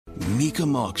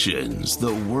Mecum Auctions,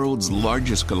 the world's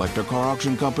largest collector car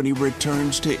auction company,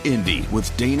 returns to Indy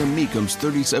with Dana Mecum's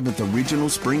 37th Original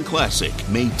Spring Classic,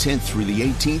 May 10th through the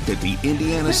 18th at the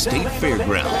Indiana State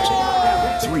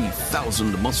Fairgrounds.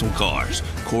 3,000 muscle cars,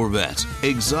 Corvettes,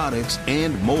 exotics,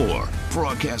 and more.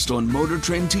 Broadcast on Motor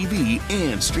Trend TV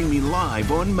and streaming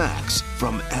live on Max.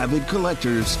 From avid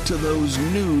collectors to those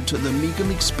new to the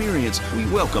Mecum experience, we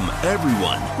welcome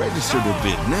everyone. Register to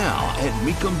bid now at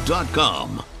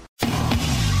Mecum.com.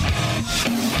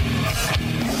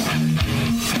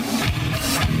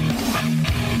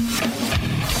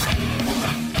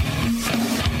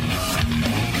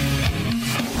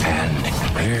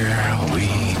 Here we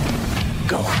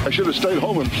go. I should have stayed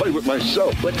home and played with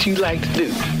myself. What do you like to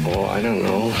do? Oh, I don't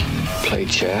know. Play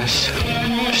chess.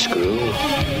 Screw.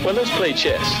 Well, let's play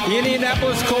chess. The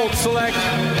Indianapolis Colts select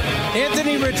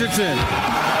Anthony Richardson,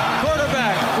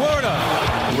 quarterback, Florida.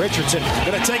 Richardson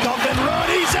going to take off and run.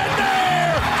 He's in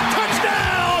there!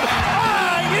 Touchdown!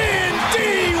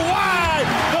 I-N-D-Y!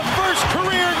 The first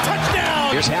career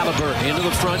touchdown! Here's Halliburton into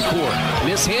the front court.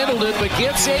 Mishandled it, but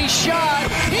gets a shot.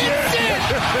 Hits it!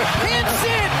 Hits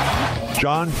it!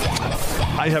 John,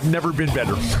 I have never been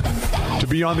better to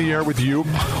be on the air with you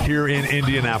here in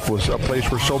Indianapolis, a place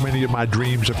where so many of my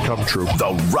dreams have come true.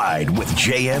 The Ride with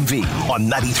JMV on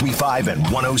 93.5 and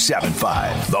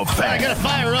 107.5. The Fan. I got to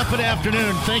fire up an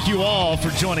afternoon. Thank you all for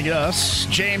joining us.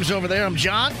 James over there. I'm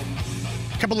John.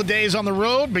 A couple of days on the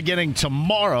road, beginning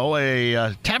tomorrow.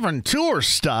 A tavern tour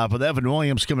stop with Evan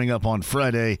Williams coming up on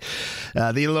Friday.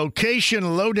 The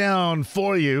location lowdown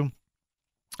for you.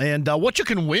 And what you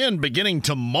can win beginning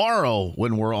tomorrow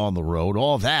when we're on the road.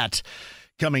 All that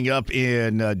coming up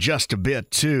in just a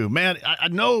bit, too. Man, I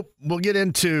know we'll get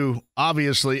into,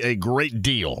 obviously, a great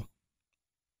deal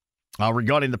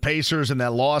regarding the Pacers and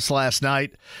that loss last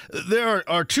night. There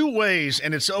are two ways,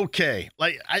 and it's okay.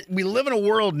 We live in a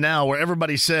world now where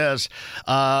everybody says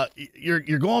you're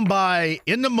going by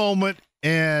in the moment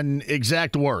and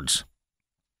exact words.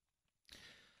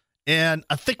 And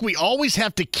I think we always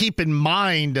have to keep in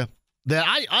mind that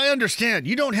I understand.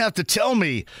 You don't have to tell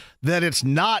me that it's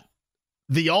not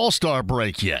the All-Star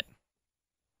break yet.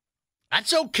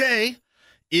 That's okay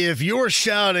if you're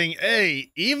shouting,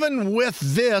 hey, even with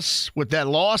that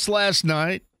loss last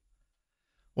night,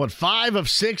 5 of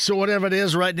 6 or whatever it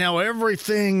is right now,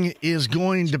 everything is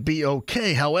going to be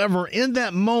okay. However, in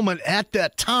that moment, at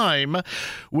that time,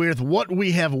 with what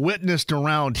we have witnessed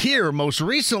around here most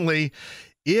recently,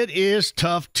 it is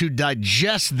tough to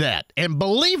digest that and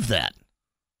believe that.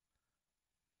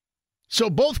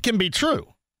 So both can be true.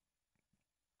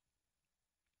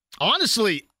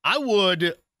 Honestly, I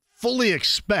would fully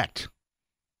expect,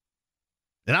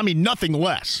 and I mean nothing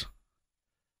less,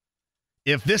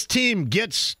 if this team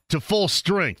gets to full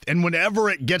strength, and whenever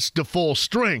it gets to full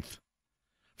strength,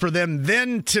 for them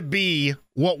then to be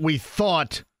what we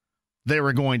thought they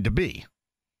were going to be.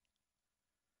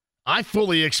 I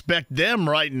fully expect them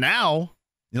right now,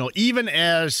 even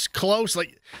as close.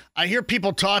 I hear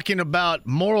people talking about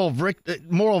moral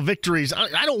victories.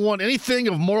 I don't want anything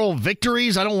of moral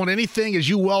victories. I don't want anything, as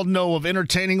you well know, of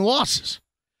entertaining losses.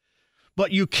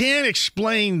 But you can't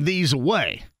explain these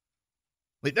away.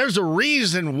 There's a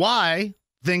reason why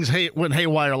things went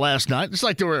haywire last night. It's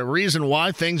like there were a reason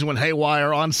why things went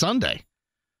haywire on Sunday.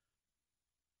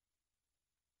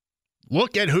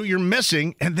 Look at who you're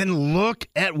missing, and then look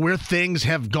at where things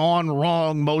have gone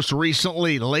wrong most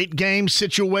recently. Late game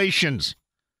situations.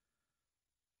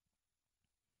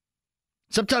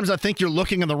 Sometimes I think you're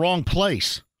looking in the wrong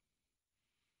place.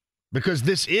 Because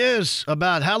this is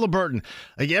about Halliburton.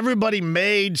 Everybody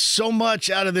made so much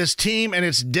out of this team and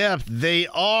its depth. They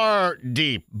are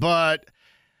deep. But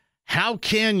how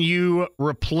can you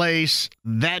replace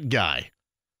that guy?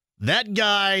 That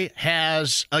guy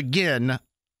has, again,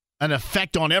 an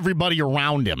effect on everybody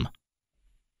around him.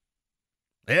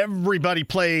 Everybody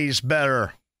plays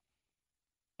better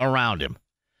around him.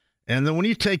 And then when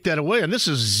you take that away, and this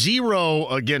is 0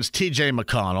 against T.J.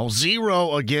 McConnell,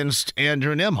 0 against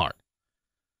Andrew Nembhard.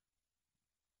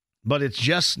 But it's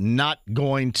just not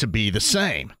going to be the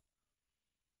same.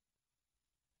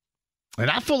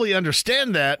 And I fully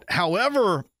understand that.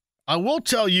 However, I will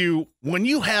tell you, when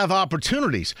you have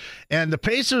opportunities, and the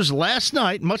Pacers last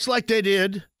night, much like they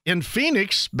did in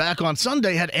Phoenix back on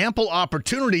Sunday, had ample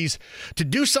opportunities to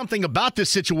do something about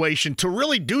this situation, to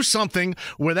really do something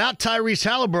without Tyrese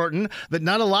Halliburton that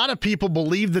not a lot of people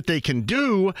believe that they can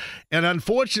do, and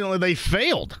unfortunately they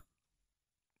failed.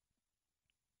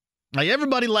 Now,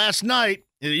 everybody last night,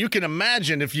 you can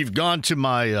imagine if you've gone to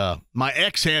my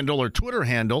X handle or Twitter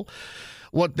handle,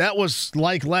 what that was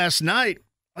like last night.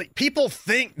 like people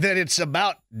think that it's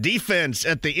about defense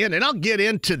at the end, and I'll get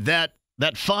into that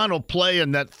final play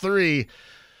and that three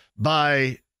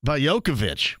by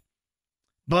Jokovic.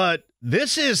 But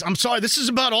this is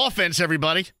about offense,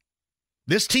 everybody.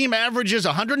 This team averages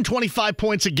 125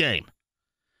 points a game.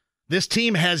 This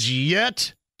team has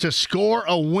yet to score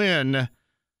a win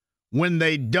when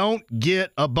they don't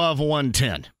get above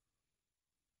 110.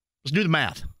 Let's do the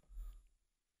math.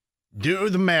 Do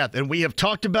the math. And we have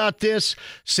talked about this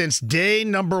since day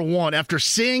number one. After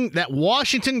seeing that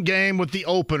Washington game with the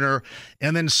opener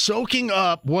and then soaking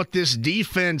up what this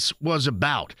defense was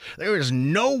about, there is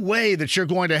no way that you're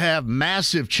going to have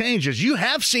massive changes. You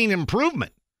have seen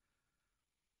improvement.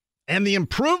 And the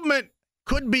improvement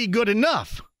could be good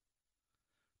enough,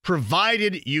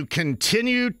 provided you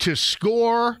continue to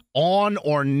score on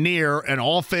or near an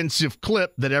offensive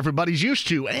clip that everybody's used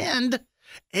to,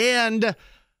 and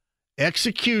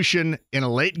execution in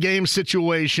late game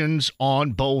situations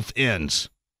on both ends.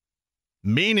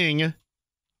 Meaning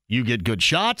you get good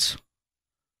shots,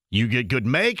 you get good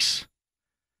makes,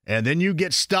 and then you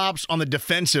get stops on the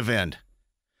defensive end.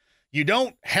 You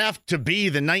don't have to be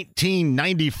the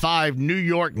 1995 New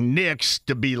York Knicks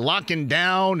to be locking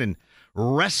down and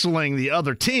wrestling the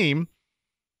other team.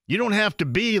 You don't have to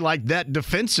be like that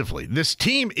defensively. This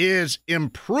team is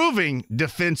improving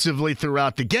defensively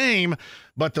throughout the game,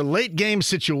 but the late game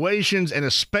situations, and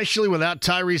especially without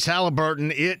Tyrese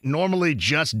Halliburton, it normally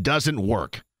just doesn't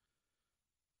work.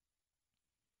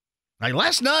 Like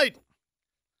last night,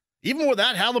 even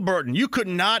without Halliburton, you could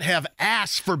not have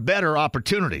asked for better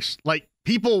opportunities. Like,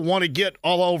 people want to get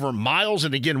all over Miles,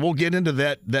 and again, we'll get into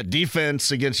that defense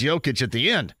against Jokic at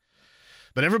the end.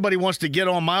 But everybody wants to get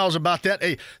on Miles about that.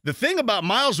 Hey, the thing about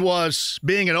Miles was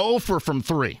being an 0 from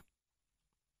 3.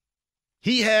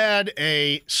 He had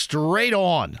a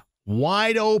straight-on,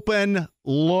 wide-open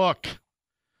look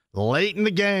late in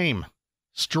the game.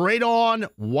 Straight-on,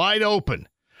 wide-open.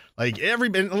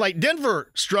 Like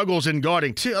Denver struggles in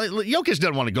guarding too. Jokic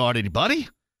doesn't want to guard anybody.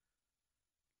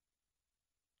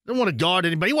 Don't want to guard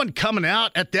anybody. He wasn't coming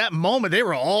out at that moment. They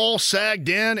were all sagged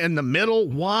in the middle,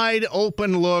 wide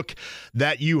open look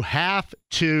that you have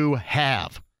to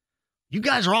have. You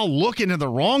guys are all looking in the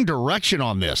wrong direction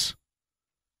on this.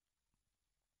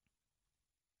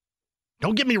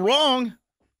 Don't get me wrong.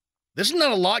 This is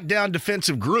not a lockdown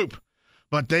defensive group.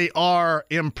 But they are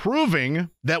improving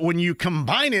that when you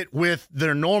combine it with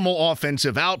their normal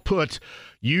offensive output,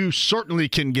 you certainly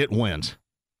can get wins.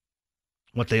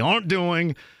 What they aren't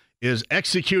doing is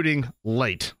executing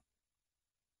late.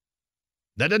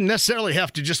 That doesn't necessarily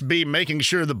have to just be making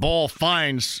sure the ball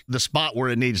finds the spot where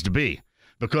it needs to be,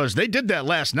 because they did that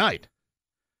last night.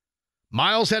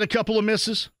 Miles had a couple of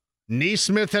misses.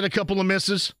 Nesmith had a couple of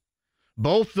misses.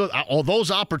 All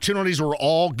those opportunities were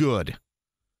all good.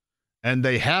 And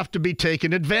they have to be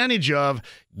taken advantage of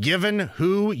given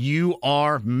who you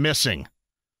are missing.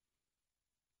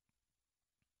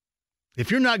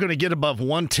 If you're not going to get above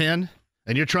 110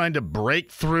 and you're trying to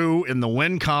break through in the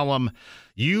win column,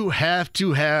 you have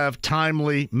to have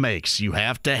timely makes. You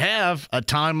have to have a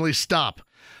timely stop.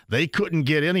 They couldn't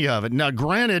get any of it. Now,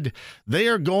 granted, they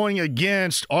are going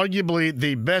against arguably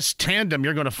the best tandem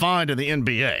you're going to find in the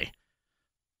NBA.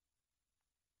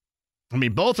 I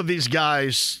mean, both of these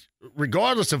guys,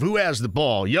 regardless of who has the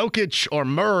ball, Jokic or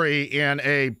Murray in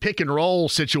a pick-and-roll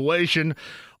situation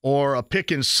or a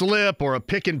pick-and-slip or a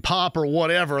pick-and-pop or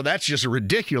whatever, that's just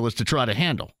ridiculous to try to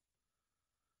handle.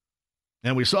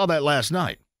 And we saw that last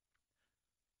night.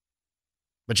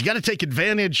 But you got to take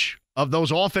advantage of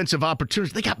those offensive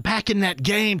opportunities. They got back in that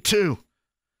game, too.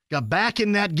 Got back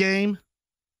in that game.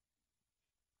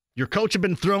 Your coach had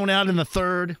been thrown out in the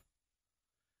third.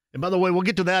 And by the way, we'll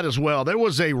get to that as well. There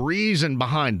was a reason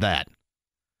behind that. I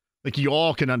think you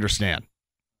all can understand.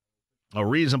 A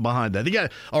reason behind that. They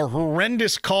got a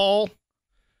horrendous call.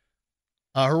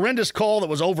 A horrendous call that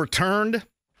was overturned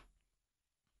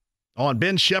on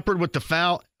Ben Shepherd with the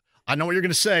foul. I know what you're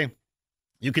going to say.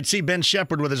 You could see Ben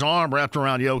Shepherd with his arm wrapped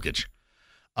around Jokic.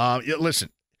 Listen,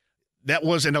 that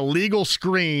was an illegal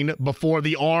screen before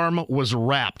the arm was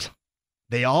wrapped.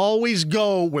 They always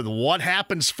go with what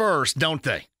happens first, don't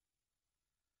they?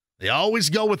 They always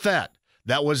go with that.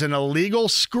 That was an illegal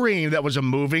screen. That was a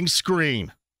moving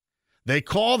screen. They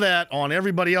call that on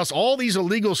everybody else. All these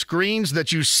illegal screens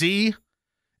that you see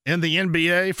in the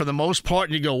NBA, for the most part,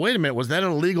 and you go, wait a minute, was that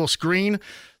an illegal screen?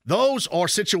 Those are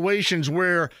situations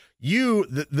where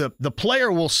the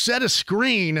player will set a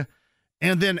screen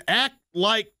and then act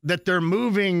like that they're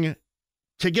moving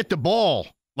to get the ball,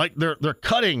 like they're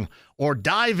cutting or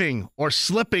diving or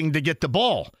slipping to get the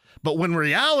ball. But when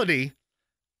reality,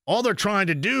 all they're trying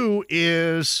to do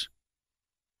is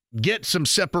get some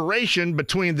separation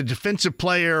between the defensive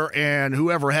player and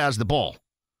whoever has the ball.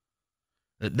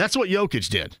 That's what Jokic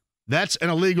did. That's an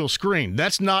illegal screen.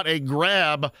 That's not a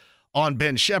grab on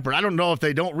Ben Shepherd. I don't know if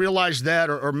they don't realize that,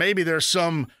 or maybe there's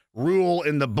some rule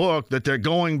in the book that they're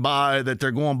going by,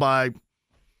 100%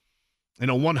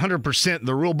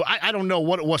 the rule. But I don't know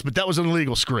what it was, but that was an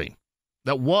illegal screen.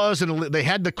 They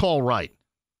had the call right.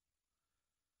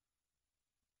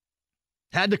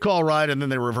 Had the call right, and then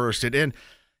they reversed it. And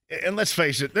let's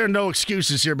face it, there are no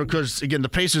excuses here because, again, the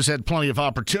Pacers had plenty of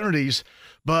opportunities,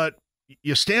 but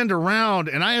you stand around,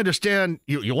 and I understand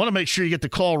you want to make sure you get the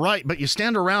call right, but you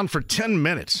stand around for 10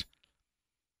 minutes.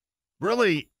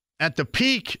 Really, at the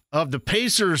peak of the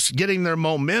Pacers getting their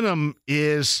momentum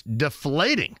is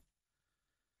deflating.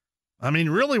 I mean,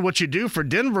 really what you do for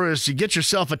Denver is you get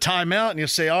yourself a timeout and you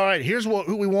say, all right, here's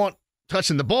who we want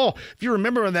touching the ball. If you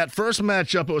remember in that first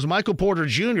matchup, it was Michael Porter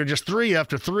Jr., just 3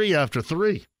 after 3 after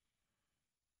 3.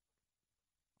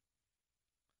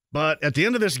 But at the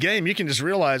end of this game, you can just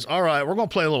realize, all right, we're going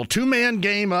to play a little two-man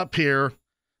game up here.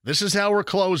 This is how we're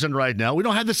closing right now. We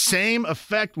don't have the same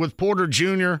effect with Porter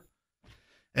Jr.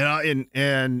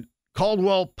 And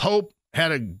Caldwell Pope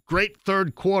had a great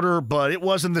third quarter, but it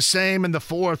wasn't the same in the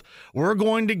fourth. We're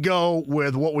going to go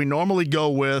with what we normally go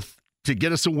with to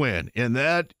get us a win, and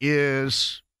that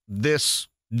is this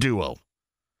duo.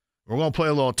 We're going to play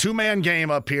a little two-man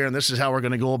game up here, and this is how we're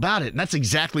going to go about it. And that's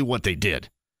exactly what they did.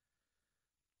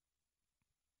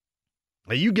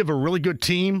 Now, you give a really good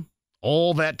team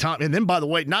all that time, and then, by the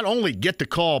way, not only get the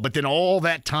call, but then all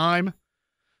that time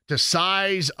to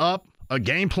size up a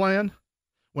game plan.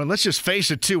 Well, let's just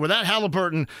face it, too. Without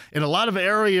Halliburton, in a lot of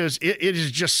areas, it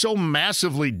is just so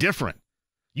massively different.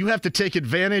 You have to take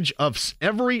advantage of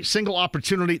every single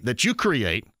opportunity that you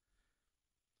create,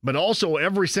 but also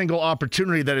every single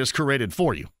opportunity that is created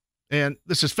for you. And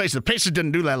let's just face it, the Pacers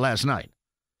didn't do that last night.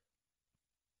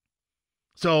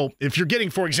 So if you're getting,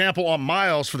 for example, on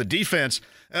Miles for the defense,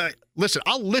 listen,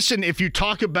 I'll listen if you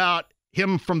talk about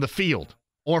him from the field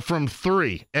or from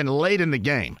three and late in the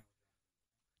game.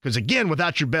 Because, again,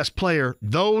 without your best player,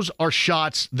 those are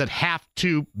shots that have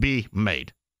to be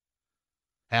made.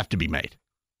 Have to be made.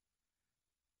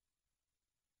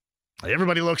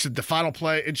 Everybody looks at the final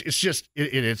play. It's just,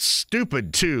 it's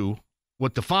stupid, too,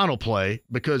 with the final play,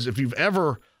 because if you've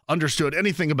ever understood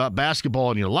anything about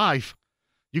basketball in your life,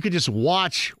 you could just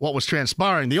watch what was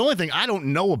transpiring. The only thing I don't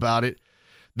know about it,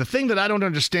 the thing that I don't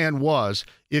understand was,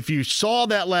 if you saw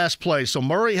that last play, so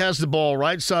Murray has the ball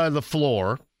right side of the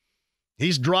floor.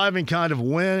 He's driving kind of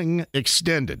wing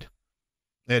extended,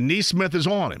 and Nesmith is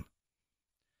on him.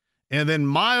 And then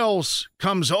Miles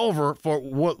comes over for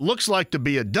what looks like to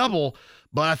be a double,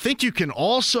 but I think you can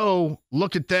also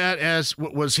look at that as,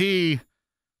 was he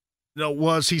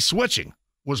switching?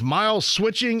 Was Miles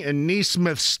switching and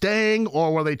Nesmith staying,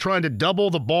 or were they trying to double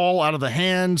the ball out of the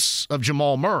hands of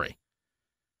Jamal Murray?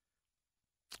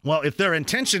 Well, if their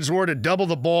intentions were to double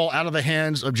the ball out of the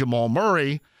hands of Jamal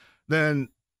Murray, then,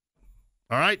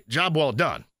 all right, job well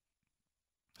done.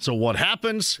 So what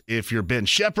happens if you're Ben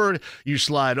Shepherd? You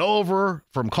slide over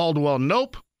from Caldwell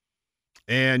Nope,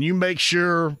 and you make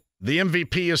sure the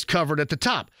MVP is covered at the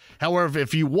top. However,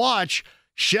 if you watch,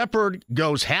 Shepherd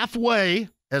goes halfway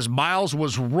as Miles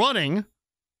was running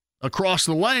across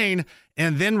the lane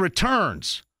and then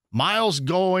returns. Miles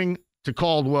going to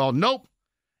Caldwell Nope,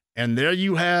 and there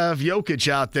you have Jokic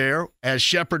out there as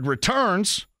Shepherd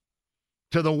returns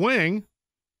to the wing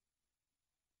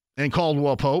and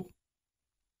Caldwell Pope.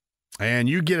 And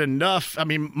you get enough. I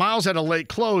mean, Miles had a late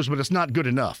close, but it's not good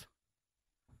enough.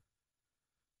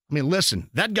 I mean, listen,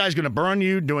 that guy's going to burn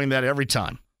you doing that every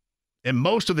time. And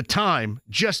most of the time,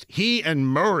 just he and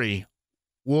Murray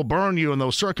will burn you in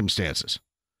those circumstances.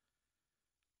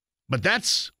 But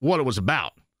that's what it was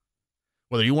about.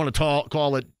 Whether you want to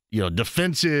call it,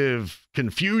 defensive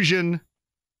confusion.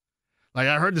 Like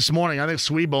I heard this morning, I think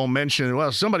Swebo mentioned,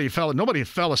 well, nobody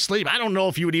fell asleep. I don't know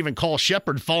if you would even call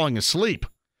Shepherd falling asleep.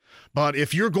 But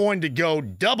if you're going to go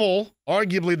double,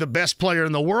 arguably the best player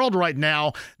in the world right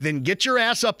now, then get your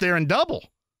ass up there and double.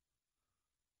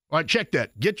 All right, check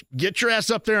that. Get your ass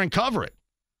up there and cover it.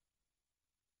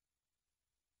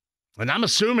 And I'm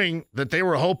assuming that they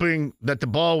were hoping that the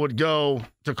ball would go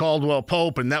to Caldwell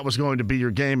Pope, and that was going to be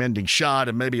your game-ending shot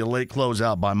and maybe a late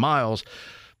closeout by Miles.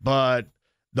 But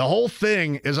the whole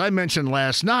thing, as I mentioned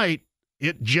last night,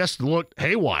 it just looked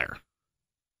haywire.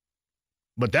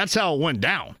 But that's how it went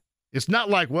down. It's not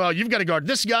like, well, you've got to guard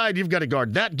this guy, you've got to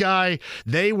guard that guy.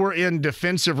 They were in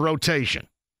defensive rotation.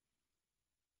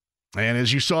 And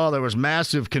as you saw, there was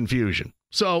massive confusion.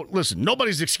 So, listen,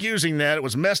 nobody's excusing that. It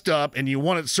was messed up, and you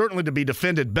want it certainly to be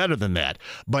defended better than that.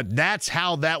 But that's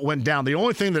how that went down. The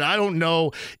only thing that I don't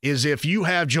know is if you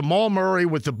have Jamal Murray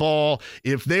with the ball,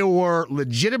 if they were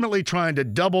legitimately trying to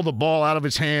double the ball out of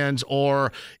his hands,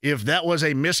 or if that was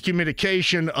a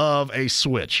miscommunication of a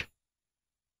switch.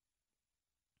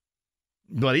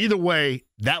 But either way,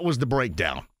 that was the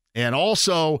breakdown. And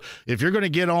also, if you're going to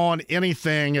get on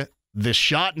anything, the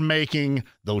shot making,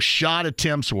 those shot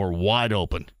attempts were wide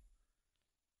open.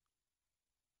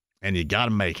 And you got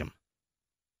to make them.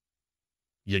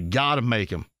 You got to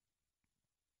make them.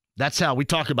 That's how we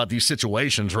talk about these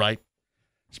situations, right?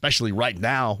 Especially right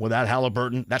now without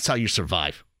Halliburton. That's how you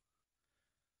survive.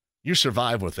 You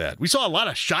survive with that. We saw a lot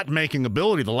of shot making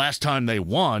ability the last time they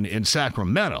won in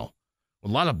Sacramento. A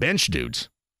lot of bench dudes.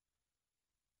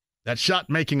 That shot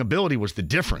making ability was the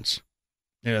difference.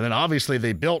 And then obviously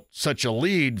they built such a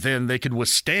lead, then they could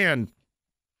withstand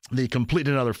the complete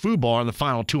another FUBAR in the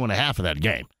final 2.5 of that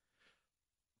game.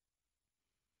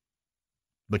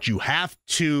 But you have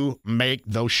to make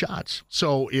those shots.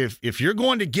 So if you're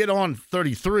going to get on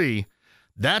 33,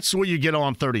 that's where you get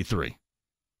on 33.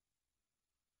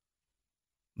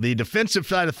 The defensive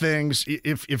side of things,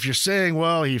 if you're saying,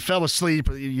 well, he fell asleep,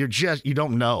 you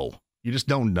don't know. You just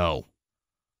don't know.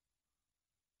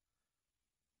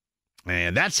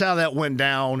 And that's how that went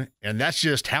down, and that's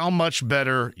just how much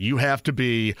better you have to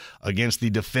be against the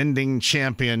defending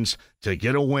champions to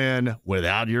get a win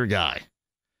without your guy.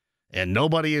 And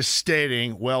nobody is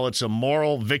stating, well, it's a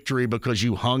moral victory because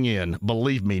you hung in.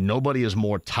 Believe me, nobody is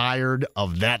more tired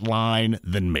of that line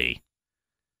than me.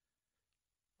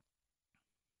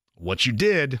 What you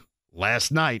did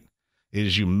last night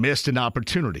is you missed an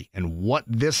opportunity. And what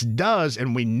this does,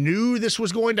 and we knew this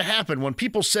was going to happen, when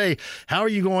people say, how are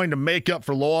you going to make up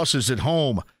for losses at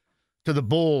home to the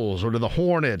Bulls or to the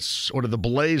Hornets or to the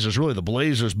Blazers, really the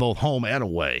Blazers both home and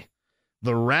away,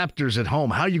 the Raptors at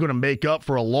home, how are you going to make up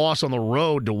for a loss on the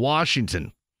road to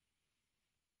Washington?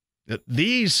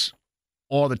 These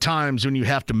are the times when you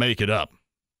have to make it up.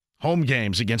 Home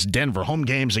games against Denver, home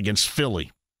games against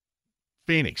Philly,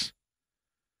 Phoenix.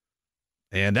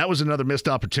 And that was another missed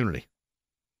opportunity.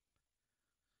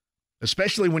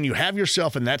 Especially when you have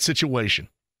yourself in that situation.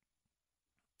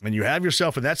 And you have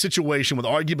yourself in that situation with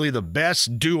arguably the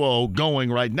best duo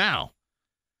going right now.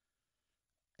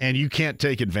 And you can't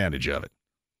take advantage of it.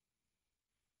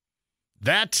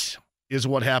 That is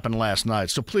what happened last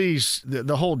night. So please,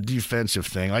 the whole defensive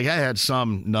thing. Like I had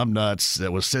some numbnuts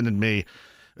that was sending me,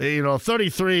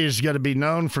 33 is going to be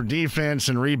known for defense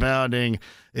and rebounding.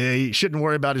 You shouldn't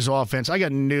worry about his offense. I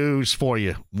got news for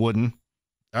you, Wooden.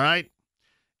 All right?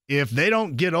 If they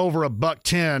don't get over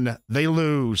 $110, they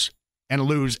lose, and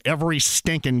lose every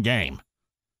stinking game.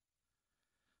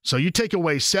 So you take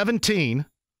away 17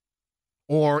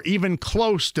 or even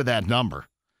close to that number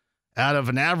out of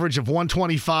an average of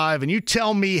 125, and you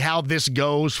tell me how this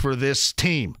goes for this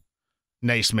team,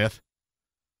 Naismith.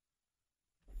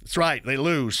 That's right. They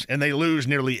lose, and they lose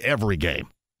nearly every game.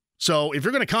 So if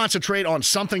you're going to concentrate on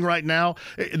something right now,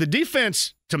 the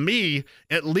defense, to me,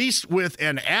 at least with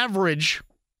an average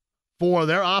for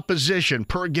their opposition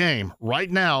per game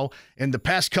right now in the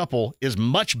past couple, is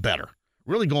much better.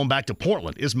 Really going back to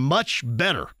Portland, is much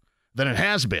better than it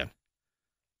has been.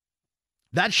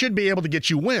 That should be able to get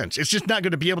you wins. It's just not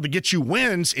going to be able to get you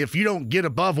wins if you don't get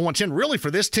above 110. Really, for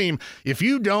this team, if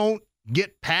you don't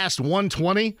get past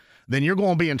 120, then you're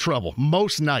going to be in trouble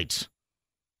most nights.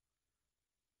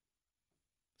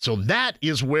 So that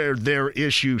is where their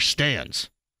issue stands.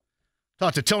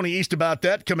 Talked to Tony East about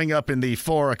that coming up in the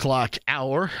 4 o'clock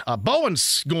hour.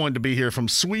 Bowen's going to be here from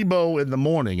Swebo in the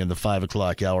morning in the 5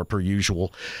 o'clock hour per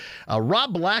usual.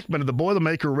 Rob Blackman of the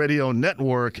Boilermaker Radio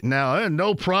Network. Now,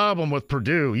 no problem with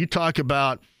Purdue. You talk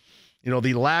about,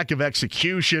 the lack of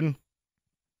execution,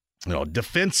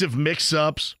 defensive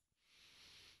mix-ups,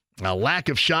 a lack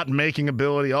of shot-making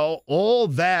ability, all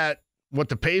that. What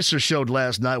the Pacers showed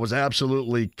last night was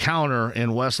absolutely counter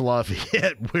in West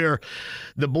Lafayette, where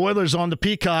the Boilers on the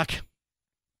Peacock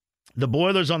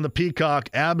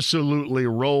absolutely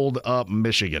rolled up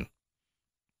Michigan.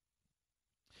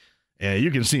 And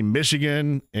you can see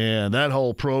Michigan and that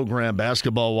whole program,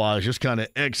 basketball-wise, just kind of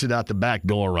exit out the back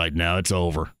door right now. It's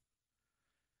over.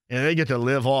 And they get to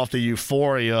live off the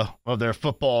euphoria of their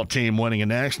football team winning a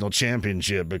national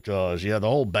championship because, the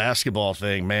whole basketball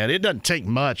thing, man, it doesn't take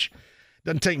much.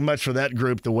 Doesn't take much for that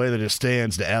group, the way that it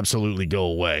stands, to absolutely go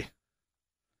away.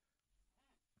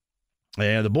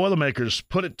 And the Boilermakers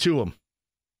put it to them.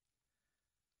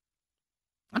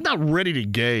 I'm not ready to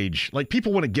gauge. Like,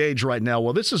 people want to gauge right now,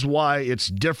 well, this is why it's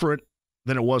different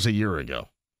than it was a year ago.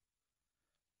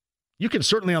 you can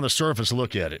certainly on the surface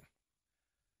look at it.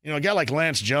 A guy like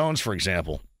Lance Jones, for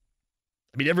example.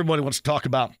 I mean, everybody wants to talk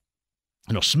about,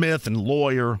 Smith and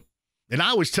Lawyer. And I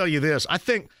always tell you this. I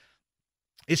think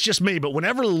it's just me, but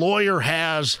whenever Lawyer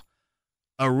has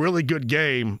a really good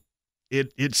game,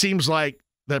 it seems like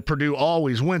that Purdue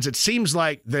always wins. It seems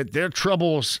like that their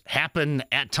troubles happen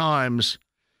at times,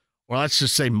 or let's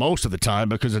just say most of the time,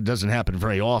 because it doesn't happen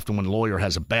very often when Lawyer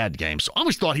has a bad game. So I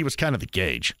always thought he was kind of the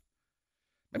gauge.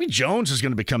 Maybe Jones is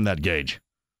going to become that gauge.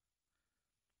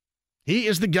 He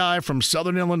is the guy from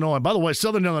Southern Illinois. By the way,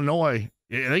 Southern Illinois,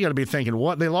 they got to be thinking,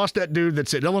 what? They lost that dude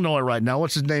that's at Illinois right now.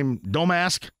 What's his name?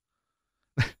 Domask?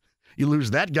 You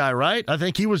lose that guy, right? I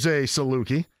think he was a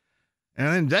Saluki.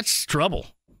 And that's trouble.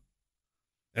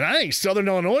 And I think Southern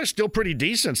Illinois is still pretty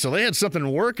decent, so they had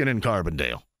something working in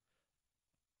Carbondale.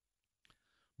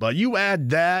 But you add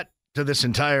that to this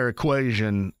entire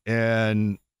equation,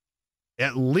 and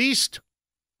at least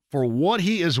for what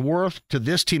he is worth to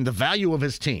this team, the value of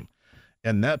his team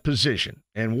and that position,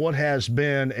 and what has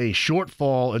been a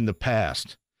shortfall in the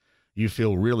past, you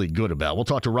feel really good about. We'll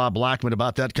talk to Rob Blackman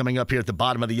about that coming up here at the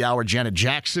bottom of the hour. Janet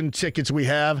Jackson tickets we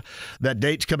have. That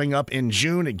date's coming up in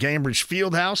June at Cambridge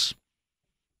Fieldhouse.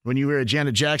 When you hear a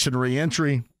Janet Jackson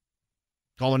reentry,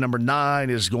 caller number 9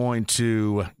 is going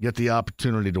to get the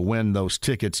opportunity to win those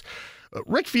tickets.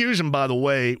 Rick Fuson, by the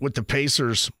way, with the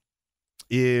Pacers,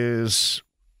 is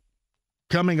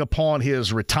coming upon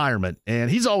his retirement,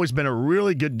 and he's always been a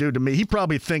really good dude to me. He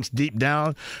probably thinks deep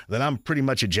down that I'm pretty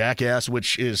much a jackass,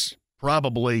 which is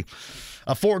probably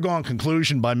a foregone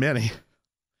conclusion by many.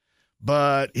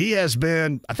 But he has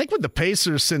been, I think, with the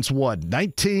Pacers since what,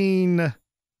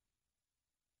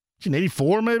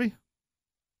 1984 maybe?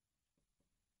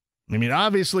 I mean,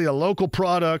 obviously a local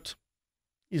product.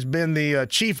 He's been the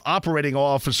chief operating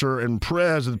officer and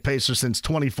president of the Pacers since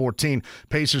 2014,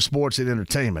 Pacers Sports and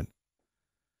Entertainment.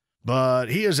 But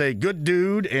he is a good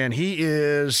dude, and he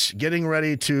is getting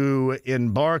ready to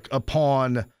embark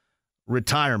upon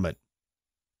retirement.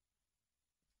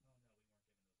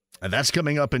 And that's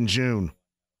coming up in June.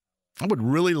 I would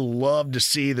really love to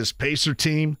see this Pacer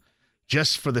team,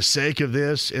 just for the sake of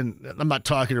this, and I'm not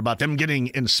talking about them getting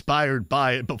inspired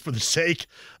by it, but for the sake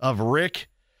of Rick,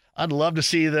 I'd love to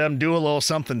see them do a little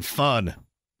something fun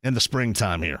in the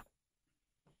springtime here.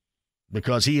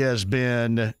 Because he has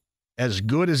been as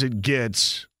good as it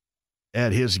gets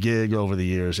at his gig over the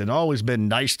years, and always been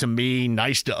nice to me,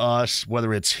 nice to us,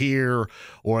 whether it's here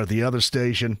or at the other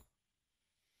station.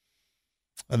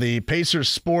 The Pacers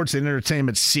Sports and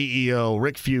Entertainment CEO,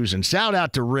 Rick Fuson. Shout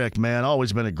out to Rick, man.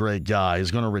 Always been a great guy.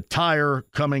 He's going to retire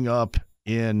coming up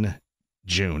in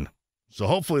June. So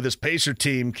hopefully this Pacer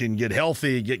team can get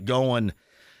healthy, get going,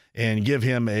 and give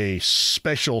him a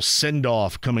special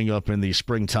send-off coming up in the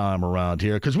springtime around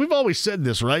here. Because we've always said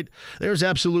this, right? There's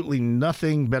absolutely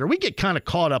nothing better. We get kind of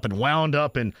caught up and wound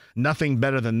up in nothing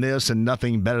better than this and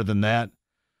nothing better than that.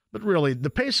 But really, the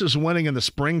Pacers winning in the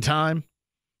springtime,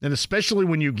 and especially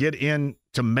when you get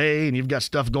into May and you've got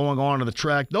stuff going on the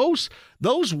track, those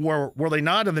were they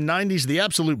not in the 90s, the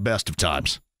absolute best of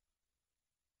times.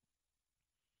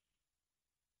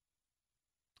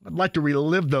 I'd like to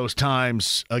relive those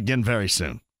times again very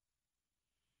soon.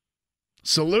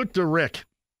 Salute to Rick.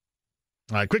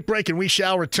 All right, quick break and we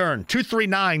shall return.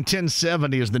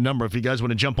 239-1070 is the number. If you guys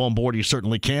want to jump on board, you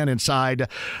certainly can. Inside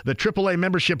the AAA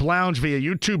Membership Lounge via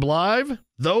YouTube Live,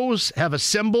 those have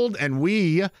assembled and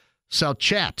we shall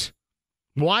chat.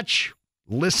 Watch,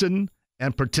 listen,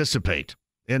 and participate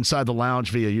inside the lounge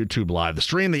via YouTube Live. The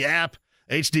stream, the app,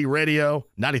 HD Radio,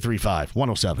 93.5,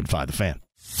 107.5, The Fan.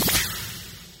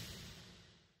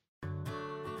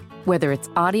 Whether it's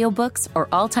audiobooks or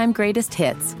all-time greatest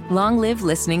hits, long live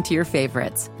listening to your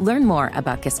favorites. Learn more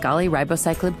about Kisqali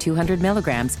Ribociclib 200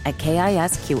 milligrams at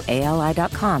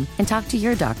KISQALI.com and talk to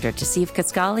your doctor to see if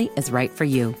Kisqali is right for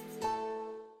you.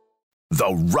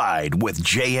 The Ride with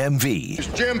JMV. It's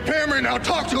Jim Perry, now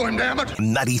talk to him, damn it.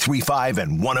 93.5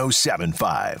 and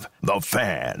 107.5, The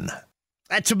Fan.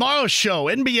 At tomorrow's show,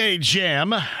 NBA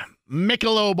Jam,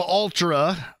 Michelob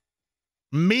Ultra,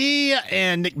 me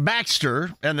and Nick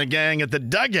Baxter and the gang at the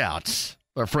Dugouts,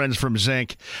 our friends from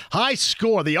Zinc. High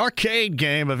score, the arcade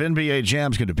game of NBA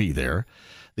Jam's going to be there.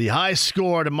 The high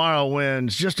score tomorrow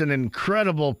wins just an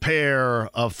incredible pair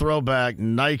of throwback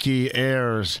Nike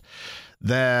Airs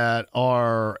that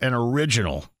are an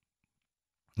original.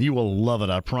 You will love it,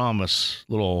 I promise.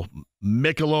 Little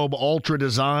Michelob Ultra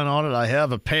design on it. I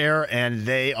have a pair, and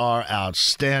they are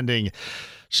outstanding.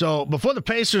 So before the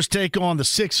Pacers take on the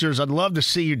Sixers, I'd love to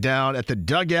see you down at the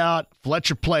Dugout,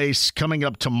 Fletcher Place, coming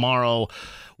up tomorrow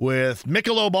with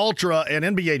Michelob Ultra and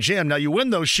NBA Jam. Now, you win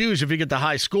those shoes if you get the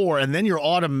high score, and then you're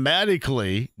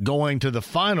automatically going to the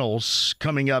finals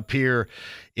coming up here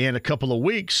in a couple of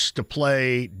weeks to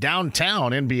play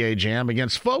downtown NBA Jam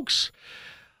against folks.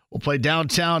 We'll play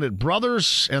downtown at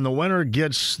Brothers, and the winner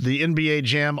gets the NBA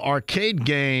Jam arcade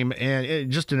game,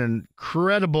 and just an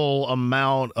incredible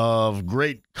amount of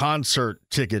great concert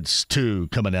tickets, too,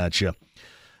 coming at you.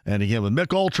 And again, with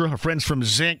Mick Ultra, our friends from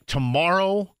Zinc,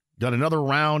 tomorrow, got another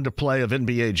round to play of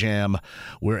NBA Jam.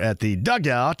 We're at the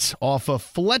Dugout off of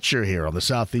Fletcher here on the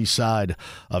southeast side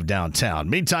of downtown.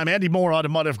 Meantime, Andy Moore,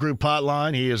 Automotive Group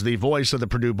Hotline. He is the voice of the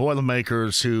Purdue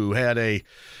Boilermakers, who had a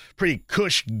pretty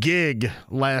cush gig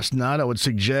last night, I would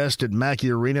suggest, at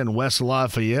Mackey Arena in West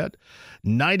Lafayette.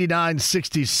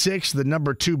 99-66, the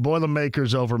number 2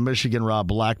 Boilermakers over Michigan. Rob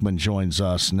Blackman joins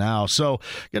us now. So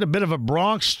get a bit of a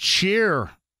Bronx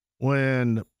cheer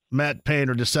when Matt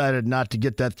Painter decided not to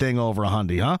get that thing over a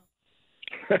Hyundai, huh?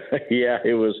 Yeah,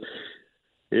 it was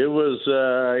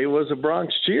a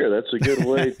Bronx cheer. That's a good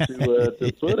way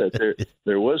to put it.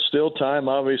 There was still time,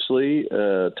 obviously,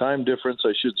 time difference,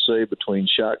 I should say, between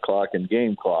shot clock and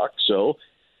game clock. So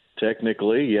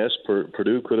technically, yes,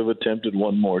 Purdue could have attempted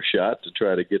one more shot to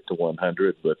try to get to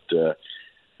 100, but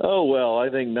I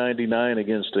think 99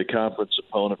 against a conference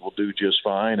opponent will do just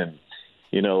fine. And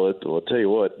I'll tell you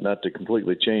what, not to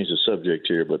completely change the subject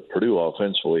here, but Purdue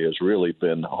offensively has really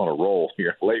been on a roll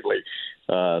here lately.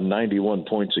 91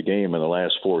 points a game in the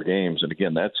last 4 games. And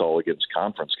again, that's all against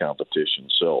conference competition.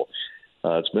 So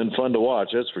it's been fun to watch,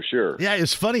 that's for sure. Yeah,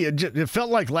 it's funny. It felt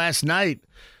like last night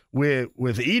with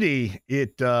Edey,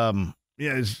 it wasn't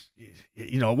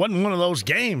one of those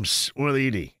games with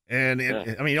Edey. And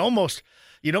almost –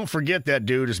 you don't forget that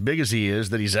dude, as big as he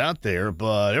is, that he's out there,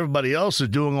 but everybody else is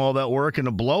doing all that work in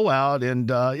a blowout,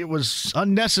 and it was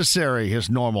unnecessary, his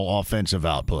normal offensive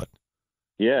output.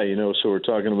 Yeah, so we're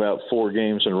talking about 4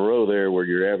 games in a row there where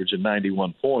you're averaging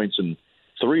 91 points, and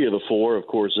 3 of the 4, of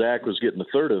course, Zach was getting a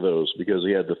third of those because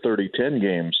he had the 30-10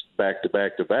 games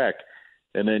back-to-back-to-back.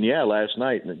 And then, last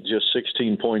night, just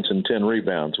 16 points and 10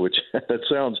 rebounds, which it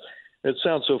sounds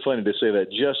so funny to say that,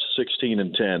 just 16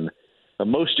 and 10.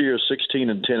 Most years,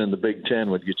 16 and 10 in the Big Ten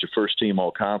would get your first team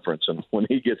all conference, and when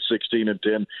he gets 16 and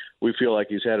 10, we feel like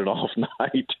he's had an off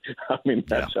night.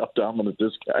 That's how dominant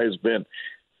this guy has been.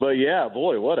 But yeah,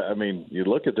 boy, you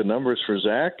look at the numbers for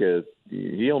Zach.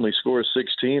 He only scores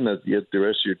 16, yet the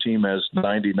rest of your team has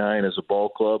 99 as a ball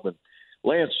club. And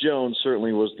Lance Jones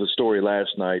certainly was the story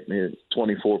last night.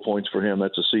 24 points for him.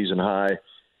 That's a season high.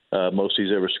 Most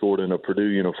he's ever scored in a Purdue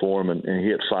uniform, and he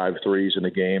hit 5 threes in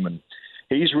a game. And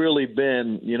he's really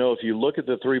been, if you look at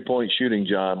the three-point shooting,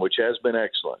 John, which has been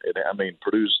excellent.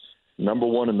 Purdue's number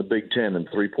 1 in the Big Ten in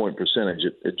three-point percentage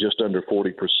at just under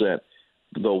 40%.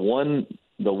 The one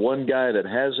guy that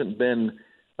hasn't been,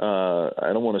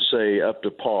 I don't want to say up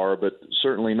to par, but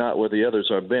certainly not where the others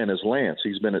have been, is Lance.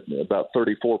 He's been at about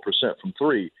 34% from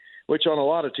 3, which on a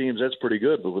lot of teams that's pretty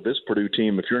good. But with this Purdue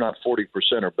team, if you're not 40%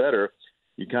 or better,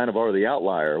 you kind of are the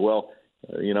outlier. Well,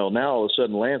 now all of a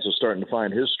sudden Lance is starting to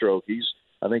find his stroke.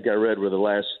 I think I read where the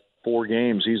last 4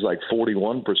 games he's like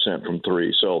 41% from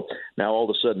 3. So now all of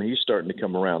a sudden he's starting to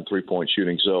come around three-point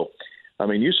shooting. So,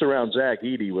 you surround Zach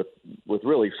Edey with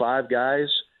really 5 guys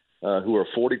who are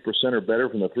 40% or better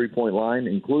from the three-point line,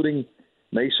 including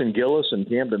Mason Gillis and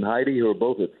Camden Heide, who are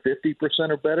both at 50%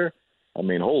 or better.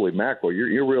 Holy mackerel,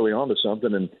 you're really onto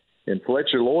something. And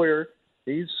Fletcher Lawyer,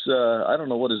 he's I don't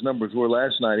know what his numbers were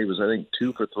last night. He was, I think,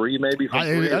 2 for 3 maybe. I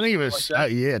think he was,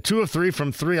 2 of 3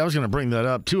 from 3. I was going to bring that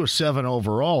up. 2 of 7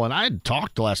 overall. And I had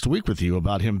talked last week with you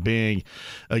about him being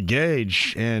a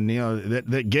Gage. And,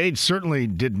 that Gage certainly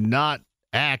did not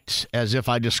act as if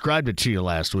I described it to you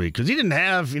last week, because he didn't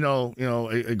have,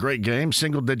 a great game,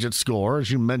 single-digit score,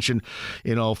 as you mentioned,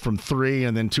 from 3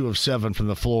 and then 2 of 7 from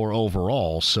the floor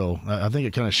overall. So I think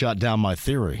it kind of shot down my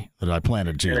theory that I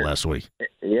planted to you last week.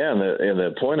 Yeah, and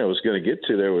the point I was going to get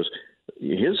to there was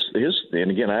his,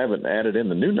 and again, I haven't added in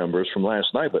the new numbers from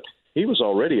last night, but he was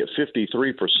already at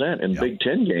 53% in Big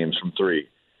Ten games from 3.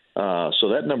 So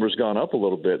that number's gone up a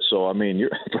little bit. So,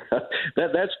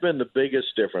 that's been the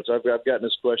biggest difference. I've gotten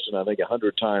this question, I think,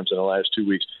 100 times in the last 2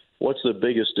 weeks. What's the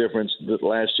biggest difference that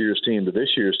last year's team to this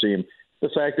year's team? The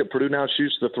fact that Purdue now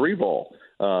shoots the 3 ball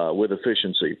with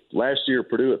efficiency. Last year,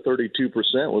 Purdue at 32%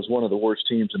 was one of the worst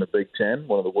teams in the Big Ten,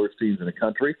 one of the worst teams in the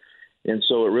country. And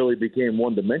so it really became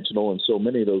one-dimensional in so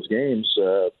many of those games.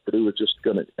 Purdue was just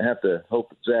going to have to hope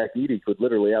that Zach Edey could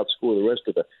literally outscore the rest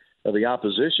of the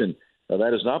opposition.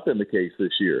 That has not been the case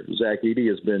this year. Zach Edey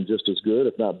has been just as good,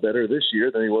 if not better, this year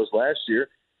than he was last year.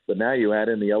 But now you add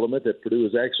in the element that Purdue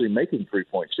is actually making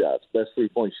three-point shots, best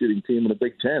three-point shooting team in the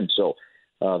Big Ten. So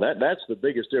that's the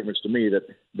biggest difference to me, that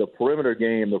the perimeter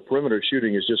game, the perimeter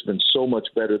shooting has just been so much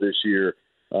better this year.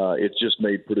 It's just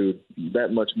made Purdue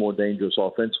that much more dangerous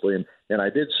offensively. And I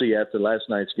did see after last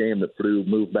night's game that Purdue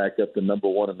moved back up to number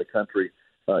 1 in the country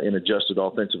in adjusted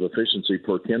offensive efficiency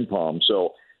per KenPom.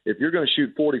 So if you're going to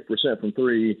shoot 40% from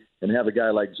three and have a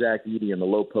guy like Zach Edey in the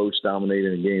low post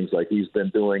dominating in games like he's been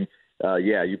doing,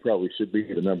 you probably should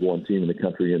be the number 1 team in the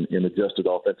country in adjusted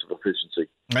offensive efficiency.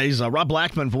 He's Rob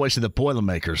Blackman, voice of the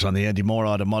Boilermakers on the Andy Moore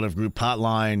Automotive Group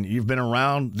hotline. You've been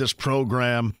around this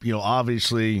program,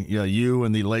 obviously, you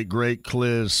and the late, great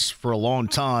Cliz for a long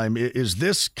time. Is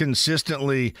this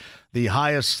consistently the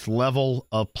highest level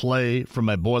of play from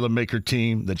a Boilermaker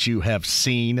team that you have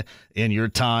seen in your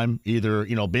time, either,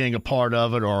 being a part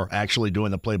of it or actually doing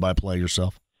the play-by-play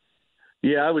yourself?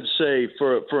 Yeah, I would say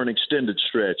for an extended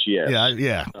stretch, yes.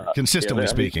 Yeah. Consistently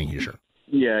speaking, you sure.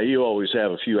 Yeah, you always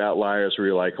have a few outliers where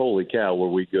you're like, holy cow, were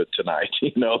we good tonight?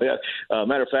 Matter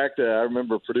of fact, I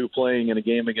remember Purdue playing in a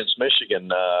game against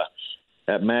Michigan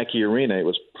at Mackey Arena. It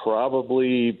was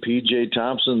probably P.J.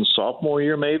 Thompson's sophomore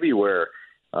year maybe, where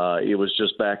it was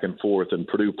just back and forth, and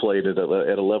Purdue played at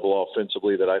a level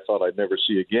offensively that I thought I'd never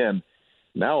see again.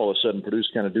 Now all of a sudden Purdue's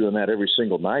kind of doing that every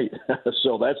single night.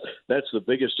 So that's the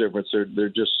biggest difference. They're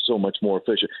just so much more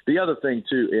efficient. The other thing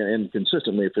too, and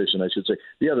consistently efficient, I should say.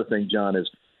 The other thing, John, is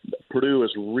Purdue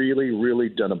has really, really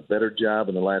done a better job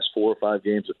in the last 4 or 5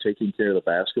 games of taking care of the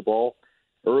basketball.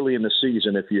 Early in the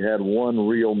season, if you had one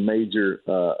real major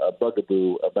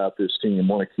bugaboo about this team,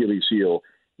 one Achilles heel,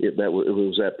 it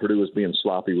was that Purdue was being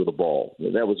sloppy with the ball.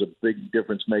 That was a big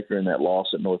difference maker in that loss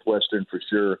at Northwestern for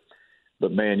sure.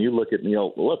 But, man, you look at,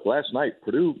 last night,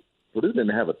 Purdue didn't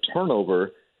have a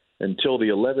turnover until the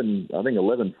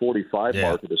 11:45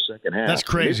 mark of the second half. That's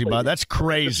crazy, bud. That's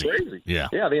crazy. Yeah,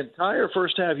 the entire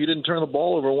first half, you didn't turn the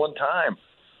ball over one time.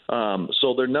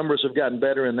 So their numbers have gotten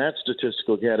better in that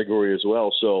statistical category as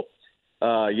well. So,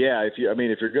 if you're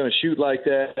going to shoot like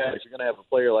that, if you're going to have a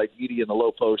player like Edey in the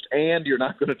low post, and you're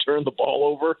not going to turn the ball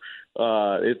over,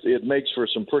 it makes for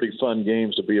some pretty fun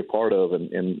games to be a part of. And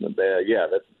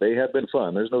they have been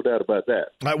fun. There's no doubt about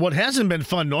that. What hasn't been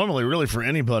fun normally, really, for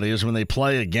anybody is when they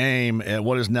play a game at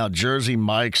what is now Jersey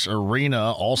Mike's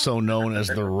Arena, also known as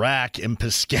the Rack in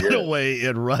Piscataway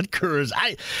at Rutgers.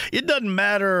 It doesn't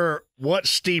matter what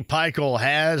Steve Peichel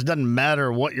has, doesn't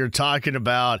matter what you're talking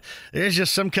about. There's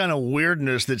just some kind of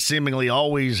weirdness that seemingly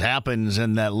always happens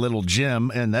in that little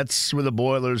gym, and that's where the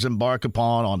Boilers embark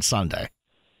upon on Sunday.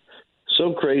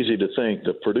 So crazy to think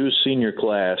the Purdue senior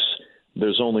class,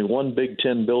 there's only one Big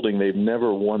Ten building they've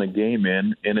never won a game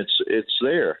in, and it's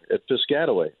there at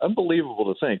Piscataway.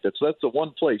 Unbelievable to think. That's the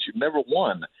one place you've never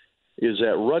won is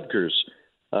at Rutgers.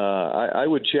 I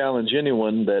would challenge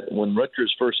anyone that when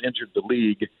Rutgers first entered the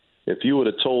league, if you would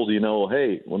have told,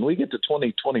 hey, when we get to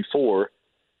 2024,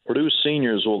 Purdue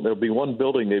seniors there'll be one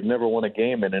building they've never won a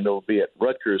game in, and it'll be at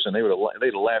Rutgers, and they'd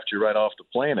have laughed you right off the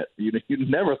planet. You'd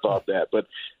never thought that, but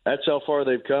that's how far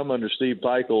they've come under Steve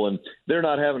Peichel, and they're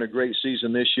not having a great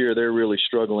season this year. They're really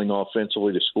struggling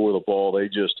offensively to score the ball.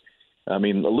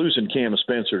 Losing Cam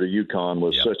Spencer to UConn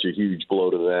was such a huge blow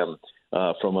to them.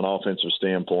 From an offensive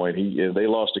standpoint, they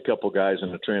lost a couple guys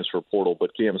in the transfer portal,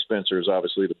 but Cam Spencer is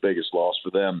obviously the biggest loss for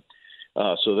them.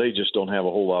 So they just don't have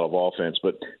a whole lot of offense.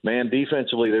 But, man,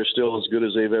 defensively, they're still as good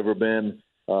as they've ever been.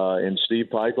 And Steve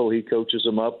Peichel, he coaches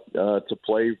them up to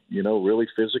play, really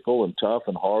physical and tough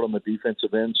and hard on the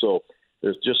defensive end. So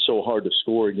they're just so hard to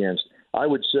score against. I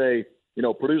would say,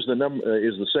 Purdue's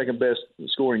is the second best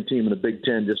scoring team in the Big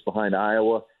Ten, just behind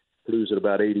Iowa. Purdue's at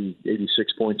about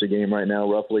 86 points a game right now,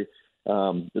 roughly.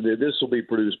 This will be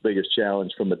Purdue's biggest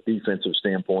challenge from a defensive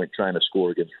standpoint, trying to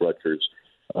score against Rutgers.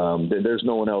 There's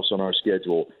no one else on our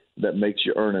schedule that makes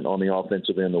you earn it on the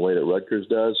offensive end the way that Rutgers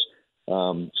does.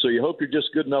 So you hope you're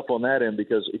just good enough on that end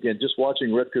because, again, just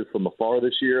watching Rutgers from afar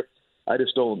this year, I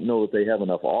just don't know that they have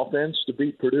enough offense to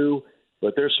beat Purdue,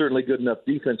 but they're certainly good enough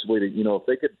defensively to,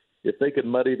 if they could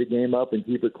muddy the game up and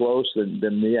keep it close, then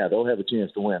they'll have a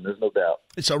chance to win. There's no doubt.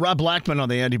 So Rob Blackman on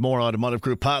the Andy Moore Automotive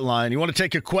Group hotline. You want to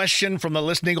take a question from the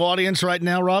listening audience right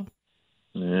now, Rob?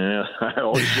 Yeah, I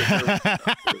always get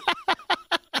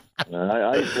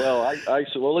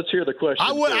well, let's hear the question.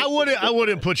 I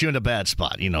wouldn't put you in a bad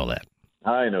spot. You know that.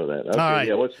 I know that. Okay, all right.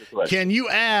 Yeah, what's the question? Can you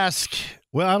ask?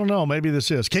 Well, I don't know. Maybe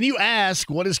this is. Can you ask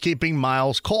what is keeping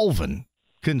Miles Colvin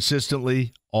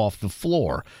consistently off the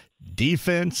floor?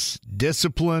 Defense,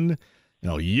 discipline,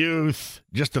 youth,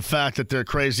 just the fact that they're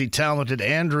crazy talented.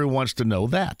 Andrew wants to know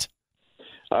that.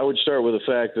 I would start with the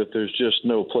fact that there's just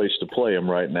no place to play him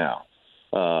right now.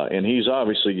 And he's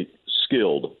obviously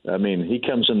skilled. I mean, he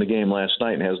comes in the game last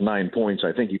night and has 9 points.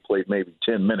 I think he played maybe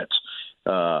 10 minutes.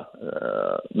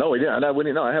 No, he didn't.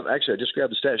 I just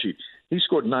grabbed the stat sheet. He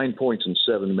scored 9 points in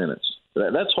 7 minutes.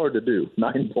 That's hard to do,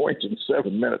 9 points in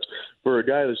 7 minutes for a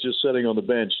guy that's just sitting on the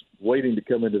bench waiting to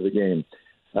come into the game.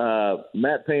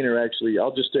 Matt Painter, actually,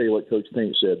 I'll just tell you what Coach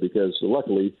Paint said, because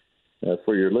luckily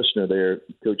for your listener there,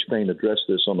 Coach Paint addressed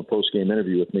this on the post-game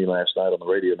interview with me last night on the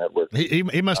radio network.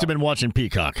 He must have been watching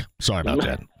Peacock. Sorry about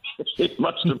that. It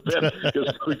must have been,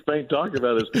 because Coach Payne talked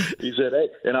about this. He said, "Hey,"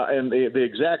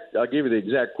 I'll give you the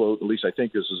exact quote. At least I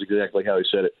think this is exactly how he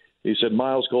said it. He said,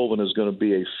 "Miles Colvin is going to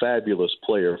be a fabulous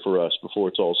player for us before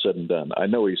it's all said and done." I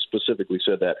know he specifically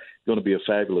said that, going to be a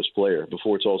fabulous player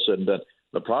before it's all said and done.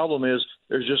 The problem is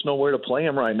there's just nowhere to play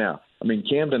him right now. I mean,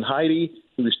 Camden Heide,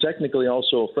 who's technically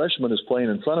also a freshman, is playing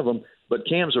in front of him, but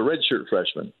Cam's a redshirt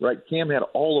freshman, right? Cam had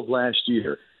all of last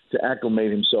year to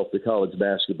acclimate himself to college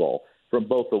basketball, from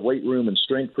both the weight room and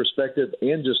strength perspective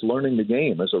and just learning the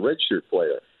game as a redshirt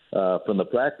player from the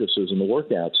practices and the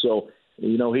workouts. So,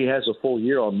 he has a full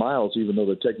year on Miles, even though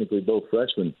they're technically both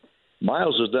freshmen.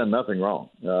 Miles has done nothing wrong.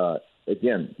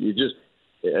 Again, you just,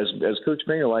 as Coach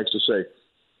Painter likes to say,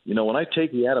 when I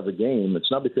take you out of a game, it's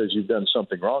not because you've done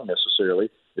something wrong necessarily.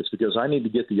 It's because I need to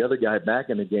get the other guy back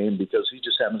in the game because he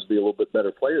just happens to be a little bit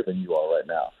better player than you are right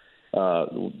now.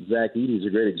 Zach Edey's a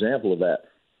great example of that.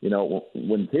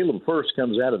 When Caleb first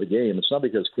comes out of the game, it's not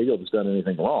because Caleb's done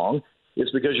anything wrong.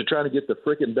 It's because you're trying to get the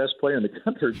freaking best player in the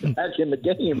country back in the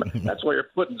game. That's why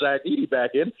you're putting Zach Edey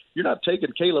back in. You're not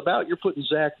taking Caleb out. You're putting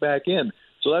Zach back in.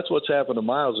 So that's what's happened to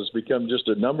Miles. It's become just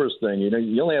a numbers thing.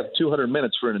 You only have 200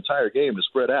 minutes for an entire game to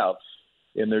spread out,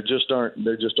 and there just aren't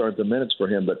the minutes for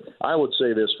him. But I would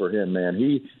say this for him,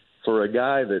 man. For a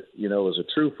guy that is a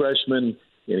true freshman,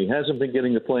 and he hasn't been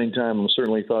getting the playing time. I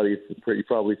certainly thought he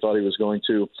probably thought he was going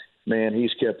to. Man,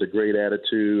 he's kept a great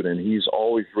attitude, and he's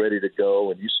always ready to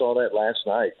go. And you saw that last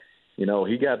night.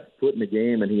 He got put in the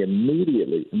game, and he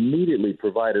immediately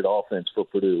provided offense for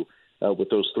Purdue with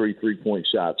those 3 3-point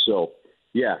shots. So,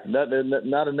 yeah, not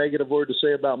a negative word to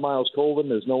say about Miles Colvin.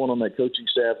 There's no one on that coaching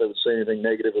staff that would say anything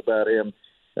negative about him.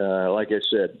 Like I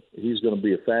said, he's going to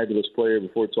be a fabulous player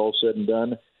before it's all said and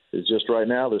done. It's just right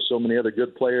now there's so many other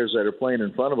good players that are playing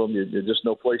in front of him, there's just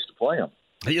no place to play them.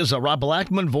 He is Rob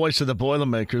Blackman, voice of the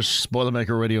Boilermakers,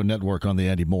 Boilermaker Radio Network on the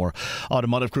Andy Moore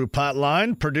Automotive Group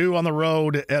hotline. Purdue on the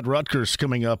road at Rutgers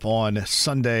coming up on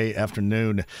Sunday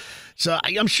afternoon. So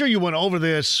I'm sure you went over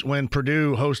this when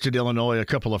Purdue hosted Illinois a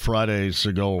couple of Fridays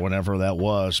ago or whenever that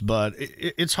was, but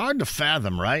it's hard to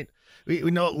fathom, right?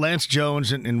 We know Lance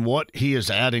Jones and what he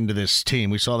is adding to this team.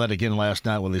 We saw that again last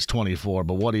night with his 24,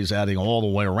 but what he's adding all the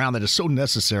way around that is so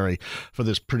necessary for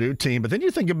this Purdue team. But then you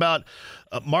think about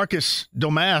Marcus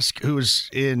Domask,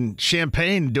 who's in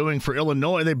Champaign doing for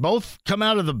Illinois. They both come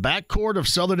out of the backcourt of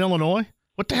Southern Illinois.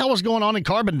 What the hell was going on in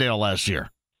Carbondale last year?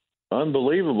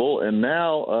 Unbelievable. And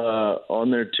now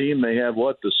on their team, they have,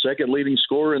 the second leading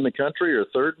scorer in the country, or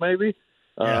third maybe?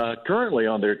 Currently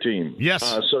on their team. Yes.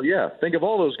 Think of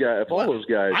all those guys.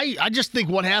 I just think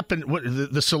what happened,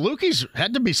 the Salukis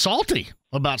had to be salty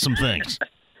about some things.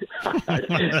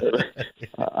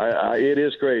 It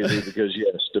is crazy because,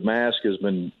 yes, Domask has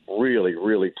been really,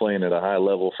 really playing at a high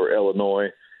level for Illinois.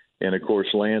 And, of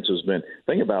course, Lance has been.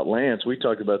 Think about Lance. We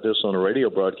talked about this on a radio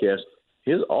broadcast.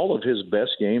 All of his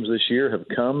best games this year have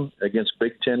come against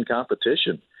Big Ten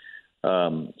competition.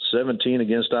 17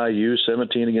 against IU,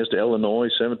 17 against Illinois,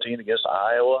 17 against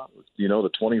Iowa, the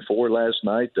 24 last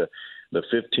night, the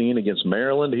 15 against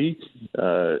Maryland. He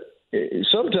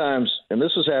sometimes, and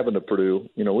this has happened to Purdue,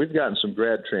 we've gotten some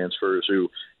grad transfers who,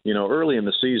 early in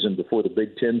the season before the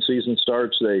Big Ten season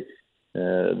starts, they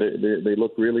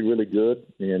look really, really good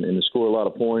and they score a lot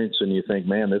of points, and you think,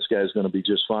 man, this guy's going to be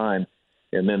just fine.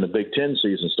 And then the Big Ten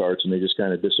season starts, and they just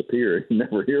kind of disappear. You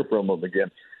never hear from them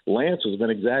again. Lance has been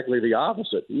exactly the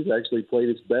opposite. He's actually played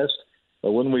his best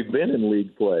when we've been in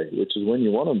league play, which is when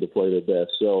you want him to play their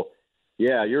best. So,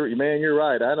 yeah, you're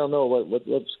right. I don't know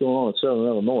what's going on in Southern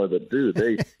Illinois, but, dude,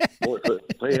 they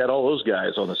had all those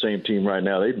guys on the same team right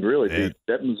now. They'd really be –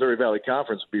 that Missouri Valley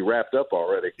Conference would be wrapped up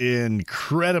already.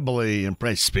 Incredibly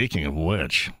impressed. Speaking of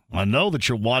which, I know that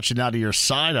you're watching out of your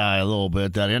side eye a little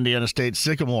bit, that Indiana State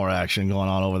Sycamore action going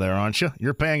on over there, aren't you?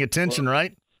 You're paying attention,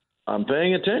 right? I'm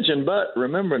paying attention, but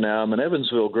remember now, I'm an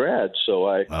Evansville grad, so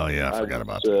I forgot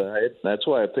about that. That's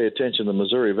why I pay attention to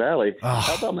Missouri Valley. Oh.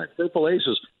 How about my Purple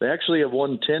Aces? They actually have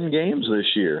won 10 games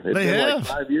this year. It's been like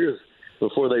 5 years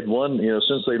before they'd won,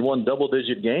 since they'd won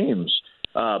double-digit games.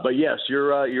 But yes,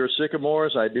 you're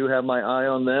Sycamores. I do have my eye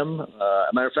on them.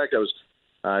 Matter of fact, I was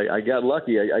I got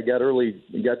lucky. I got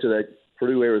to that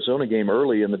Purdue-Arizona game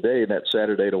early in the day that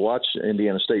Saturday to watch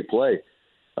Indiana State play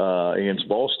against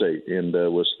Ball State, and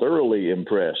was thoroughly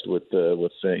impressed with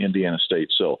Indiana State.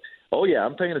 So,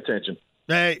 I'm paying attention.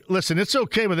 Hey, listen, it's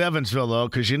okay with Evansville, though,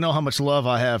 because you know how much love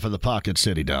I have for the Pocket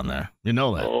City down there. You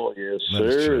know that. Oh, yes,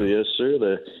 sir. Yes, sir.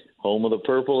 The home of the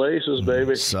Purple Aces,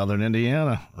 baby. Southern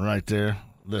Indiana, right there.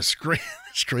 The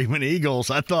Screaming Eagles.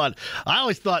 I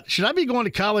always thought, should I be going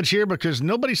to college here? Because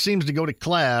nobody seems to go to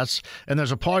class, and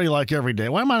there's a party like every day.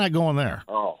 Why am I not going there?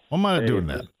 Oh, why am I not doing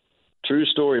that? True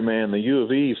story, man. The U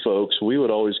of E folks, we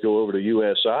would always go over to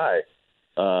USI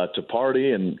to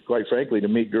party and, quite frankly, to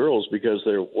meet girls because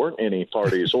there weren't any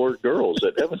parties or girls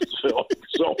at Evansville.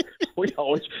 So we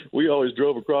always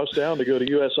drove across town to go to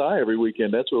USI every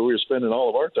weekend. That's where we were spending all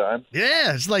of our time.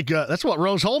 Yeah, it's like that's what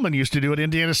Rose Holman used to do at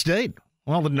Indiana State.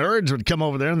 Well, the nerds would come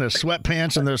over there in their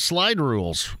sweatpants and their slide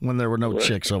rules when there were no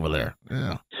chicks over there.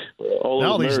 Yeah.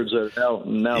 All those nerds are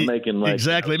now making like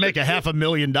exactly make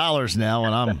 $500,000 now,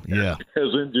 and I'm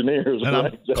as engineers, and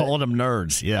I'm calling them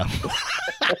nerds. Yeah.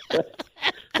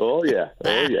 Oh yeah.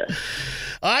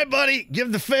 All right, buddy.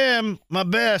 Give the fam my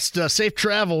best. Safe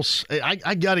travels.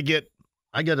 I got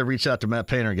to reach out to Matt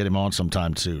Painter and get him on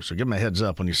sometime too. So give him a heads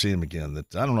up when you see him again.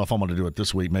 That I don't know if I'm going to do it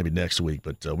this week, maybe next week,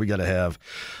 but we got to have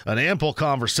an ample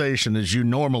conversation as you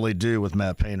normally do with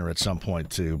Matt Painter at some point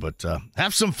too. But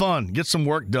have some fun. Get some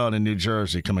work done in New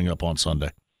Jersey coming up on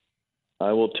Sunday.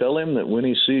 I will tell him that when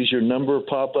he sees your number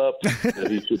pop up, that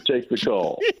he should take the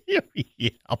call. Yeah,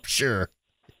 I'm sure.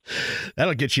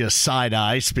 That'll get you a side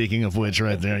eye, speaking of which,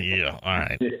 right there. Yeah, all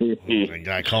right. The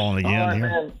guy calling again all right, here.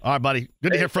 Man. All right, buddy.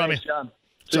 Good to hear from you. John.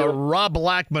 So Rob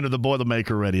Blackman of the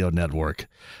Boilermaker Radio Network.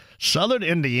 Southern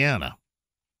Indiana.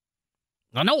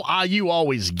 I know IU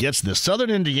always gets this. Southern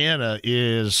Indiana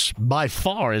is, by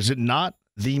far, is it not,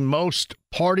 the most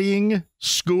partying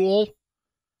school,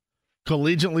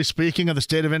 collegiately speaking, of the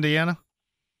state of Indiana?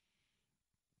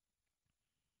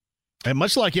 And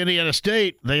much like Indiana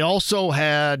State, they also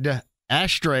had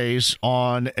ashtrays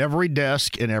on every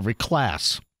desk in every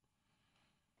class.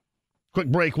 Quick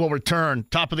break, we'll return.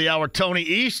 Top of the hour, Tony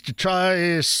East to try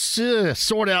to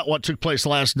sort out what took place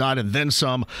last night and then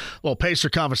some. A little Pacer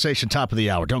conversation, top of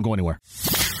the hour. Don't go anywhere.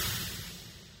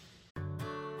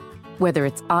 Whether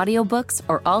it's audiobooks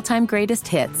or all-time greatest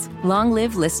hits, long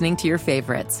live listening to your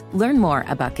favorites. Learn more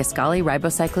about Kisqali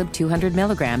Ribociclib 200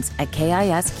 milligrams at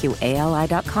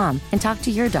KISQALI.com and talk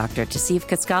to your doctor to see if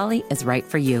Kisqali is right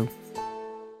for you.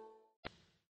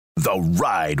 The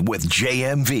Ride with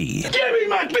JMV. Give me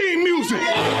my theme music!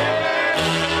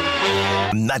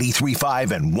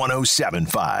 93.5 and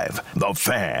 107.5. The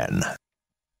Fan.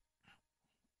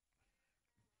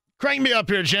 Crank me up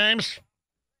here, James.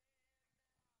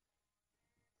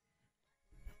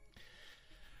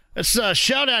 Let's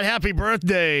shout out happy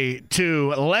birthday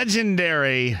to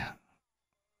legendary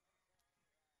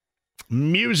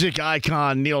music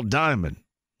icon Neil Diamond,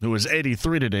 who was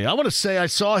 83 today. I want to say I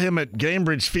saw him at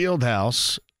Cambridge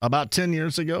Fieldhouse about 10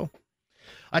 years ago.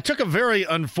 I took a very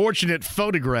unfortunate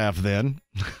photograph then.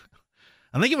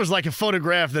 I think it was like a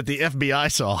photograph that the FBI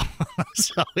saw.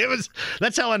 So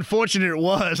that's how unfortunate it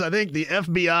was. I think the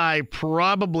FBI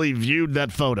probably viewed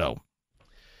that photo.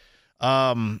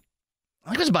 I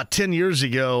think it was about 10 years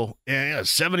ago,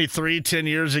 73, 10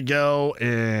 years ago,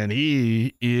 and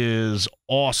he is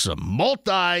awesome.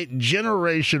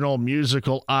 Multi-generational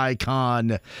musical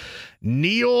icon,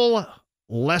 Neil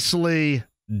Leslie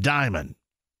Diamond.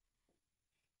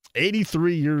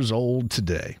 83 years old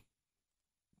today.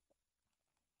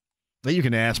 Now, you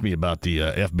can ask me about the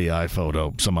FBI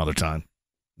photo some other time.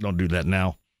 Don't do that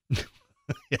now.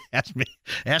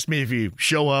 Ask me if you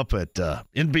show up at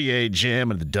NBA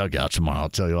Jam in the dugout tomorrow. I'll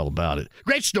tell you all about it.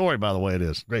 Great story, by the way, it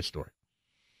is. Great story.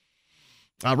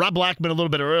 Rob Blackman a little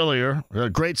bit earlier. A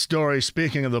great story.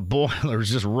 Speaking of the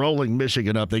Boilers, just rolling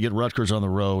Michigan up. They get Rutgers on the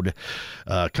road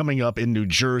coming up in New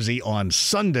Jersey on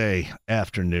Sunday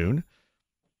afternoon.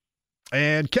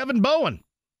 And Kevin Bowen.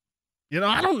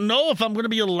 I don't know if I'm going to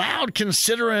be allowed,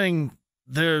 considering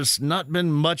there's not been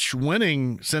much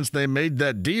winning since they made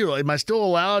that deal. Am I still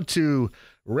allowed to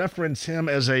reference him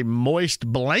as a moist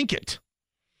blanket?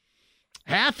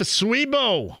 Half a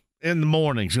Swebo in the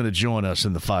morning is going to join us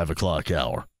in the 5 o'clock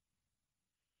hour.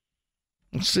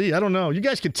 Let's see. I don't know. You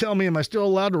guys can tell me, am I still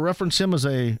allowed to reference him as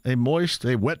a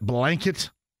wet blanket?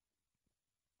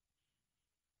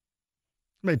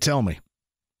 You may tell me.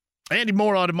 Andy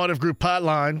Moore, Automotive Group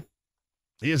Hotline.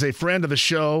 He is a friend of the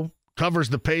show. Covers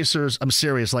the Pacers, I'm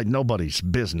serious, like nobody's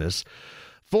business,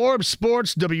 Forbes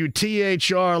Sports,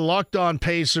 WTHR, Locked On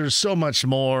Pacers, so much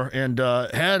more, and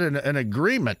had an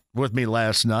agreement with me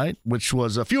last night, which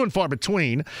was few and far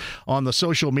between on the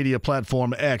social media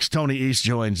platform X. Tony East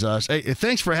joins us. Hey,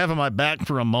 thanks for having my back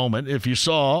for a moment. If you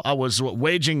saw, I was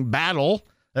waging battle,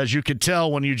 as you could tell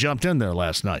when you jumped in there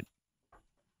last night.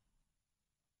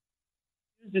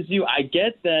 I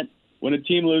get that when a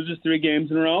team loses 3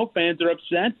 games in a row, fans are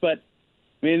upset, but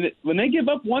I mean, when they give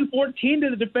up 114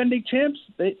 to the defending champs,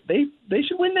 they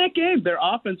should win that game. Their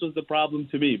offense was the problem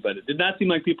to me, but it did not seem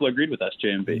like people agreed with us,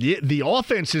 JMV. The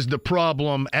offense is the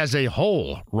problem as a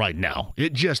whole right now.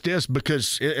 It just is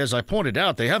because, as I pointed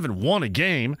out, they haven't won a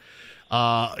game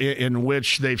in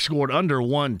which they've scored under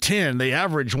 110. They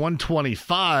average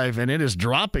 125, and it is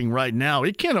dropping right now.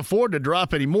 It can't afford to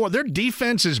drop anymore. Their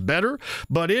defense is better,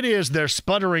 but it is their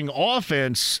sputtering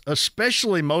offense,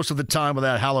 especially most of the time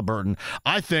without Halliburton,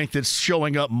 I think that's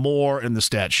showing up more in the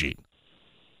stat sheet.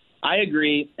 I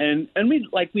agree, and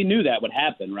we knew that would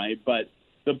happen, right? But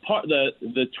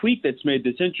the tweak that's made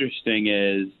this interesting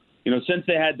is, since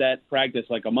they had that practice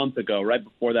like a month ago, right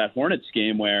before that Hornets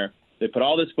game where they put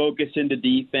all this focus into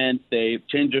defense. They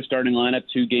changed their starting lineup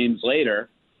 2 games later.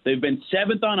 They've been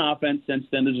 7th on offense since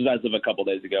then. This is as of a couple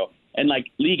days ago. And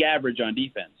league average on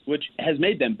defense, which has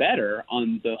made them better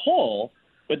on the whole.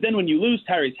 But then when you lose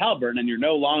Tyrese Halliburton and you're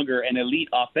no longer an elite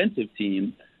offensive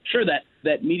team, sure,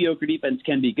 that mediocre defense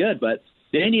can be good, but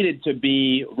they needed to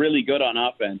be really good on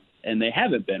offense, and they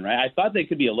haven't been, right? I thought they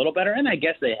could be a little better, and I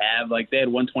guess they have. They had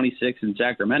 126 in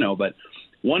Sacramento, but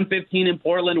 115 in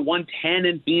Portland, 110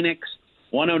 in Phoenix,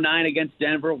 109 against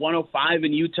Denver, 105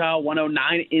 in Utah,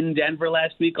 109 in Denver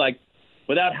last week.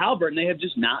 Without Halliburton, they have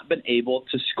just not been able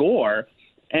to score.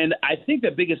 And I think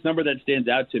the biggest number that stands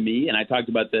out to me, and I talked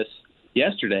about this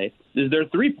yesterday, is their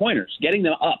 3-pointers, getting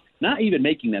them up, not even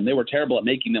making them. They were terrible at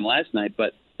making them last night,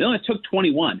 but they only took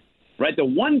 21, right? The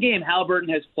one game Halliburton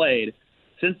has played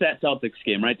since that Celtics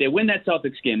game, right? They win that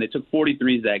Celtics game. They took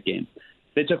 43s that game.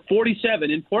 They took 47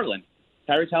 in Portland.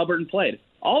 Tyrese Halliburton played.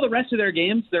 All the rest of their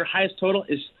games, their highest total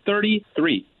is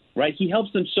 33, right? He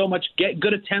helps them so much get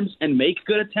good attempts and make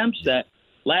good attempts that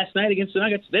last night against the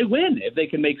Nuggets, they win if they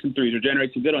can make some threes or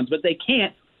generate some good ones, but they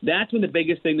can't. That's when the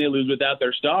biggest thing they lose without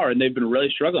their star, and they've been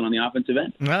really struggling on the offensive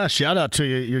end. Shout out to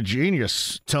you, your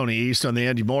genius, Tony East, on the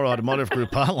Andy Moore Automotive Group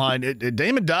hotline.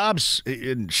 Damon Dobbs,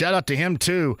 shout out to him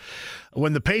too.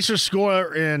 When the Pacers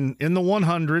score in the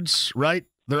 100s, right,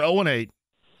 they're 0-8.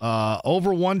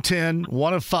 Over 110,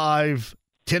 1 of 5,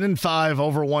 10 and 5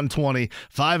 over 120,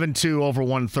 5 and 2 over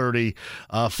 130,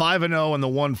 5 and 0 in the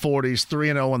 140s, 3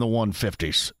 and 0 in the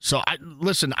 150s. So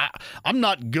I'm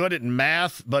not good at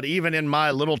math, but even in my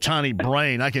little tiny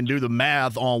brain, I can do the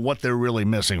math on what they're really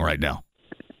missing right now.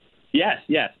 Yes,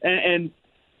 and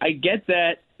I get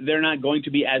that they're not going to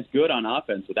be as good on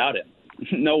offense without him.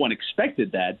 No one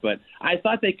expected that, but I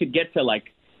thought they could get to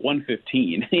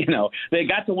 115. They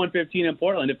got to 115 in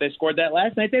Portland. If they scored that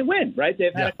last night, they win, right?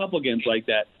 They've had a couple games like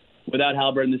that without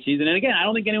Halliburton this season. And again, I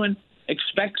don't think anyone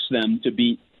expects them to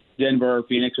beat Denver or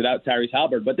Phoenix without Tyrese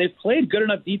Halliburton, but they've played good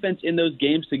enough defense in those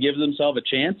games to give themselves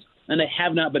a chance, and they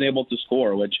have not been able to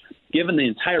score, which, given the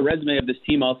entire resume of this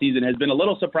team all season, has been a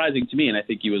little surprising to me, and I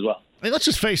think you as well. Hey, let's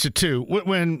just face it, too.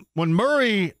 When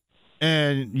Murray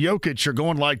and Jokic are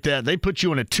going like that, they put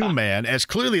you in a 2-man, as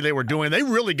clearly they were doing. They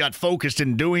really got focused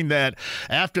in doing that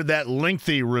after that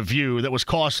lengthy review that was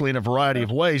costly in a variety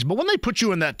of ways. But when they put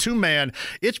you in that 2-man,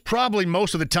 it's probably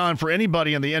most of the time for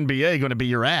anybody in the NBA going to be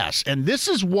your ass. And this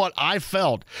is what I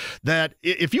felt, that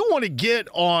if you want to get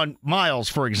on Miles,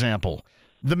 for example,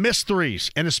 the missed threes,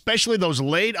 and especially those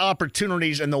late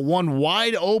opportunities and the one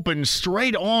wide open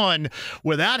straight on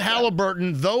without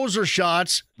Halliburton, those are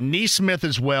shots, Nesmith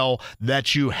as well,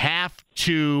 that you have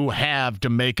to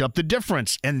make up the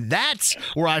difference. And that's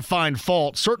where I find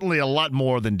fault, certainly a lot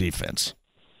more than defense.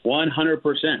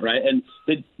 100%, right? And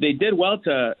they did well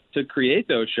to create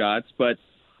those shots, but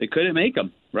they couldn't make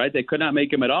them, right? They could not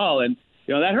make them at all. And,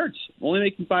 that hurts. Only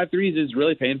making 5 threes is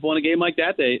really painful in a game like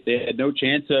that. They had no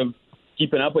chance of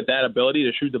keeping up with that ability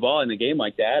to shoot the ball in a game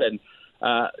like that. And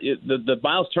the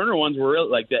Miles Turner ones were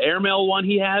really, the airmail one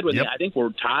he had, I think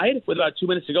we're tied with about 2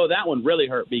 minutes to go. That one really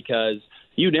hurt because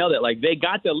you nailed it. They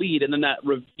got the lead, and then that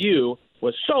review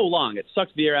was so long. It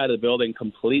sucked the air out of the building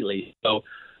completely. So,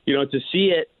 to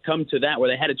see it come to that where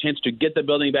they had a chance to get the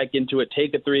building back into it,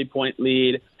 take a 3-point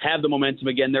lead, have the momentum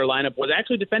again, their lineup was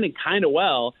actually defending kind of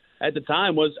well at the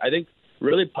time, was, I think,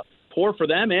 really poor for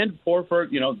them and poor for,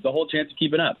 the whole chance of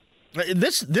keeping up.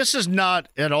 This is not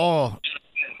at all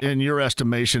in your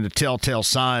estimation, a telltale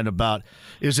sign about,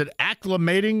 is it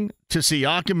acclimating to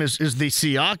Siakam? Is the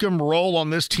Siakam role on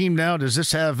this team now, does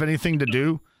this have anything to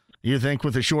do, you think,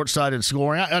 with the short-sighted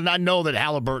scoring? And I know that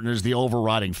Halliburton is the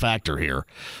overriding factor here,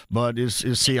 but is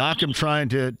Siakam trying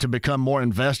to become more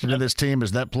invested in this team?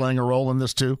 Is that playing a role in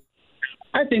this too?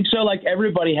 I think so. Like,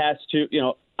 everybody has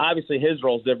to, obviously his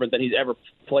role is different than he's ever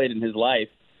played in his life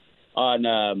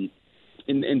on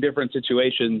in different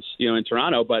situations, in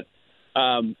Toronto. But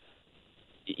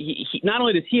he not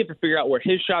only does he have to figure out where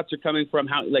his shots are coming from,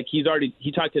 how, like, he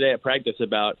talked today at practice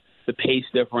about the pace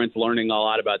difference, learning a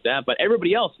lot about that. But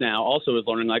everybody else now also is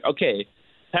learning, like, okay,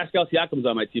 Pascal Siakam's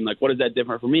on my team. Like, what is that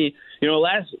different for me?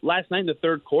 Last night in the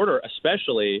third quarter,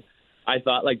 especially, I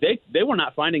thought, like, they were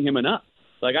not finding him enough.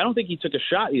 Like, I don't think he took a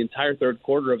shot the entire third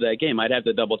quarter of that game. I'd have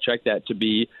to double check that to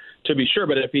be sure.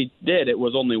 But if he did, it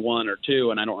was only one or two,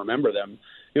 and I don't remember them.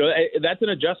 That's an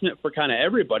adjustment for kind of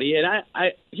everybody. And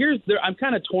I'm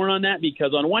kind of torn on that,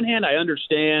 because on one hand, I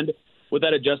understand what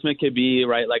that adjustment could be,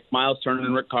 right? Like Miles Turner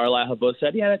and Rick Carlisle have both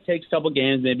said, yeah, that takes a couple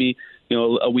games, maybe,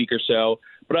 a week or so.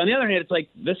 But on the other hand, it's like,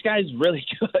 this guy's really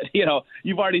good.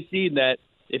 You've already seen that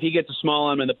if he gets a small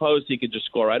on him in the post, he could just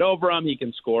score right over him. He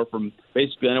can score from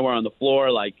basically anywhere on the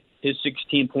floor. Like, his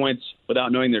 16 points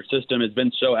without knowing their system has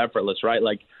been so effortless, right?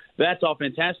 Like, that's all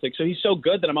fantastic. So he's so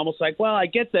good that I'm almost like, well, I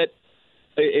get that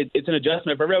it's an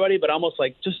adjustment for everybody, but almost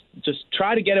like just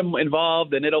try to get him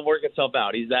involved and it'll work itself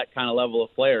out. He's that kind of level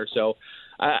of player. So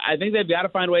I think they've got to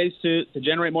find ways to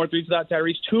generate more threes without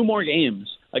Tyrese. 2 more games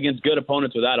against good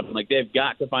opponents without him. Like, they've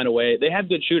got to find a way. They have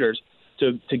good shooters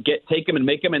to take him and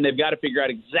make him, and they've got to figure out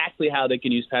exactly how they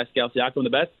can use Pascal Siakam the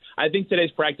best. I think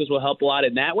today's practice will help a lot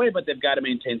in that way, but they've got to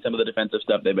maintain some of the defensive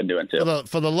stuff they've been doing too.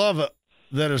 For the love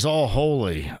that is all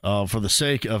holy, for the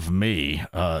sake of me,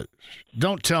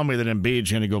 don't tell me that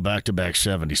Embiid's going to go back-to-back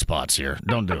 70 spots here.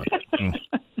 Don't do it.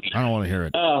 I don't want to hear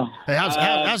it. Hey,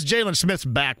 how's Jalen Smith's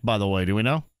back, by the way? Do we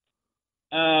know?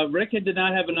 Rick Carlisle did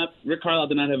not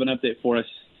have an update for us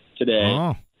today.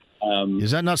 Oh. Is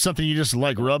that not something you just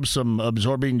rub some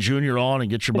Absorbing Junior on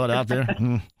and get your butt out there?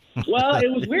 Well,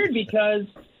 it was weird because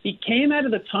he came out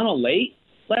of the tunnel late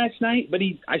last night, but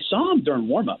I saw him during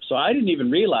warm-up, so I didn't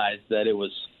even realize that it was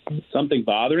something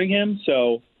bothering him.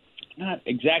 So not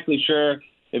exactly sure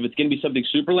if it's going to be something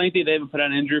super lengthy. They haven't put out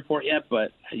an injury report yet,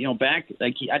 but back,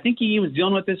 I think he was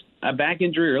dealing with this back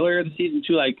injury earlier this season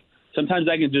too. Like, sometimes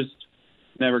that can just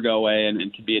never go away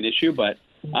and can be an issue, but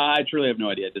I truly have no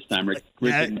idea at this time. Rick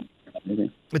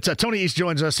It's Tony East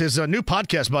joins us. His new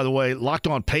podcast, by the way, Locked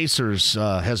On Pacers,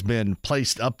 has been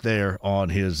placed up there on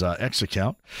his X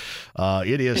account.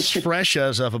 It is fresh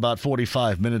as of about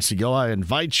 45 minutes ago. I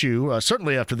invite you,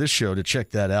 certainly after this show, to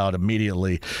check that out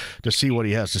immediately to see what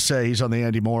he has to say. He's on the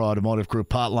Andy Moore Automotive Group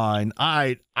hotline.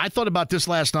 I thought about this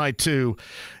last night, too,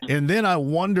 and then I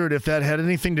wondered if that had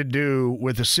anything to do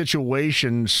with the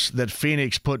situations that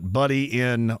Phoenix put Buddy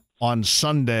in on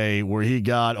Sunday, where he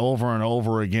got over and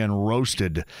over again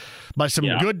roasted by some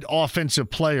good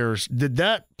offensive players. Did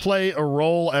that play a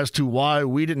role as to why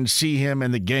we didn't see him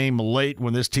in the game late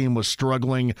when this team was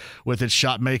struggling with its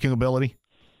shot-making ability?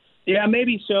 Yeah,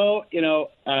 maybe so.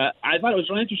 I thought it was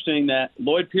really interesting that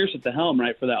Lloyd Pierce at the helm,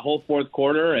 right, for that whole fourth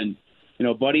quarter, and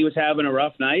Buddy was having a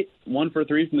rough night, 1 for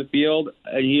 3 from the field.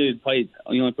 He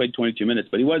only played 22 minutes,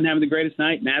 but he wasn't having the greatest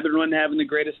night. Mathurin wasn't having the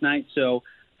greatest night, so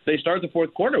they start the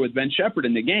fourth quarter with Ben Shepherd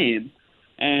in the game.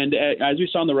 And as we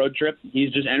saw on the road trip,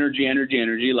 he's just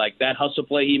energy. Like, that hustle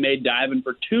play he made diving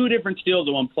for 2 different steals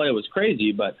in one play was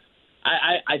crazy. But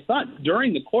I thought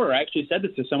during the quarter, I actually said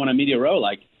this to someone on Media Row,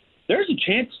 like, there's a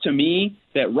chance to me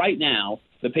that right now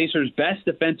the Pacers' best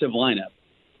defensive lineup,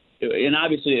 and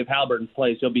obviously if Halliburton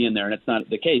plays, he'll be in there, and it's not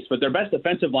the case, but their best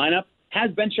defensive lineup has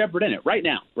Ben Shepherd in it right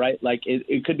now, right? Like,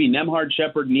 it could be Nembhard,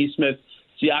 Shepherd, Nesmith,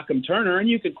 Siakam, Turner, and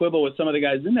you could quibble with some of the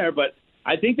guys in there, but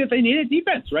I think that they needed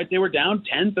defense, right? They were down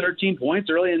 10, 13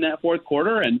 points early in that fourth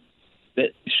quarter, and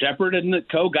that Shepherd and the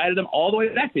co-guided them all the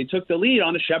way back. They took the lead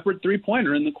on a Shepherd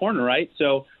three-pointer in the corner, right?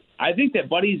 So I think that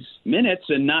Buddy's minutes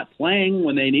and not playing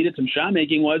when they needed some shot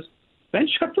making was Ben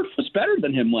Shepherd was better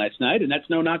than him last night, and that's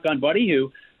no knock on Buddy,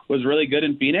 who was really good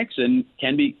in Phoenix and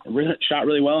shot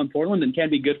really well in Portland and can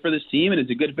be good for this team and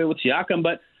is a good fit with Siakam,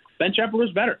 but Ben Shepherd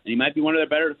was better. He might be one of their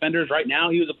better defenders right now.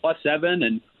 He was a +7,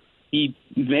 and he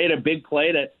made a big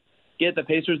play to get the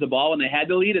Pacers the ball when they had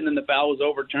to lead, and then the foul was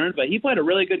overturned. But he played a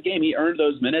really good game. He earned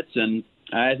those minutes, and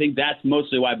I think that's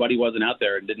mostly why Buddy wasn't out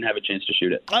there and didn't have a chance to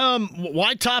shoot it.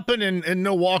 Why Toppin and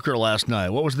no Walker last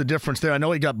night? What was the difference there? I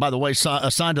know he got, by the way,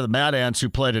 assigned to the Mad Ants, who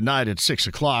play tonight at 6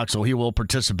 o'clock, so he will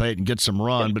participate and get some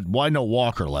run. But why no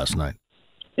Walker last night?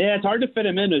 Yeah, it's hard to fit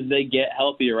him in as they get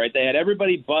healthier, right? They had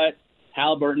everybody but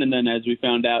Halliburton, and then as we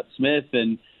found out, Smith.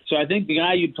 And so I think the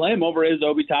guy you'd play him over is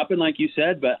Obi Toppin, like you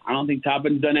said, but I don't think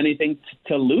Toppin's done anything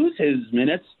to lose his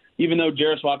minutes, even though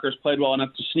Jarris Walker's played well enough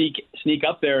to sneak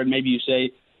up there, and maybe you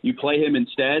say you play him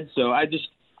instead. So I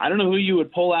don't know who you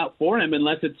would pull out for him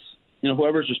unless it's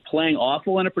whoever's just playing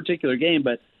awful in a particular game,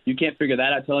 but you can't figure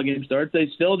that out till a game starts. They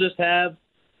still just have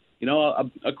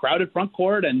a crowded front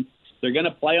court, and they're going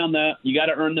to play on you got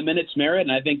to earn the minutes merit.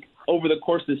 And I think over the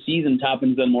course of the season,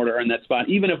 Toppin's done more to earn that spot,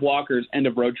 even if Walker's end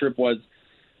of road trip was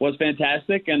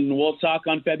fantastic. And we'll talk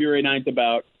on February 9th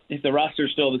about if the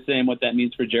roster's still the same, what that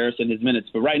means for Jarris and his minutes.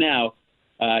 But right now,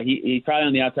 he's probably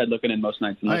on the outside looking in most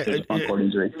nights unless there's a front court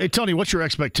injury. Hey, Tony, what's your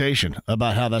expectation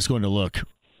about how that's going to look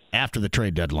after the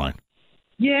trade deadline?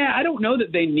 Yeah, I don't know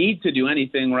that they need to do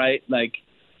anything, right? Like,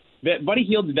 Buddy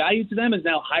Hield's value to them is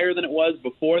now higher than it was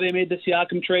before they made the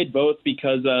Siakam trade, both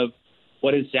because of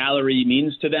what his salary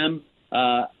means to them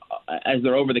as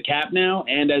they're over the cap now,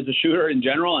 and as a shooter in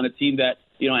general on a team that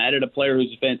added a player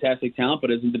who's a fantastic talent but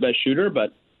isn't the best shooter,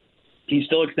 but he's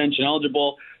still extension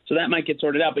eligible, so that might get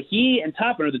sorted out. But he and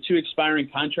Toppin are the two expiring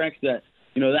contracts that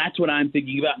that's what I'm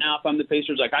thinking about now. If I'm the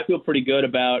Pacers, like I feel pretty good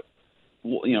about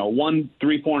 1,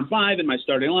 3, 4, and 5 in my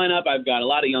starting lineup. I've got a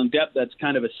lot of young depth that's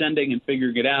kind of ascending and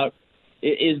figuring it out.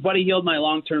 Is Buddy Hield my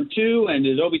long-term 2, and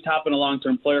is Obi Toppin a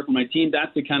long-term player for my team?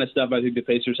 That's the kind of stuff I think the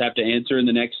Pacers have to answer in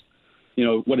the next,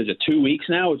 2 weeks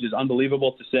now, which is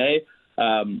unbelievable to say.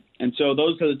 And so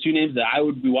those are the two names that I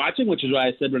would be watching, which is why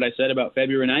I said what I said about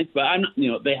February 9th. But I'm,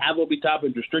 they have Obi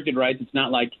Toppin's restricted rights. It's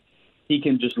not like he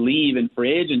can just leave in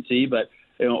free agency, but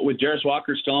with Jarris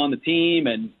Walker still on the team,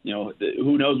 and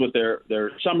who knows what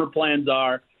their summer plans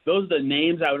are. Those are the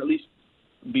names I would at least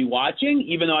be watching,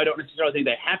 even though I don't necessarily think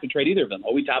they have to trade either of them.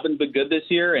 Obi Toppin's been good this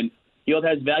year, and Hield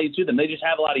has value to them. They just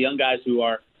have a lot of young guys who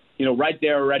are right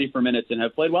there ready for minutes and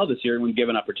have played well this year when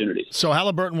given opportunities. So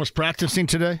Halliburton was practicing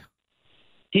today?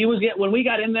 He was when we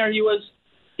got in there, he was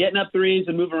getting up threes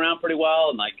and moving around pretty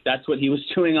well, and that's what he was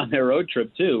doing on their road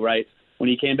trip too, right? When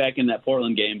he came back in that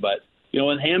Portland game, but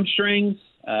with hamstrings.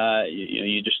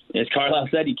 You just, as Carlisle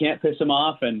said, you can't piss them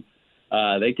off, and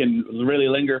they can really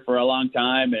linger for a long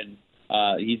time. And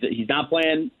he's not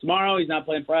playing tomorrow. He's not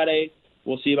playing Friday.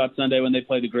 We'll see about Sunday when they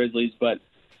play the Grizzlies. But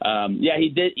he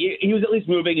did. He was at least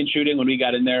moving and shooting when we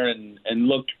got in there, and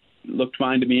looked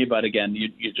fine to me. But again,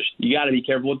 you got to be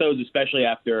careful with those, especially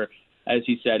after, as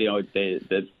he said, they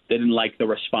didn't like the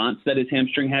response that his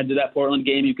hamstring had to that Portland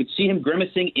game. You could see him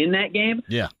grimacing in that game.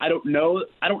 Yeah. I don't know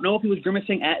if he was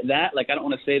grimacing at that. I don't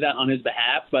want to say that on his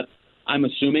behalf, but I'm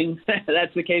assuming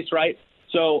that's the case, right?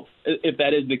 So if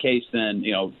that is the case, then,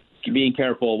 being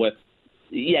careful with,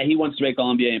 he wants to make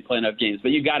All-NBA and play enough games,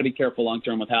 but you got to be careful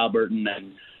long-term with Halliburton,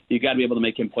 and you got to be able to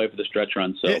make him play for the stretch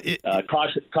run. So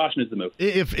caution is the move.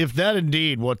 If that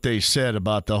indeed what they said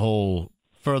about the whole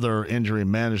further injury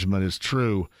management is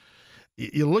true,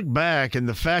 you look back, and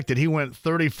the fact that he went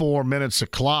 34 minutes a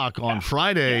clock on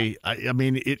Friday, I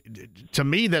mean, to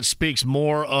me that speaks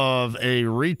more of a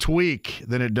retweak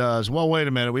than it does, well, wait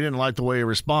a minute, we didn't like the way he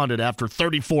responded after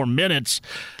 34 minutes,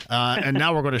 and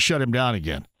now we're going to shut him down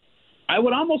again. I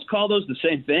would almost call those the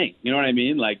same thing. You know what I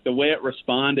mean? Like the way it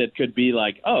responded could be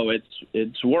like, oh,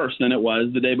 it's worse than it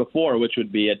was the day before, which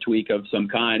would be a tweak of some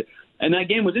kind. And that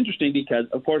game was interesting because,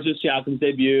 of course, it was Siakam's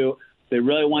debut. They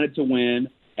really wanted to win.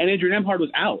 And Adrian Nembhard was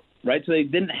out, right? So they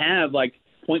didn't have,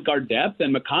 point guard depth,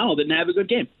 and McConnell didn't have a good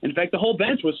game. In fact, the whole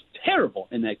bench was terrible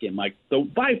in that game,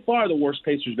 by far the worst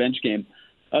Pacers bench game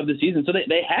of the season. So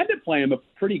they had to play him a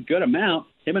pretty good amount.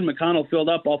 Him and McConnell filled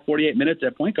up all 48 minutes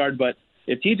at point guard, but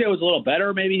if TJ was a little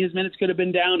better, maybe his minutes could have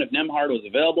been down. If Nembhard was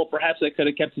available, perhaps they could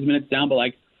have kept his minutes down. But,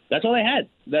 that's all they had.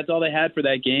 That's all they had for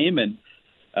that game. And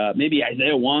maybe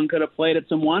Isaiah Wong could have played at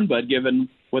some one, but given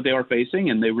what they were facing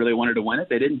and they really wanted to win it,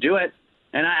 they didn't do it.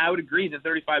 And I would agree that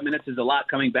 35 minutes is a lot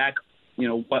coming back,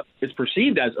 what is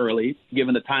perceived as early,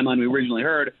 given the timeline we originally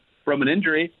heard from an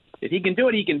injury. If he can do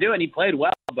it, he can do it. And he played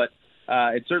well, but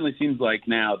it certainly seems like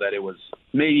now that it was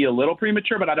maybe a little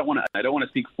premature, but I don't want to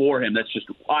speak for him. That's just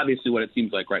obviously what it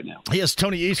seems like right now. Yes,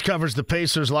 Tony East covers the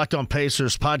Pacers. Locked On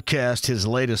Pacers podcast, his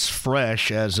latest fresh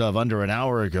as of under an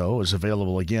hour ago, is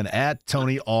available again at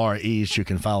Tony R. East. You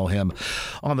can follow him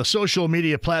on the social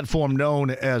media platform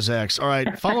known as X. All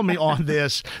right, follow me on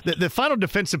this. The final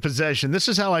defensive possession, this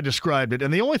is how I described it.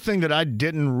 And the only thing that I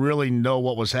didn't really know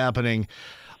what was happening,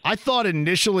 I thought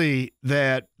initially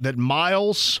that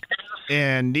Miles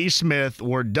and Nesmith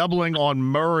were doubling on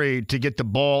Murray to get the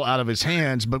ball out of his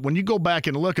hands. But when you go back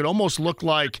and look, it almost looked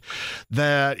like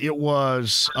that it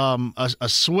was a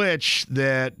switch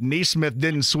that Nesmith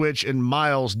didn't switch and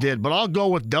Miles did. But I'll go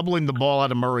with doubling the ball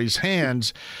out of Murray's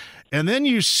hands. And then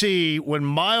you see when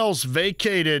Miles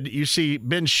vacated, you see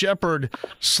Ben Shepherd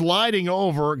sliding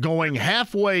over, going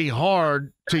halfway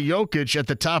hard to Jokic at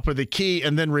the top of the key,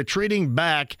 and then retreating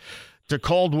back to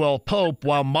Caldwell Pope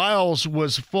while Miles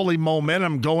was fully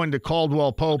momentum going to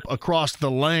Caldwell Pope across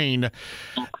the lane.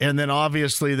 And then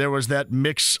obviously there was that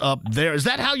mix up there. Is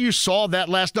that how you saw that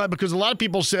last night? Because a lot of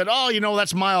people said,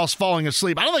 that's Miles falling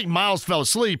asleep. I don't think Miles fell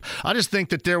asleep. I just think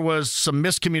that there was some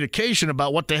miscommunication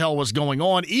about what the hell was going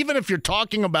on. Even if you're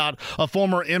talking about a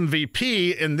former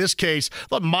MVP in this case,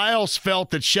 but Miles felt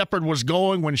that Shepherd was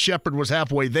going when Shepherd was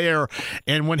halfway there.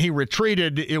 And when he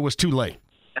retreated, it was too late.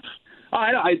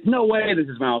 No way this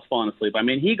is Miles falling asleep. I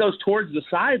mean, he goes towards the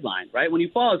sideline, right? When you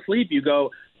fall asleep, you'd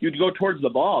go towards the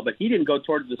ball, but he didn't go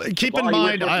towards the ball. Keep in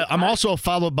mind, I'm also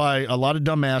followed by a lot of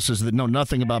dumbasses that know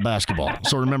nothing about basketball,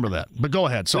 so remember that. But go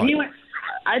ahead, sorry.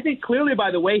 I think clearly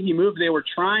by the way he moved, they were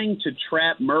trying to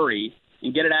trap Murray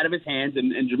and get it out of his hands,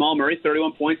 and Jamal Murray,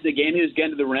 31 points in the game, he was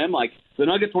getting to the rim. Like, the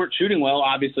Nuggets weren't shooting well,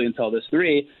 obviously, until this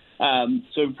three.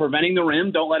 So preventing the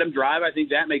rim, don't let him drive, I think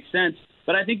that makes sense.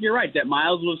 But I think you're right that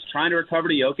Miles was trying to recover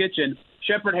to Jokic, and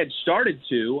Shepherd had started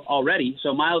to already.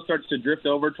 So Miles starts to drift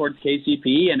over towards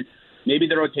KCP, and maybe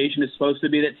the rotation is supposed to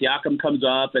be that Siakam comes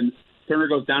up and Turner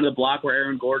goes down to the block where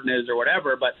Aaron Gordon is or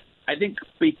whatever. But I think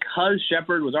because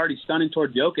Shepherd was already stunning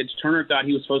towards Jokic, Turner thought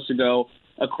he was supposed to go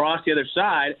across the other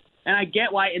side. And I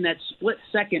get why in that split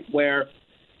second where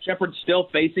Shepherd's still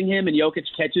facing him and Jokic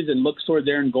catches and looks towards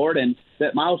Aaron Gordon,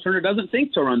 that Miles Turner doesn't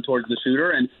think to run towards the shooter.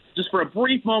 And just for a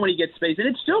brief moment, he gets space. And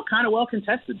it's still kind of well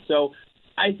contested. So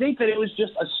I think that it was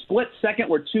just a split second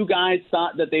where two guys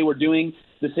thought that they were doing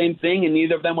the same thing and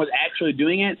neither of them was actually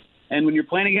doing it. And when you're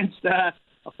playing against a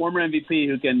former MVP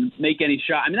who can make any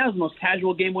shot, I mean, that was the most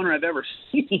casual game winner I've ever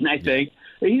seen, I think.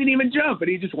 He didn't even jump, and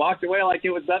he just walked away like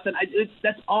it was nothing.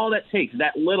 That's all that takes,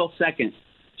 that little second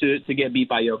to get beat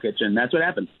by Jokic, and that's what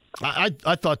happened.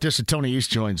 I thought this, and Tony East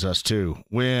joins us too.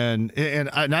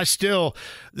 I still,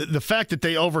 the fact that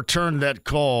they overturned that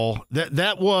call,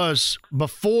 that was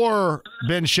before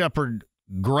Ben Shepherd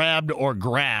grabbed or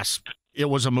grasped. It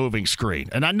was a moving screen.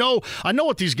 And I know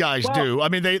what these guys do. I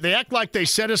mean, they act like they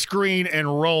set a screen and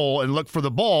roll and look for the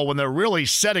ball when they're really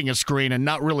setting a screen and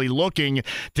not really looking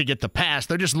to get the pass.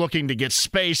 They're just looking to get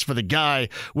space for the guy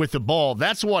with the ball.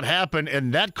 That's what happened,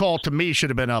 and that call to me should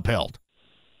have been upheld.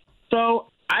 So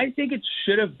I think it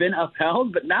should have been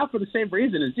upheld, but not for the same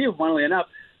reason as you, funnily enough.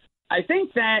 I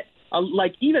think that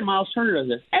even Miles Turner does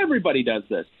this. Everybody does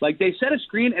this. Like, they set a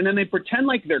screen, and then they pretend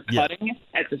like they're cutting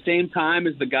at the same time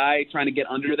as the guy trying to get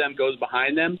under them goes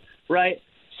behind them, right?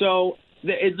 So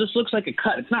it just looks like a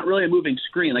cut. It's not really a moving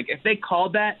screen. Like, if they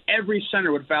called that, every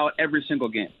center would foul every single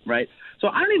game, right? So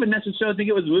I don't even necessarily think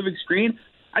it was a moving screen.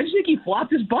 I just think he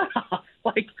flopped his butt off.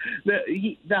 Like,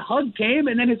 the hug came,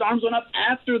 and then his arms went up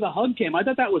after the hug came. I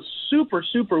thought that was super,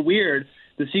 super weird,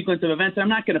 the sequence of events. I'm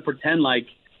not going to pretend like,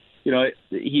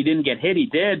 he didn't get hit. He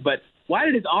did. But why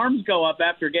did his arms go up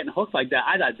after getting hooked like that?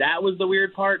 I thought that was the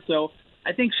weird part. So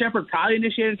I think Shepherd probably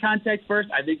initiated contact first.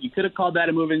 I think you could have called that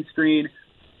a moving screen.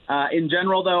 In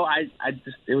general, though,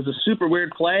 it was a super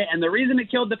weird play. And the reason it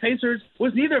killed the Pacers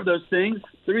was neither of those things.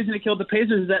 The reason it killed the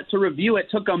Pacers is that, to review, it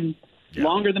took them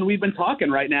longer than we've been talking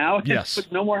right now. Yes.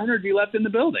 With no more energy left in the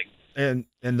building. And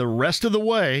the rest of the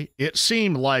way, it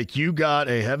seemed like you got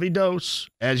a heavy dose,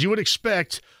 as you would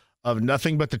expect, of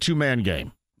nothing but the two-man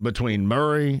game between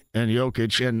Murray and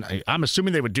Jokic. And I'm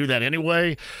assuming they would do that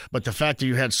anyway, but the fact that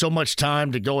you had so much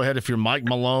time to go ahead if you're Mike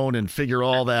Malone and figure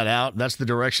all that out, that's the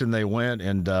direction they went.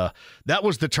 And that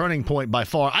was the turning point by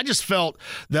far. I just felt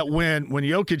that when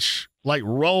Jokic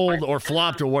rolled or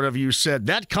flopped or whatever you said,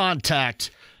 that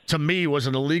contact to me was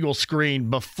an illegal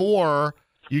screen before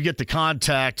you get the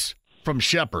contact from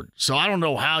Shepherd. So I don't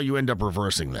know how you end up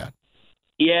reversing that.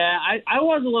 Yeah, I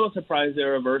was a little surprised they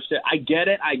reversed it. I get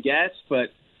it, I guess, but,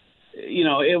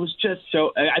 it was just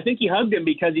so – I think he hugged him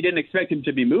because he didn't expect him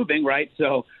to be moving, right?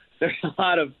 So there's a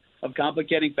lot of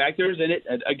complicating factors.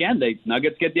 And, again, the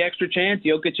Nuggets get the extra chance.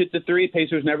 Jokic hit the three.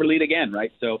 Pacers never lead again,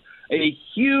 right? So a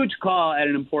huge call at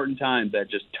an important time that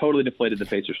just totally deflated the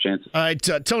Pacers' chances. All right,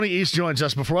 Tony East joins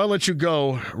us. Before I let you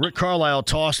go, Rick Carlisle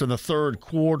tossed in the third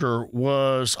quarter.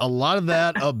 Was a lot of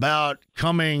that about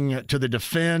coming to the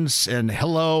defense and,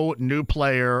 hello, new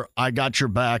player, I got your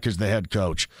back as the head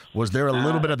coach? Was there a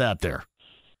little bit of that there?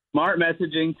 Smart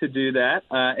messaging to do that,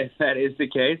 if that is the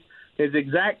case. His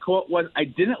exact quote was, "I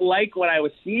didn't like what I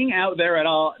was seeing out there at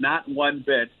all, not one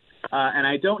bit." And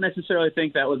I don't necessarily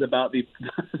think that was about the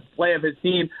play of his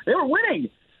team. They were winning.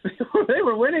 They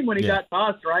were winning when he got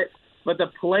tossed, right? But the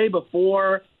play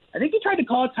before, I think he tried to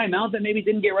call a timeout that maybe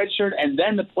didn't get registered, and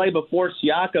then the play before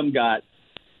Siakam got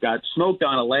got smoked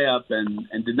on a layup and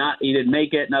he didn't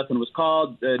make it. Nothing was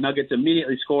called. The Nuggets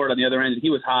immediately scored on the other end, and he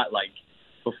was hot like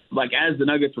as the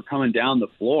Nuggets were coming down the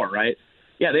floor, right?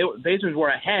 Yeah, Pacers were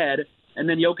ahead, and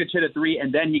then Jokic hit a three,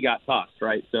 and then he got tossed,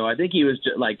 right? So I think he was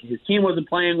just like his team wasn't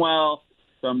playing well,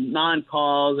 some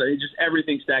non-calls, just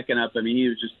everything stacking up. I mean, he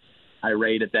was just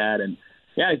irate at that, and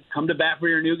yeah, come to bat for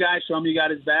your new guy, show him you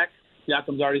got his back.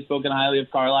 Siakam's already spoken highly of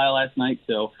Carlisle last night,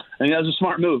 so I think that was a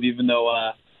smart move, even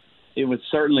though it was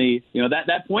certainly,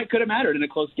 that point could have mattered in a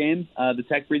close game, the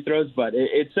tech free throws, but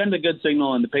it sent a good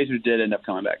signal, and the Pacers did end up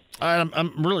coming back. I'm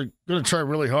really going to try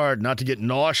really hard not to get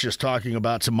nauseous talking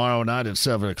about tomorrow night at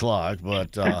 7 o'clock,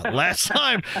 but last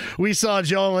time we saw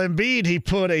Joel Embiid, he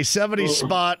put a 70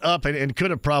 spot up and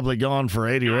could have probably gone for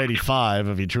 80 or 85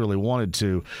 if he truly wanted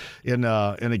to in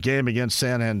a game against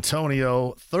San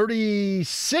Antonio.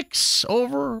 36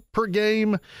 over per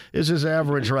game is his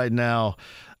average right now.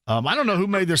 I don't know who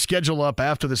made their schedule up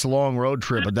after this long road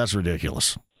trip, but that's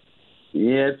ridiculous.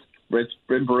 Yeah, it's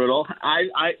been brutal.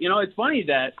 It's funny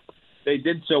that they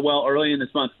did so well early in this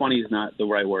month. Funny is not the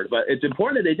right word, but it's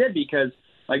important that they did because,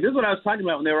 this is what I was talking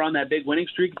about when they were on that big winning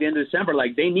streak at the end of December.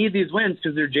 They need these wins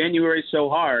because their January is so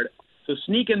hard. So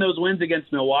sneaking those wins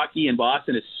against Milwaukee and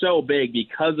Boston is so big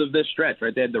because of this stretch,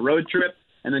 right? They had the road trip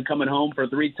and then coming home for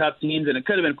 3 tough teams, and it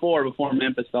could have been 4 before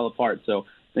Memphis fell apart. So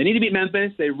they need to beat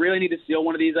Memphis. They really need to steal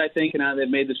one of these, I think, and now they've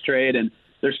made this trade, and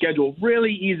their schedule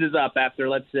really eases up after,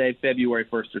 let's say, February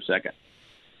 1st or 2nd.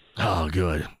 Oh,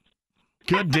 good.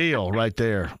 Good deal right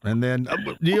there. And then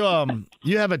do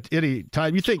you have any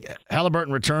time? You think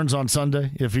Halliburton returns on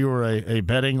Sunday if you were a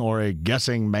betting or a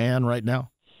guessing man right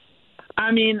now?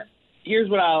 I mean, here's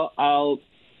what I'll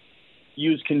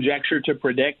use conjecture to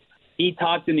predict. He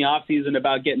talked in the offseason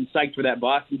about getting psyched for that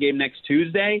Boston game next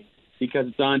Tuesday, because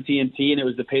it's on TNT and it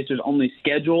was the Pacers' only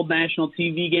scheduled national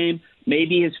TV game.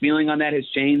 Maybe his feeling on that has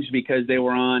changed because they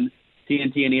were on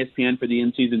TNT and ESPN for the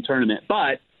in-season tournament.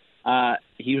 But I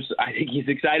think he's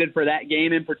excited for that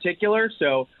game in particular.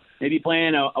 So maybe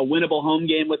playing a winnable home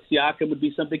game with Siakam would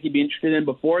be something he'd be interested in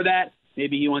before that.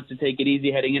 Maybe he wants to take it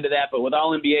easy heading into that. But with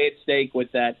all NBA at stake,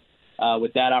 with that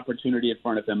opportunity in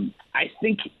front of him, I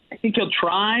think he'll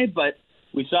try, but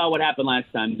we saw what happened last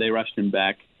time they rushed him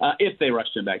back, if they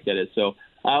rushed him back, that is. So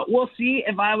we'll see.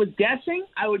 If I was guessing,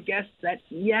 I would guess that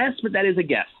yes, but that is a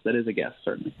guess. That is a guess,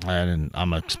 certainly. And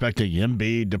I'm expecting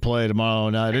Embiid to play tomorrow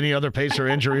night. Any other Pacer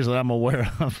injuries that I'm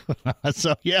aware of?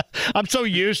 So yeah, I'm so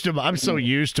used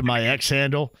to my X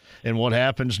handle and what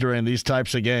happens during these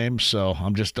types of games. So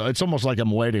it's almost like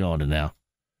I'm waiting on it now.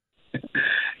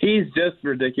 He's just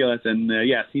ridiculous, and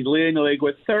yes, he's leading the league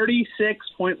with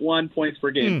 36.1 points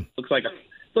per game. Looks like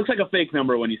a fake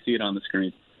number when you see it on the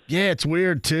screen. Yeah, it's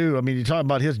weird too. I mean, you talk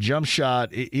about his jump shot.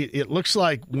 It looks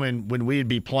like when we'd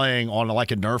be playing on like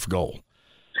a Nerf goal.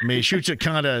 I mean, he shoots it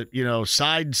kind of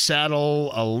side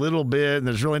saddle a little bit, and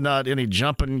there's really not any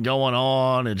jumping going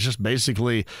on. It's just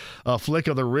basically a flick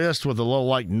of the wrist with a little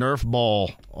like Nerf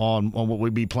ball on what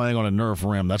we'd be playing on a Nerf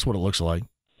rim. That's what it looks like.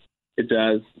 It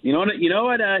does. You know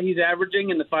what he's averaging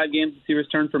in the 5 games since he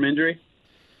returned from injury?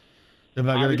 Am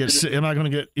I going to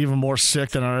get even more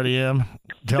sick than I already am?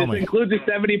 Tell me. This includes a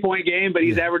 70-point game, but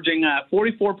he's averaging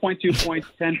 44.2 points,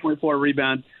 10.4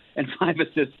 rebounds, and 5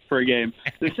 assists per game.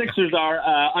 The Sixers are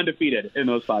undefeated in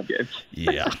those 5 games.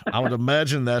 Yeah, I would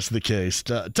imagine that's the case.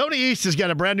 Tony East has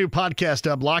got a brand new podcast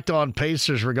up, Locked On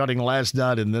Pacers, regarding last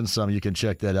night and then some. You can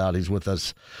check that out. He's with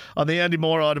us on the Andy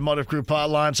Moore Automotive Group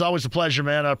hotline. It's always a pleasure,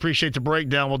 man. I appreciate the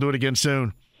breakdown. We'll do it again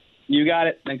soon. You got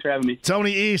it. Thanks for having me.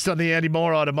 Tony East on the Andy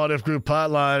Moore Automotive Group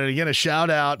hotline. And again, a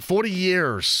shout-out, 40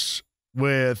 years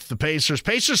with the Pacers.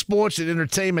 Pacer Sports and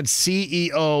Entertainment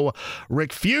CEO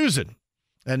Rick Fuson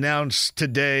announced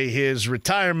today his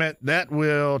retirement. That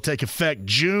will take effect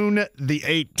June the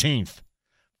 18th.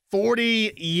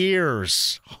 40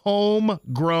 years,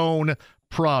 homegrown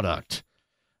product,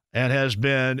 and has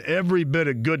been every bit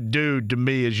a good dude to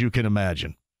me as you can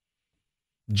imagine.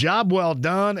 Job well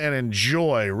done, and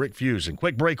enjoy Rick Fuson.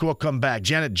 Quick break, we'll come back.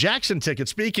 Janet Jackson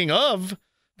tickets. Speaking of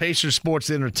Pacers Sports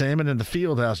Entertainment in the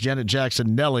Fieldhouse, Janet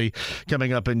Jackson Nelly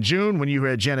coming up in June. When you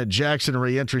hear Janet Jackson, a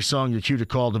re-entry song, you're cue to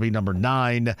call to be number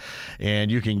 9,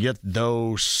 and you can get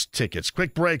those tickets.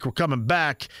 Quick break, we're coming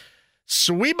back.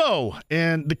 Sweebo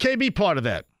and the KB part of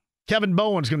that. Kevin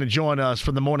Bowen's going to join us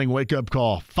for the morning wake-up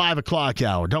call, 5 o'clock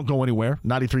hour. Don't go anywhere.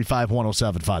 93.5,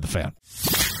 107.5 The Fan.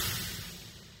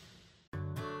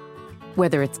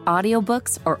 Whether it's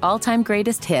audiobooks or all-time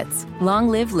greatest hits, long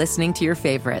live listening to your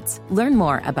favorites. Learn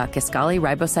more about Kisqali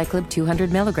Ribociclib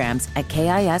 200 milligrams at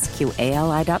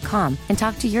KISQALI.com and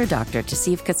talk to your doctor to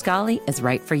see if Kisqali is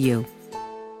right for you.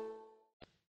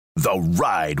 The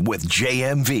Ride with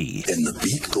JMV. And the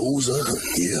beat goes on.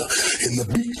 Yeah, and the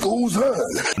beat goes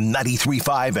on.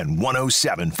 93.5 and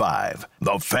 107.5.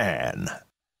 The Fan.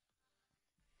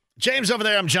 James over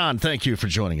there, I'm John. Thank you for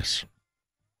joining us.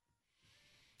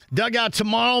 Dugout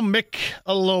tomorrow,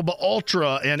 Michelob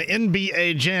Ultra and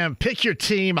NBA Jam. Pick your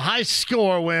team. High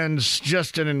score wins.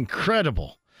 Just an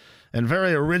incredible and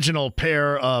very original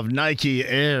pair of Nike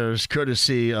Airs,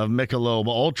 courtesy of Michelob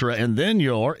Ultra. And then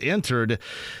you're entered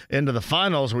into the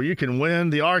finals where you can win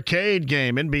the arcade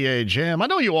game, NBA Jam. I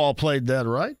know you all played that,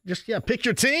 right? Just, pick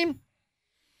your team.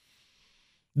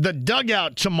 The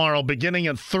Dugout tomorrow beginning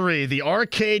at 3. The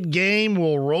arcade game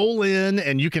will roll in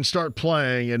and you can start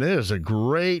playing. And it is a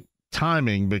great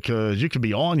timing because you could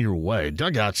be on your way.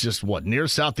 Dugout's just, near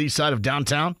southeast side of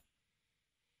downtown?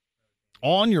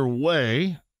 On your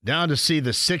way down to see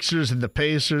the Sixers and the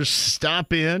Pacers.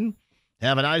 Stop in,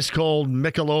 have an ice-cold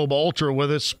Michelob Ultra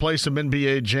with us, play some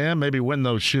NBA Jam, maybe win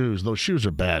those shoes. Those shoes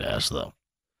are badass, though.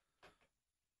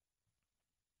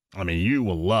 I mean, you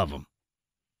will love them.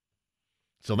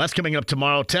 So that's coming up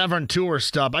tomorrow. Tavern Tour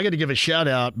stop. I got to give a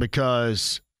shout-out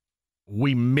because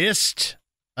we missed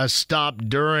a stop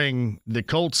during the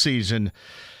Colts season.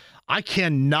 I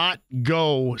cannot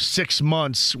go 6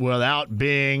 months without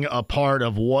being a part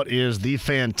of what is the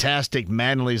fantastic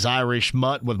Manley's Irish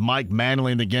Mutt with Mike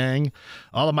Manley and the gang.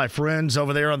 All of my friends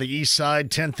over there on the east side,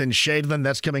 10th and Shadeland,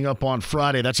 that's coming up on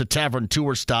Friday. That's a Tavern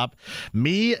Tour stop.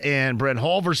 Me and Brent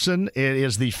Halverson, it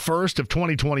is the first of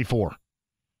 2024.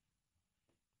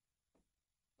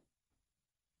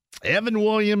 Evan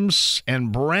Williams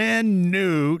and brand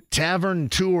new Tavern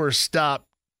Tour stop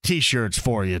T-shirts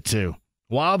for you, too.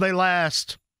 While they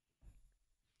last,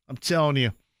 I'm telling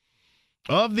you,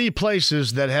 of the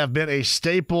places that have been a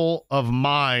staple of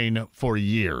mine for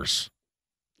years,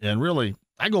 and really,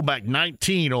 I go back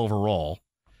 19 overall,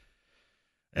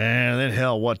 and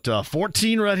then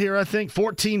 14 right here, I think,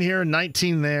 14 here,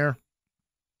 19 there,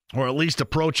 or at least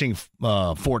approaching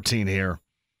 14 here.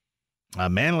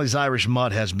 Manley's Irish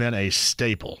Mutt has been a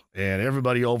staple, and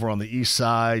everybody over on the east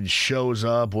side shows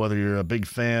up, whether you're a big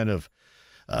fan of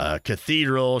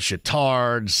Cathedral,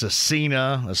 Chittard,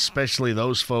 Cecina, especially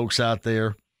those folks out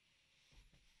there.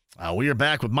 We are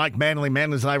back with Mike Manley,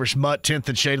 Manley's Irish Mutt, 10th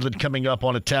and Shadeland, coming up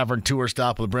on a Tavern Tour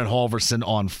stop with Brent Halverson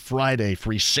on Friday.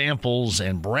 Free samples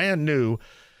and brand new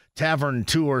Tavern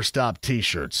Tour stop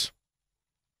T-shirts.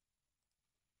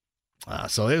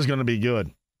 So it is going to be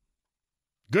good.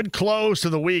 Good close to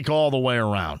the week all the way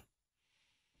around.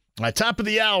 Top of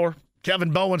the hour.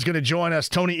 Kevin Bowen's going to join us.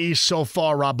 Tony East so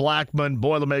far. Rob Blackman,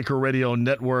 Boilermaker Radio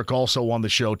Network, also on the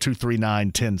show.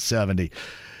 239-1070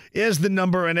 is the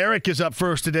number. And Eric is up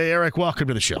first today. Eric, welcome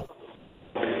to the show.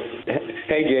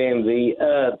 Hey, JMV.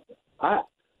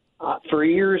 For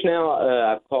years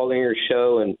now, I've called in your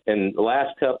show, and the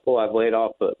last couple I've laid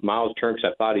off Miles Turner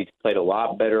because I thought he played a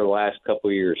lot better the last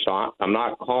couple of years. So I'm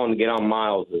not calling to get on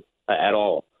Miles at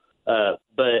all.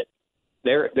 But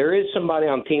There is somebody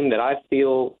on the team that I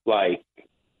feel like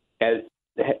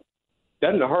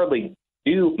doesn't hardly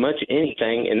do much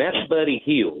anything, and that's Buddy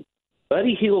Hield.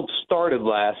 Buddy Hield started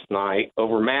last night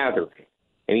over Matherin,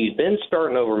 and he's been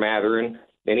starting over Matherin,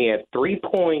 and he had 3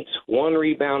 points, 1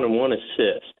 rebound, and 1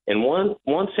 assist. And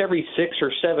once every 6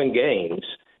 or 7 games,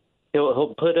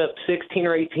 he'll put up 16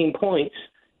 or 18 points,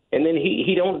 and then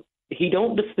he don't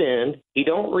defend, he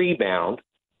don't rebound,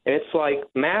 and it's like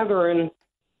Matherin.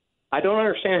 I don't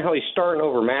understand how he's starting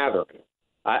over Matherin.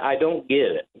 I don't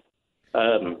get it.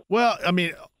 Well, I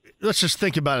mean, let's just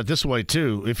think about it this way,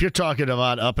 too. If you're talking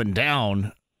about up and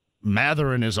down,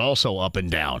 Matherin is also up and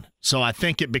down. So I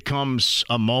think it becomes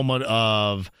a moment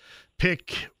of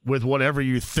pick with whatever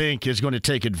you think is going to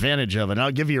take advantage of it. And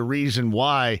I'll give you a reason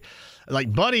why.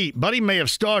 Like, Buddy may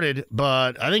have started,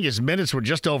 but I think his minutes were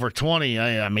just over 20.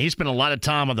 I mean, he spent a lot of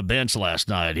time on the bench last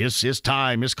night. His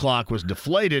clock was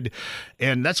deflated,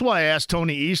 and that's why I asked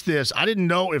Tony East this. I didn't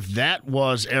know if that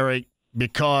was, Eric,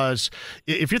 because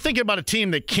if you're thinking about a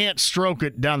team that can't stroke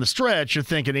it down the stretch, you're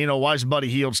thinking, why is Buddy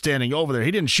Hield standing over there?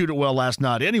 He didn't shoot it well last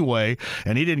night anyway,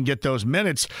 and he didn't get those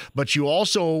minutes, but you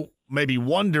also maybe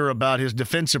wonder about his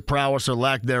defensive prowess or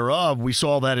lack thereof. We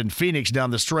saw that in Phoenix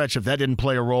down the stretch, if that didn't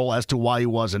play a role as to why he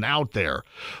wasn't out there.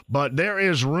 But there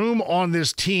is room on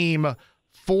this team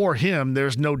for him.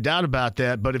 There's no doubt about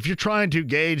that. But if you're trying to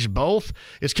gauge both,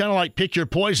 it's kind of like pick your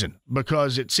poison,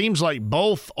 because it seems like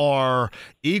both are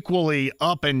equally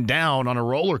up and down on a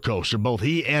roller coaster, both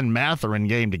he and Matherin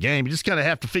game to game. You just kind of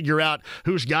have to figure out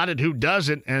who's got it, who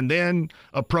doesn't, and then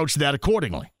approach that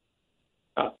accordingly.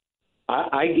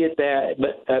 I get that,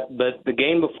 but the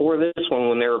game before this one,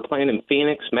 when they were playing in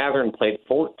Phoenix, Matherin played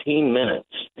 14 minutes.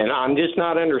 And I'm just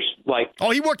not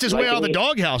Oh, he worked his way out of the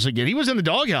doghouse again. He was in the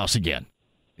doghouse again.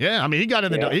 Yeah, I mean, he got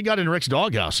in Rick's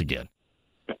doghouse again.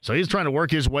 So he's trying to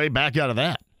work his way back out of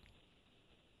that.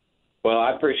 Well,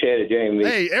 I appreciate it, Jamie.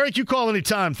 Hey, Eric, you call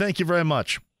anytime. Thank you very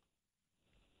much.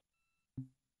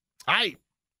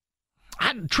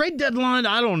 Trade deadline,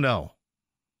 I don't know.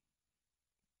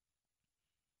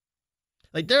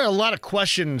 Like, there are a lot of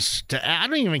questions to ask. I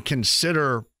didn't even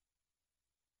consider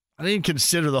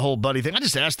the whole Buddy thing. I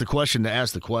just asked the question to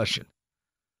ask the question.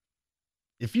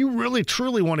 If you really,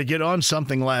 truly want to get on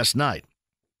something last night,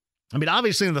 I mean,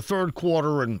 obviously in the third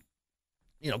quarter and,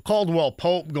 Caldwell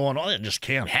Pope going, oh, it just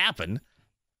can't happen.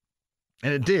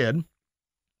 And it did.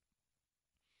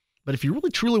 But if you really,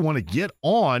 truly want to get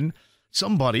on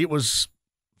somebody, it was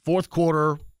fourth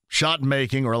quarter shot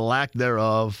making or lack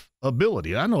thereof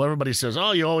ability. I know everybody says,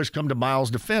 oh, you always come to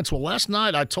Miles' defense. Well, last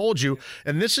night I told you,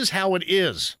 and this is how it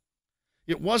is.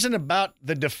 It wasn't about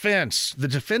the defense. The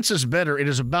defense is better. It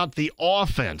is about the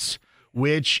offense,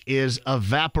 which is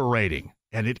evaporating,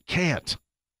 and it can't.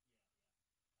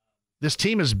 This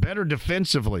team is better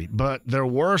defensively, but they're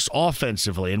worse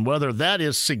offensively, and whether that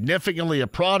is significantly a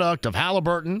product of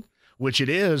Halliburton, which it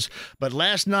is, but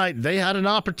last night they had an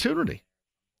opportunity.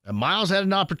 And Miles had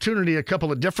an opportunity a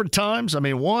couple of different times. I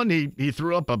mean, one, he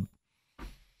threw up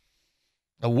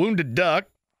a wounded duck,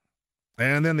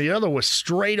 and then the other was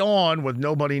straight on with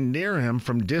nobody near him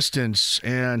from distance,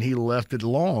 and he left it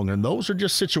long. And those are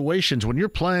just situations when you're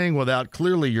playing without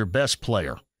clearly your best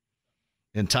player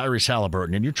in Tyrese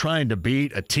Halliburton, and you're trying to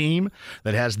beat a team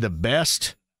that has the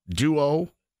best duo,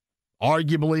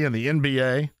 arguably, in the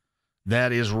NBA,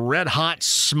 that is red hot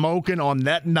smoking on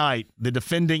that night, the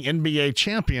defending NBA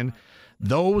champion.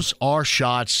 Those are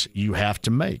shots you have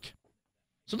to make.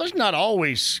 So there's not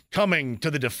always coming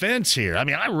to the defense here. I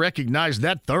mean, I recognize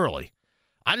that thoroughly.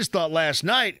 I just thought last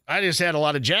night I just had a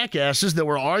lot of jackasses that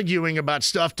were arguing about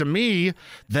stuff to me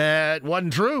that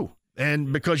wasn't true.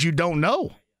 And because you don't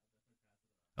know.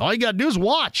 All you got to do is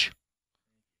watch.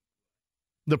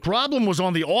 The problem was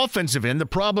on the offensive end. The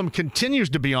problem continues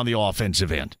to be on the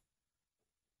offensive end.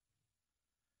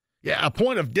 Yeah, a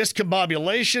point of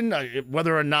discombobulation,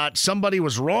 whether or not somebody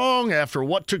was wrong after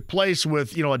what took place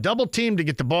with, a double team to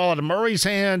get the ball out of Murray's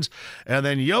hands, and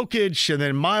then Jokic, and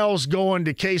then Miles going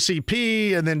to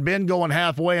KCP, and then Ben going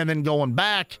halfway and then going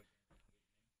back.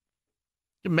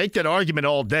 You can make that argument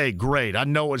all day. Great. I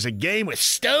know it was a game with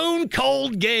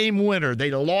stone-cold game winner. They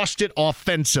lost it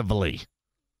offensively.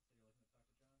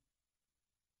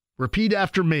 Repeat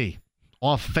after me.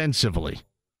 Offensively.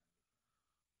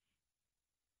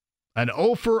 An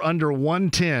 0 under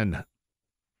 110.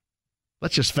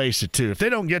 Let's just face it, too. If they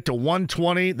don't get to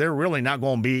 120, they're really not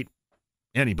going to beat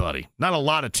anybody. Not a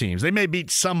lot of teams. They may beat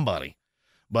somebody,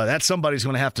 but that somebody's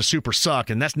going to have to super suck,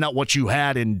 and that's not what you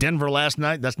had in Denver last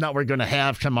night. That's not what we're going to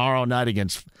have tomorrow night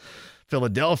against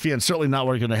Philadelphia, and certainly not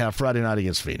what we're going to have Friday night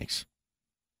against Phoenix.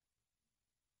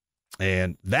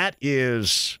 And that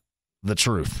is the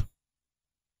truth.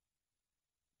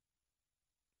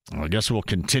 Well, I guess we'll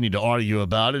continue to argue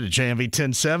about it at JMV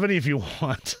 1070 if you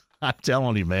want. I'm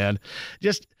telling you, man.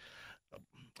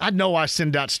 I know I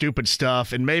send out stupid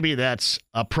stuff, and maybe that's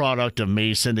a product of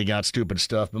me sending out stupid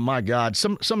stuff, but my God,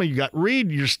 some of you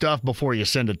read your stuff before you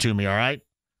send it to me, all right?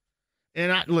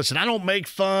 And listen, I don't make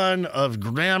fun of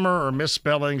grammar or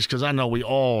misspellings because I know we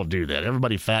all do that.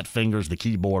 Everybody fat fingers the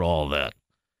keyboard, all of that.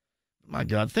 My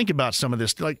God, think about some of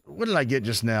this. Like, what did I get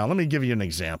just now? Let me give you an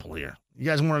example here. You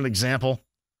guys want an example?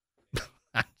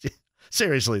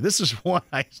 Seriously, this is what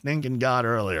I stinking got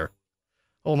earlier.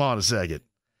 Hold on a second.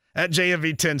 At JMV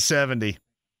 1070,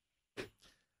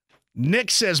 Nick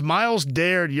says Miles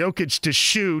dared Jokic to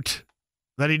shoot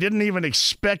that he didn't even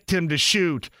expect him to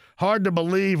shoot. Hard to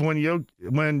believe when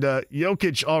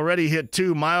Jokic already hit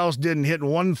 2. Miles didn't hit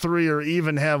 1 3 or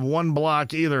even have 1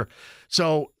 block either.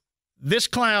 So this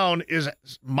clown is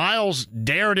Miles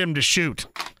dared him to shoot.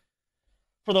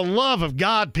 For the love of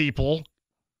God, people.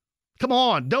 Come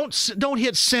on, don't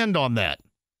hit send on that.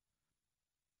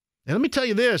 And let me tell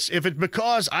you this, if it's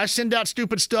because I send out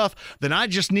stupid stuff, then I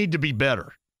just need to be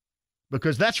better.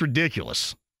 Because that's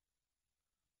ridiculous.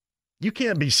 You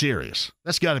can't be serious.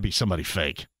 That's got to be somebody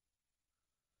fake.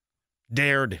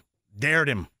 Dared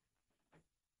him.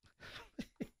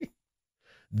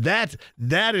 That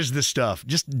is the stuff.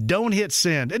 Just don't hit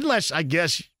send. Unless, I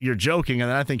guess, you're joking,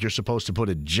 and I think you're supposed to put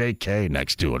a JK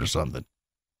next to it or something.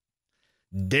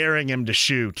 Daring him to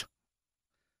shoot.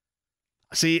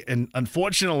 See, and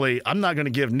unfortunately, I'm not going to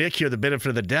give Nick here the benefit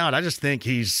of the doubt. I just think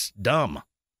he's dumb.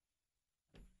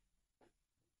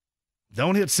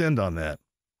 Don't hit send on that.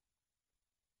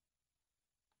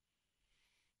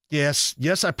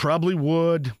 Yes, I probably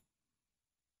would.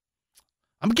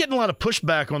 I'm getting a lot of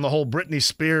pushback on the whole Britney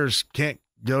Spears can't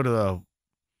go to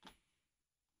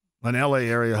an LA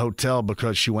area hotel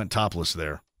because she went topless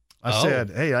there. I said,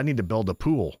 hey, I need to build a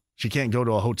pool. She can't go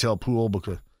to a hotel pool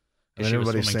because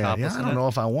everybody's saying, I don't know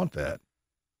if I want that.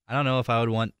 I don't know if I would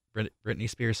want Britney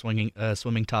Spears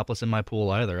swimming topless in my pool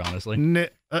either, honestly.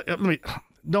 Nick,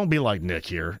 don't be like Nick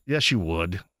here. Yes, you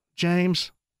would.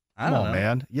 James, come on,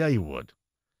 man. Yeah, you would.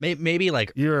 Maybe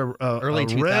like you're early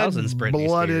 2000s Britney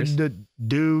blooded Spears.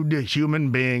 Dude,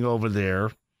 human being over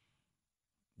there.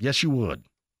 Yes, you would.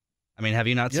 I mean, have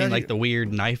you not seen like the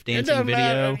weird knife dancing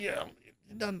video?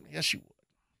 Yes, you would.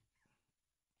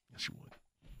 Yes, you would.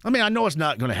 I mean, I know it's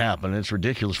not going to happen. It's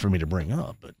ridiculous for me to bring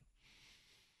up, but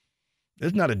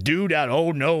there's not a dude out.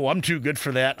 Oh no, I'm too good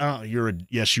for that.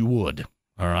 Yes, you would.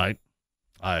 All right.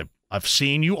 I've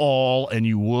seen you all, and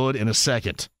you would in a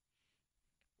second.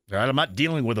 All right, I'm not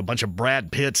dealing with a bunch of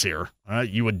Brad Pitts here. All right,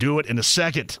 you would do it in a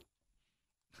second.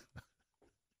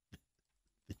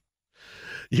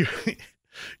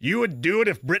 You would do it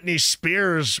if Britney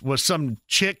Spears was some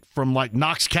chick from like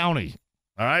Knox County.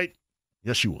 All right?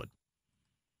 Yes, you would.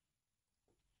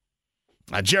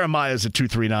 Jeremiah's at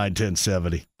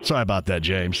 239-1070. Sorry about that,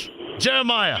 James.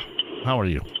 Jeremiah, how are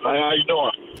you? Hi, how you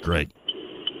doing? Great.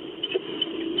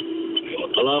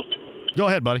 Hello? Go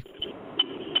ahead, buddy.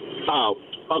 Oh,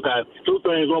 okay. Two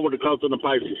things, one with the Colts and the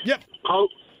Pacers. Yep.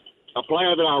 Colts, a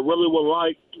player that I really would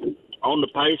like on the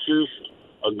Pacers,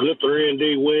 a good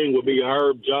 3-and-D wing would be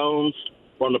Herb Jones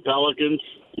from the Pelicans.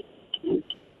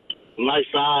 Nice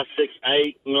size,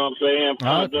 6'8", you know what I'm saying?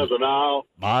 Probably does it all.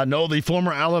 I know the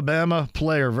former Alabama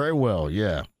player very well,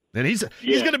 yeah. And he's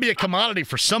going to be a commodity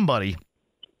for somebody,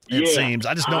 it seems.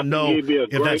 I just don't know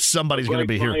if that somebody's going to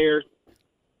be player here.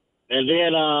 And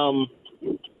then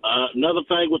another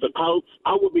thing with the Colts,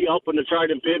 I would be open to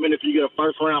trading Pittman if you get a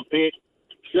first-round pick,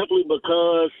 simply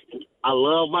because I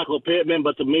love Michael Pittman,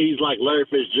 but to me he's like Larry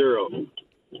Fitzgerald.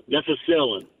 That's a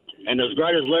ceiling. And as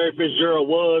great as Larry Fitzgerald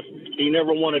was, he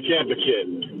never won a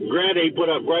championship. Granted, he put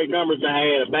up great numbers and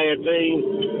had a bad team.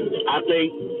 I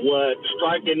think what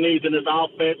Stryker needs in his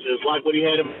offense is like what he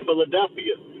had in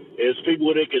Philadelphia, is people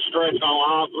that can stretch on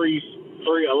all three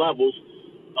levels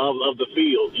of the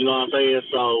field. You know what I'm saying?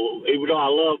 So even though I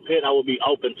love Pitt, I will be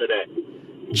open to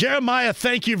that. Jeremiah,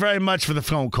 thank you very much for the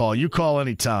phone call. You call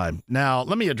anytime. Now,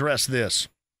 let me address this.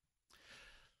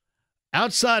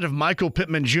 Outside of Michael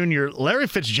Pittman Jr., Larry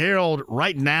Fitzgerald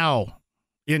right now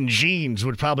in jeans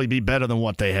would probably be better than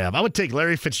what they have. I would take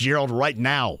Larry Fitzgerald right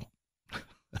now.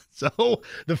 So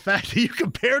the fact that you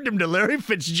compared him to Larry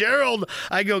Fitzgerald,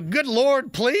 I go, good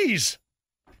Lord, please.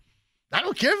 I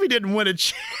don't care if he didn't win a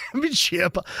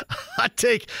championship. I'd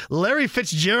take Larry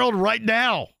Fitzgerald right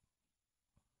now.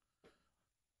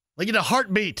 Like in a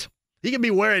heartbeat. He could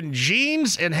be wearing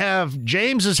jeans and have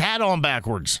James's hat on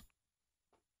backwards.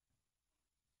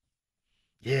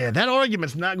 Yeah, that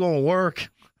argument's not going to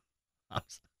work. And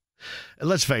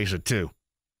let's face it, too.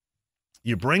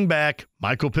 You bring back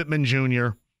Michael Pittman Jr.,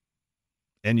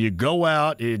 and you go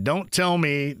out, you don't tell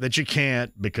me that you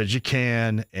can't, because you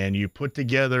can, and you put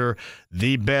together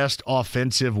the best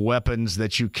offensive weapons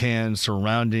that you can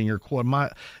surrounding your core.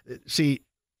 See,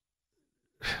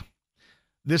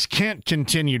 this can't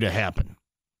continue to happen.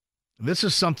 This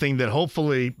is something that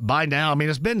hopefully by now, I mean,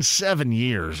 it's been 7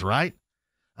 years, right?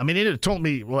 I mean, it had told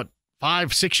me,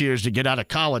 5-6 years to get out of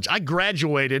college. I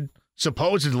graduated,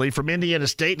 supposedly, from Indiana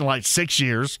State in like 6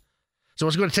 years. So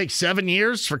it's going to take 7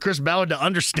 years for Chris Ballard to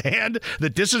understand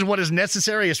that this is what is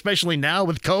necessary, especially now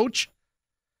with coach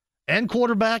and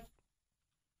quarterback.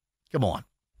 Come on.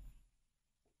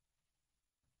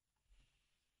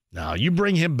 Now, you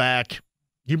bring him back.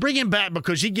 You bring him back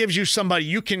because he gives you somebody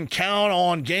you can count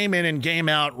on game in and game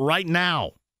out right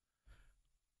now.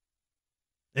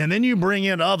 And then you bring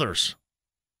in others.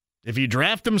 If you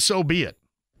draft them, so be it.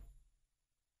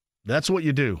 That's what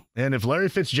you do. And if Larry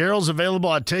Fitzgerald's available,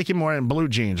 I'd take him wearing blue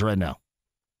jeans right now.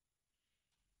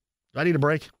 Do I need a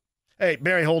break? Hey,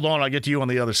 Barry, hold on. I'll get to you on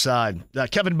the other side.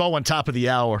 Kevin Bowen, top of the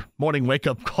hour. Morning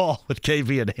wake-up call with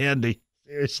KV and Handy.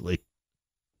 Seriously.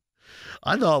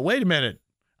 I thought, wait a minute.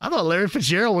 I thought Larry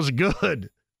Fitzgerald was good.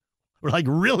 Like,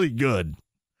 really good.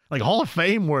 Like, Hall of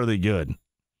Fame worthy good.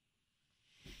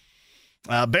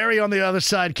 Barry on the other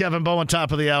side, Kevin Bowen,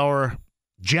 top of the hour.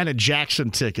 Janet Jackson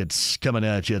tickets coming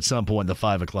at you at some point in the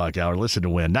 5 o'clock hour. Listen to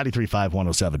win. 93.5,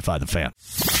 107.5 The Fan.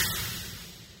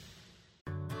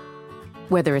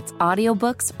 Whether it's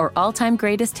audiobooks or all-time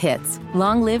greatest hits,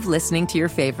 long live listening to your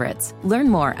favorites. Learn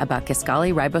more about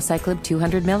Kisqali Ribociclib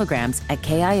 200 milligrams at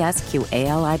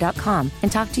KISQALI.com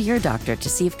and talk to your doctor to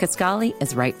see if Kisqali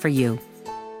is right for you.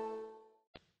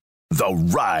 The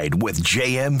Ride with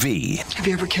JMV. Have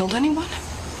you ever killed anyone?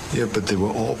 Yeah, but they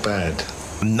were all bad.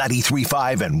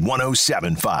 93.5 and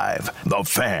 107.5. The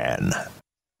Fan.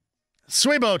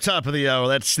 Swebo, top of the hour.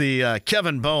 That's the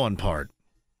Kevin Bowen part.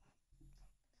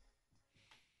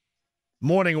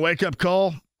 Morning wake-up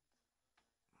call.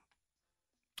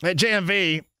 At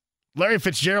JMV, Larry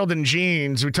Fitzgerald in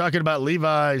jeans. We're talking about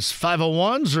Levi's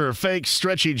 501s or fake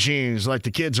stretchy jeans like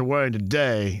the kids are wearing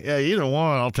today. Yeah, either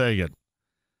one, I'll take it.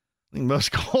 I think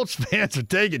most Colts fans would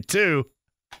take it too.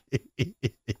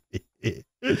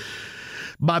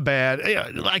 My bad.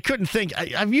 I couldn't think.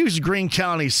 I've used Greene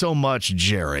County so much,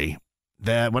 Jerry,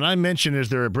 that when I mentioned is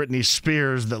there a Britney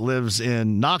Spears that lives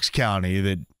in Knox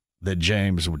County that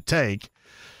James would take,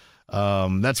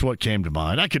 that's what came to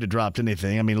mind. I could have dropped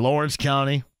anything. I mean, Lawrence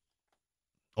County,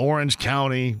 Orange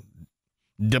County,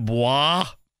 Dubois,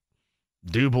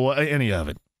 any of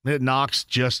it. Knox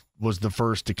just was the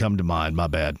first to come to mind. My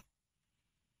bad.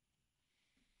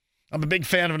 I'm a big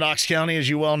fan of Knox County, as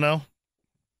you well know.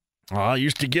 I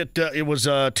used to get, it was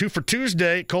 2 for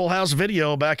Tuesday, Cole House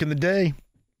Video back in the day.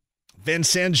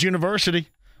 Vincennes University,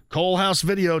 Cole House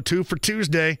Video, 2 for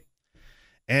Tuesday.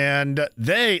 And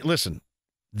they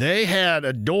had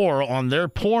a door on their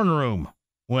porn room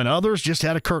when others just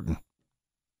had a curtain.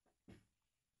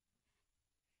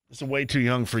 It's way too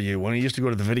young for you. When I used to go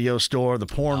to the video store, the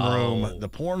porn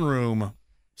room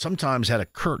sometimes had a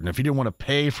curtain. If you didn't want to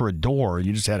pay for a door,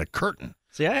 you just had a curtain.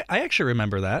 See, I actually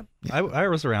remember that. I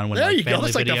was around when there you Family go.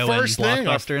 That's like Video the first and thing,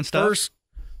 Blockbuster and stuff. First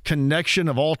connection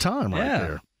of all time right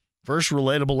there. First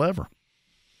relatable ever.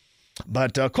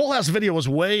 But Cole House Video was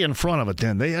way in front of it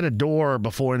then. They had a door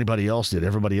before anybody else did.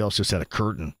 Everybody else just had a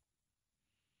curtain.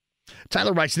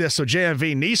 Tyler writes this, so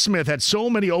JMV, Neesmith had so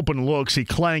many open looks, he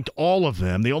clanked all of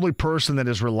them. The only person that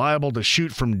is reliable to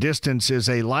shoot from distance is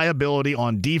a liability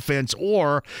on defense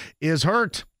or is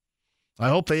hurt. I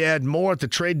hope they add more at the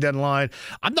trade deadline.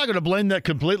 I'm not going to blame that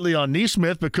completely on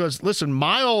Neesmith because, listen,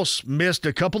 Miles missed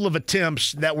a couple of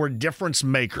attempts that were difference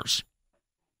makers.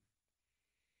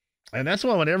 And that's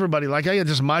why when everybody, like I had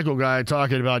this Michael guy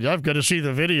talking about, I've got to see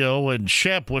the video, and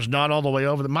Shep was not all the way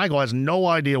over. Michael has no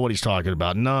idea what he's talking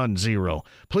about. None, zero.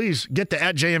 Please get to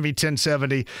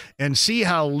 @JMV1070 and see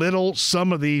how little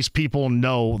some of these people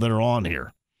know that are on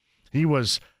here. He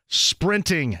was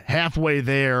sprinting halfway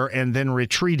there and then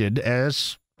retreated,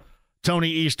 as Tony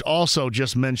East also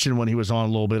just mentioned when he was on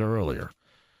a little bit earlier.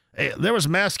 There was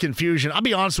mass confusion. I'll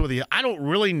be honest with you. I don't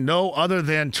really know other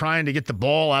than trying to get the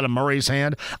ball out of Murray's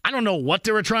hand. I don't know what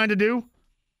they were trying to do,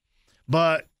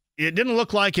 but it didn't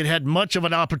look like it had much of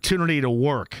an opportunity to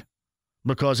work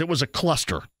because it was a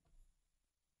cluster.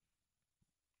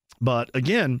 But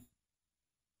again,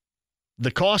 the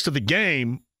cost of the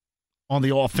game on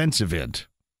the offensive end.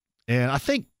 And I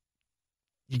think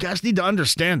you guys need to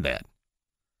understand that.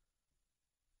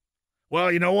 Well,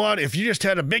 you know what? If you just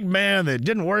had a big man that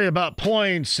didn't worry about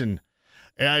points and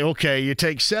okay, you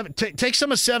take some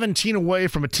of 17 away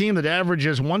from a team that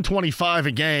averages 125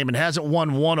 a game and hasn't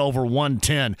won 1 over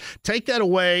 110. Take that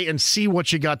away and see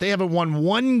what you got. They haven't won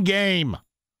one game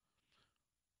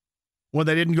when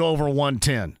they didn't go over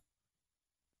 110.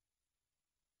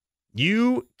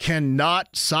 You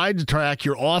cannot sidetrack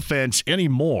your offense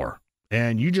anymore,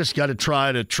 and you just got to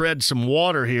try to tread some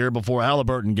water here before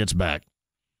Halliburton gets back.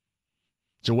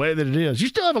 It's the way that it is. You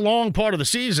still have a long part of the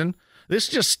season. This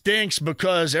just stinks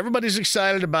because everybody's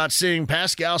excited about seeing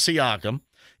Pascal Siakam.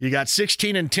 You got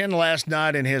 16 and 10 last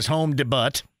night in his home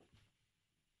debut.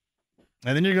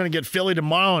 And then you're going to get Philly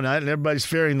tomorrow night, and everybody's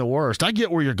fearing the worst. I get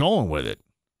where you're going with it.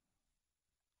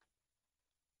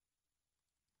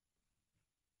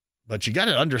 But you got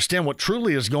to understand what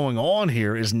truly is going on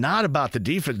here is not about the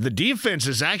defense. The defense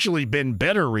has actually been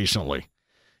better recently.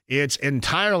 It's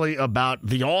entirely about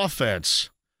the offense.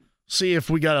 See if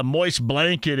we got a moist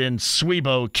blanket in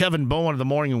Swebo. Kevin Bowen of the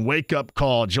Morning Wake-Up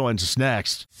Call joins us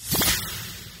next.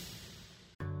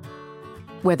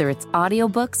 Whether it's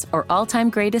audiobooks or all-time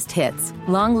greatest hits,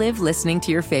 long live listening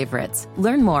to your favorites.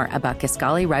 Learn more about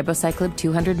Kisqali Ribociclib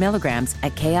 200 milligrams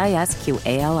at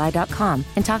KISQALI.com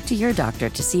and talk to your doctor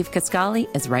to see if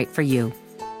Kisqali is right for you.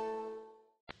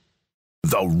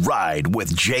 The Ride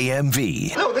with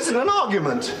JMV. No, this isn't an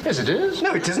argument. Yes, it is.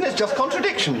 No, it isn't. It's just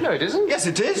contradiction. No, it isn't. Yes,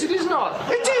 it is. It is not.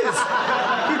 It is.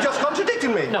 You just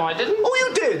contradicted me. No, I didn't. Oh,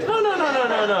 you did. No.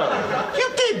 You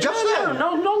did just then.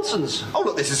 No, nonsense. Oh,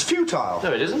 look, this is futile.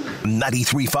 No, it isn't.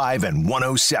 93.5 and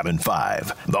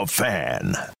 107.5. The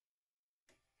Fan.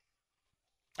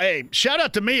 Hey, shout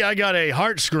out to me. I got a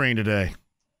heart screen today.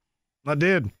 I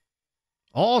did.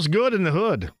 All's good in the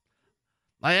hood.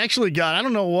 I actually got, I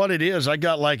don't know what it is. I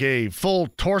got like a full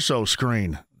torso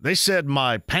screen. They said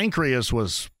my pancreas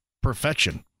was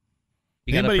perfection.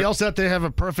 Anybody else out there have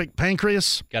a perfect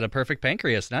pancreas? Got a perfect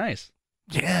pancreas. Nice.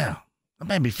 Yeah. That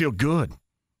made me feel good.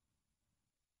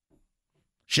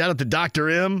 Shout out to Dr.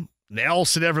 M,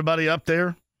 Nelson, everybody up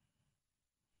there.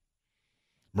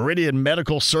 Meridian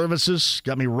Medical Services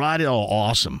got me right. Oh,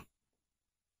 awesome.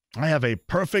 I have a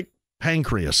perfect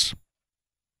pancreas.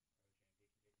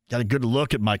 Got a good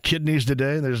look at my kidneys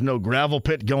today. There's no gravel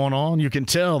pit going on. You can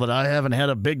tell that I haven't had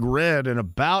a big red in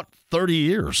about 30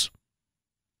 years.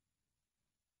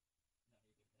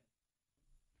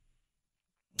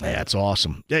 That's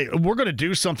awesome. Hey, we're going to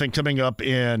do something coming up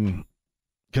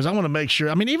because I want to make sure.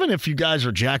 I mean, even if you guys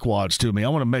are jackwads to me, I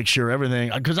want to make sure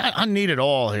everything, because I need it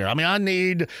all here. I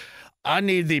mean, I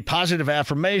need the positive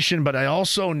affirmation, but I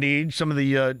also need some of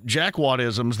the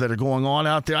jackwadisms that are going on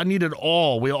out there. I need it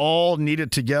all. We all need it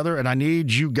together, and I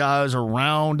need you guys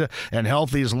around and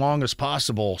healthy as long as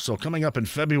possible. So coming up in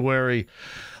February,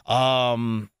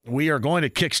 we are going to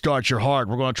kickstart your heart.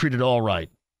 We're going to treat it all right.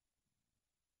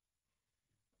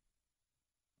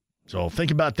 So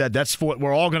think about that. That's what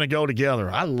we're all going to go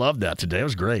together. I love that today. It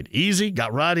was great. Easy,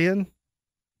 got right in.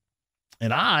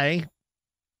 And I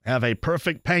have a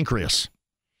perfect pancreas.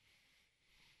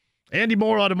 Andy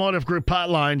Moore, Automotive Group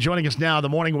Hotline, joining us now, the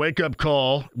morning wake-up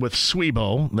call with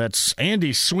Swebo. That's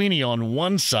Andy Sweeney on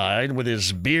one side with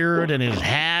his beard and his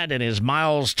hat and his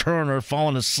Miles Turner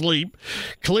falling asleep,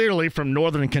 clearly from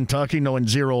Northern Kentucky, knowing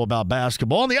zero about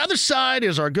basketball. On the other side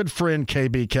is our good friend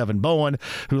KB Kevin Bowen,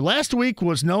 who last week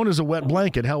was known as a wet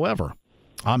blanket. However,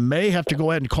 I may have to go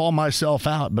ahead and call myself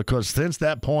out because since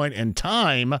that point in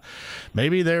time,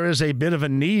 maybe there is a bit of a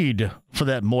need for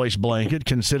that moist blanket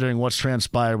considering what's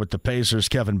transpired with the Pacers.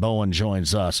 Kevin Bowen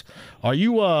joins us. Are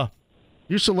you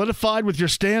solidified with your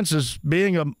stance as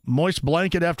being a moist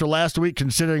blanket after last week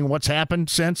considering what's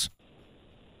happened since?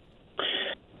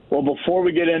 Well, before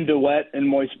we get into wet and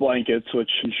moist blankets, which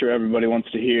I'm sure everybody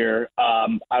wants to hear,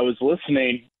 I was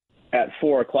listening at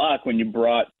 4 o'clock when you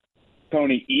brought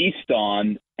Tony East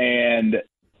on, and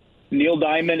Neil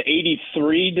Diamond,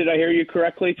 83, did I hear you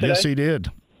correctly today? Yes, he did.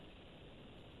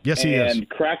 Yes, he is. And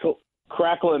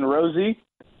Crackle and Rosie,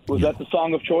 was that the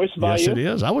song of choice by you? Yes, it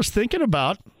is. I was thinking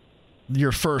about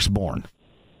your firstborn.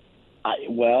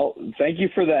 Well, thank you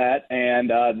for that,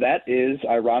 and that is,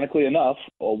 ironically enough,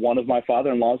 one of my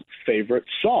father-in-law's favorite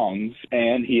songs,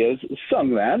 and he has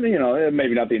sung that,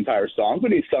 maybe not the entire song,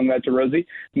 but he's sung that to Rosie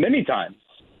many times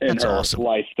in her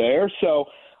life there. So,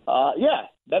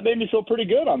 that made me feel pretty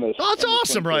good on this. Oh, that's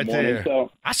awesome right there. So,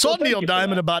 I saw Neil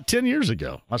Diamond about 10 years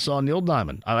ago. I saw Neil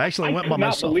Diamond. I actually went by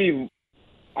myself.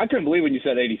 I couldn't believe when you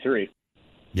said 83.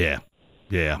 Yeah.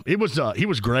 Yeah. He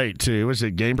was great, too. It was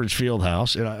at Gainbridge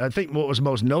Fieldhouse. And I think what was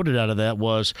most noted out of that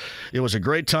was it was a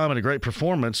great time and a great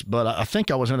performance, but I think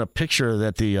I was in a picture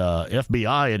that the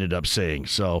FBI ended up seeing.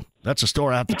 So that's a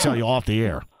story I have to tell you off the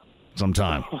air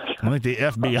sometime. I think the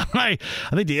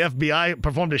FBI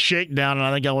performed a shakedown, and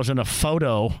I think I was in a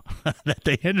photo that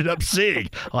they ended up seeing.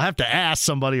 I'll have to ask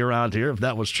somebody around here if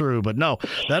that was true. But no,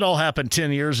 that all happened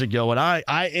 10 years ago, and I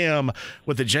am,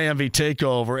 with the JMV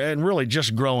takeover and really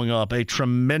just growing up, a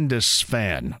tremendous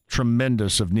fan,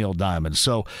 of Neil Diamond.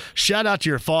 So shout out to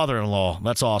your father-in-law.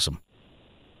 That's awesome.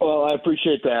 Well, I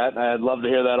appreciate that. I'd love to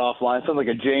hear that offline. Sounds like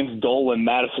a James Dolan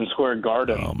Madison Square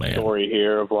Garden story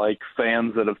here of like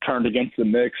fans that have turned against the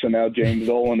Knicks, and now James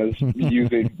Dolan is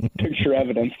using picture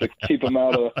evidence to keep them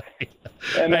out of.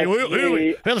 Hey,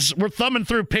 we're thumbing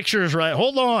through pictures, right?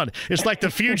 Hold on. It's like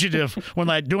The Fugitive when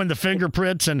like doing the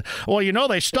fingerprints, and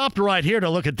they stopped right here to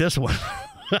look at this one.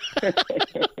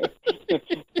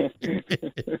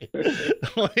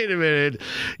 Wait a minute.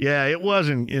 Yeah,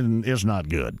 it's not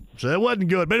good. So it wasn't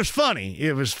good, but it was funny.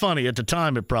 It was funny. At the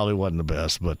time, it probably wasn't the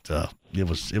best, but it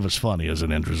was funny as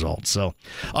an end result. So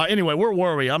anyway, where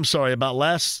were we? I'm sorry about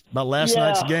last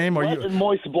night's game.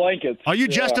 Moist blankets. Are you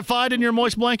justified in your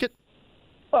moist blanket?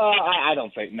 I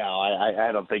don't think. No,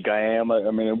 I don't think I am.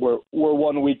 I mean, we're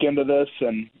 1 week into this,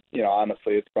 and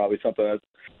honestly, it's probably something that's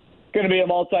going to be a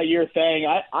multi-year thing.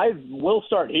 I will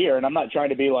start here, and I'm not trying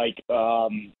to be like,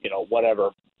 whatever,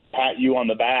 pat you on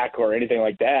the back or anything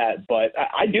like that, but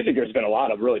I do think there's been a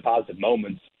lot of really positive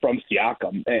moments from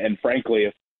Siakam, and frankly,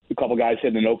 if a couple guys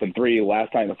hit an open three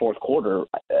last night in the fourth quarter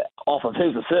off of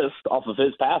his assist, off of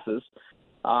his passes,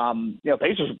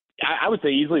 Pacers, I would say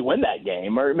easily win that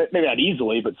game, or maybe not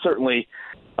easily, but certainly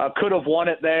could have won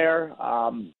it there.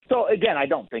 So, again, I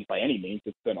don't think by any means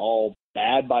it's been all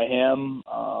bad by him.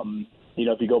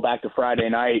 If you go back to Friday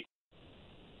night,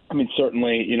 I mean,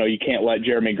 certainly, you can't let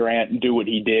Jeremy Grant do what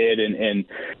he did and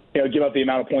give up the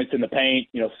amount of points in the paint.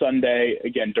 Sunday,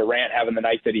 again, Durant having the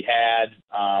night that he had.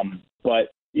 But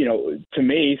to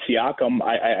me, Siakam,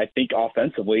 I think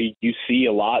offensively, you see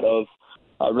a lot of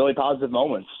really positive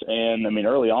moments. And,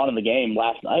 early on in the game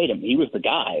last night, he was the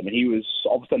guy. He was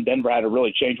all of a sudden Denver had to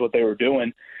really change what they were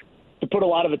doing to put a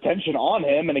lot of attention on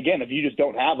him. And, again, if you just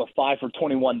don't have a 5 for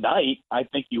 21 night, I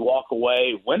think you walk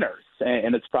away winners.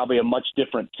 And it's probably a much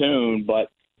different tune. But,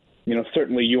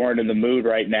 certainly you aren't in the mood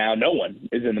right now. No one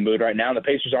is in the mood right now. And the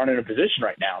Pacers aren't in a position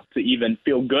right now to even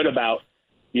feel good about,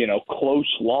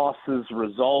 close losses,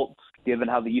 results, given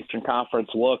how the Eastern Conference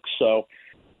looks. So,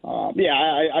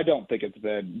 I don't think it's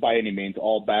been by any means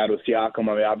all bad with Siakam.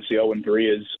 Obviously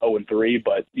 0-3 is 0-3,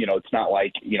 but, it's not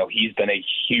like, he's been a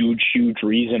huge, huge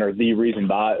reason or the reason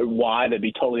why. That'd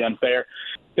be totally unfair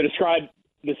to describe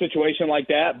the situation like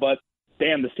that. But,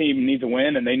 damn, this team needs a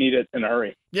win, and they need it in a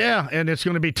hurry. Yeah, and it's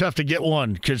going to be tough to get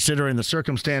one considering the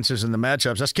circumstances and the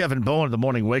matchups. That's Kevin Bowen of the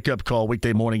Morning Wake Up Call,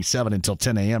 weekday morning 7 until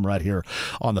 10 a.m. right here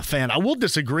on The Fan. I will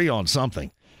disagree on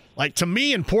something. Like, to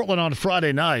me in Portland on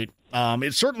Friday night,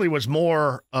 it certainly was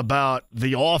more about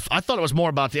the I thought it was more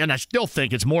about and I still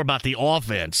think it's more about the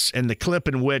offense and the clip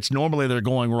in which normally they're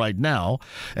going right now.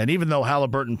 And even though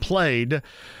Halliburton played,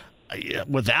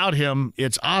 without him,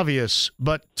 it's obvious.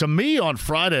 But to me on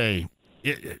Friday,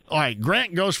 all right,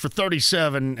 Grant goes for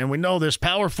 37, and we know this.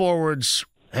 Power forwards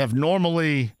have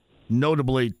notably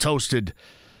toasted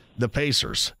the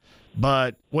Pacers.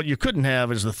 But what you couldn't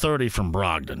have is the 30 from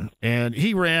Brogdon. And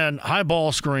he ran high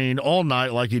ball screen all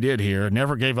night like he did here,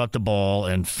 never gave up the ball,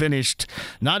 and finished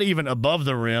not even above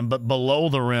the rim, but below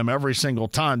the rim every single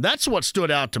time. That's what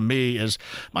stood out to me is,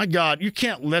 my God, you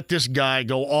can't let this guy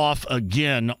go off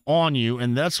again on you,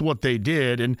 and that's what they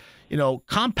did. And,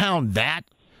 compound that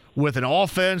with an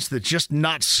offense that's just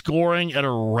not scoring at a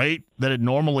rate that it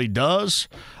normally does.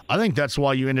 I think that's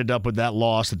why you ended up with that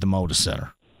loss at the Moda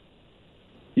Center.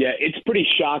 Yeah, it's pretty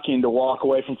shocking to walk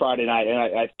away from Friday night, and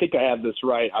I think I have this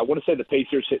right. I want to say the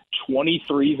Pacers hit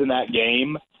 23s in that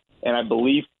game, and I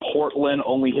believe Portland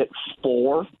only hit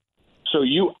 4. So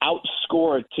you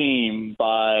outscore a team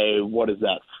by,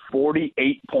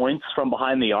 48 points from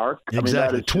behind the arc?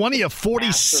 Exactly. 20 of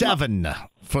 47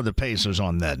 for the Pacers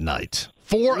on that night.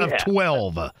 4 of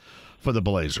 12 for the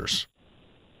Blazers.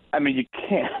 You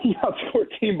can't. You outscore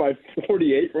a team by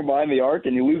 48 from behind the arc,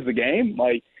 and you lose the game?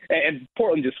 And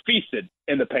Portland just feasted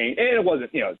in the paint. And it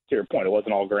wasn't, to your point, it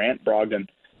wasn't all Grant. Brogdon,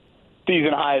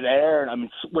 season high there. And,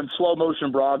 when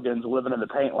slow-motion Brogdon's living in the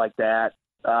paint like that,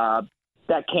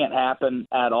 that can't happen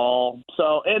at all.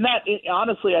 So, and that,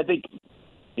 honestly, I think,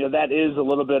 that is a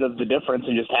little bit of the difference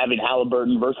in just having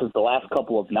Halliburton versus the last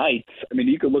couple of nights.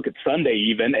 You could look at Sunday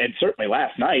even, and certainly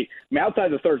last night.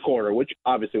 Outside the third quarter, which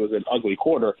obviously was an ugly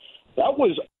quarter, that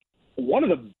was one of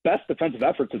the best defensive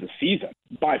efforts of the season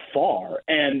by far.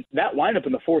 And that lineup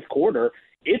in the fourth quarter,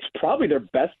 it's probably their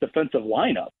best defensive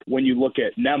lineup when you look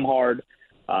at Nembhard,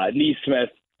 Nesmith,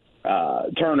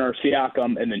 Turner,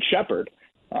 Siakam, and then Shepherd.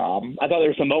 I thought there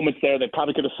were some moments there that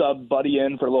probably could have subbed Buddy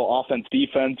in for a little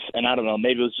offense-defense, and I don't know,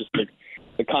 maybe it was just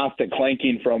the constant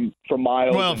clanking from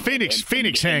Miles. Well,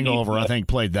 Phoenix hangover, I think,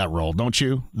 played that role, don't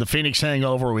you? The Phoenix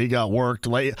hangover where he got worked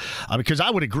late. Because I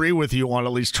would agree with you on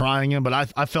at least trying him, but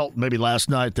I felt maybe last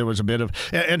night there was a bit of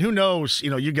 – and who knows,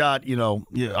 you got,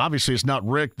 obviously it's not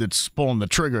Rick that's pulling the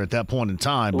trigger at that point in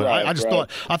time, but right,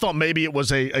 I thought maybe it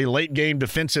was a late-game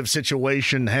defensive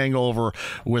situation hangover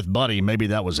with Buddy. Maybe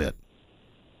that was it.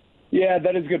 Yeah,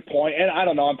 that is a good point. And I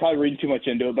don't know, I'm probably reading too much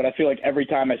into it, but I feel like every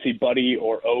time I see Buddy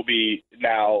or Obi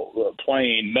now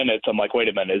playing minutes, I'm like, wait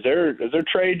a minute, is there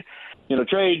trade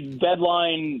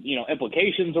deadline,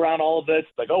 implications around all of this?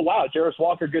 Like, oh, wow, Jarris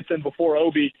Walker gets in before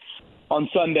Obi on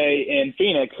Sunday in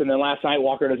Phoenix, and then last night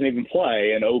Walker doesn't even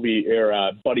play, and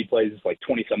Buddy plays like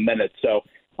 20-some minutes. So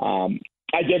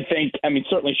I did think,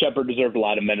 certainly Shepherd deserved a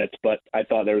lot of minutes, but I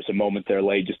thought there was a moment there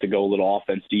late just to go a little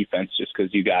offense-defense just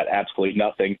because you got absolutely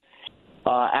nothing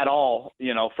at all,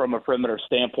 from a perimeter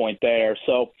standpoint there.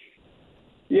 So,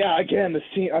 yeah, again, this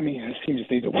team just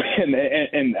needs to win.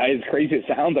 And as crazy as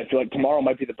it sounds, I feel like tomorrow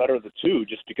might be the better of the two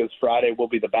just because Friday will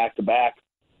be the back-to-back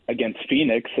against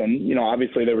Phoenix. And,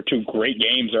 obviously there were 2 great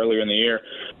games earlier in the year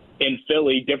in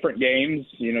Philly, different games.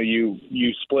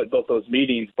 You split both those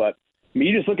meetings, but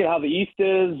you just look at how the East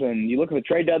is and you look at the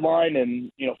trade deadline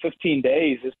and, 15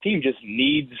 days, this team just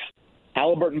needs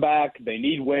Halliburton back. They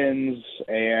need wins,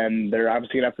 and they're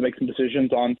obviously going to have to make some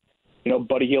decisions on,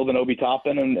 Buddy Hield and Obi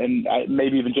Toppin and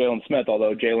maybe even Jalen Smith,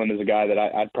 although Jalen is a guy that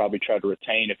I'd probably try to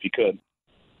retain if you could.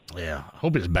 Yeah, I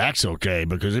hope his back's okay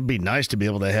because it'd be nice to be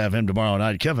able to have him tomorrow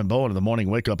night. Kevin Bowen of the Morning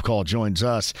Wake Up Call joins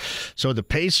us. So the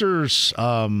Pacers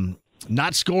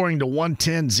not scoring to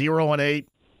 110, 0-8.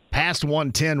 past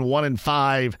 110,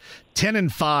 1-5,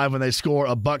 10-5 when they score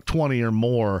 $120 or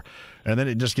more. And then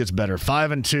it just gets better.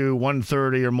 5-2,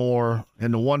 130 or more.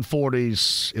 In the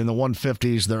 140s, in the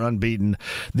 150s, they're unbeaten.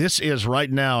 This is right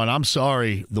now, and I'm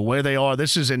sorry, the way they are,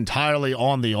 this is entirely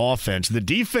on the offense. The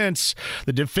defense,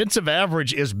 the defensive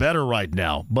average is better right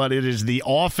now, but it is the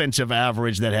offensive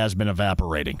average that has been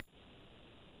evaporating.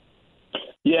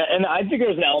 Yeah, and I think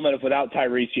there's an element of without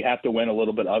Tyrese, you have to win a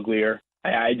little bit uglier.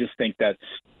 I just think that's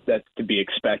to be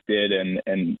expected,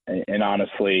 and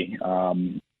honestly,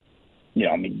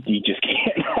 you just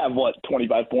can't have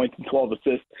 25 points and 12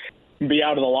 assists, and be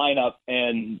out of the lineup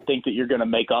and think that you're going to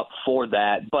make up for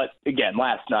that. But again,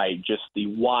 last night, just the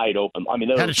wide open.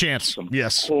 There had was a chance. Some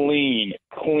yes, clean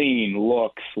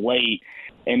looks late.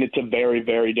 And it's a very,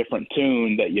 very different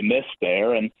tune that you missed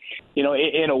there. And,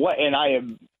 in a way, and I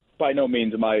am by no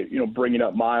means am I, bringing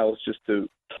up Miles just to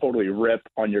totally rip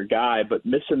on your guy, but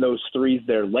missing those threes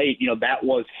there late, that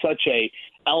was such a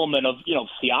element of,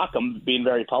 Siakam being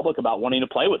very public about wanting to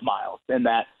play with Miles, and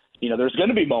that, there's going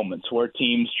to be moments where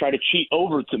teams try to cheat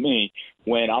over to me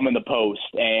when I'm in the post,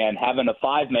 and having a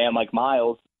 5-man like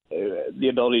Miles, the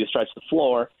ability to stretch the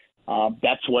floor,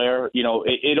 that's where,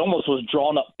 it almost was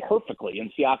drawn up perfectly in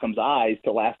Siakam's eyes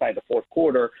till last night in the fourth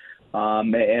quarter.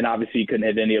 And obviously you couldn't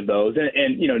hit any of those.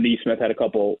 And Nesmith had a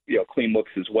couple, clean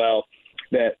looks as well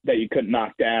that you couldn't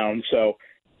knock down. So,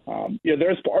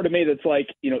 there's part of me that's like,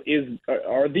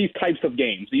 are these types of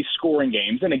games, these scoring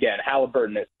games, and again,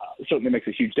 Halliburton certainly makes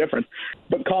a huge difference,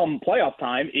 but come playoff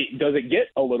time, does it get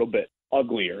a little bit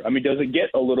uglier? Does it get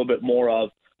a little bit more of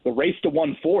the race to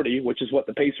 140, which is what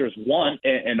the Pacers want,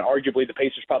 and arguably the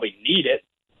Pacers probably need it?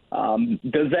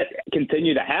 Does that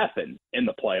continue to happen in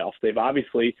the playoffs? They've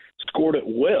obviously scored at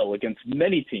will against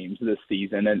many teams this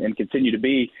season and continue to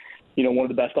be, one of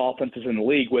the best offenses in the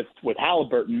league with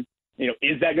Halliburton.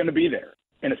 Is that going to be there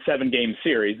in a 7-game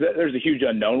series? There's a huge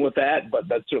unknown with that, but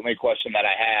that's certainly a question that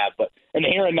I have. But in the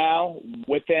here and now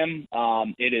with them,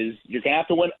 you're going to have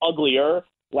to win uglier.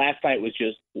 Last night was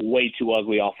just way too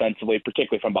ugly offensively,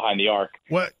 particularly from behind the arc.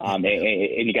 And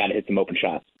you got to hit some open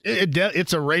shots.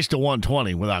 It's a race to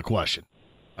 120 without question.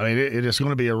 It is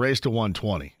going to be a race to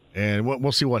 120, and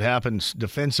we'll see what happens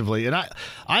defensively. And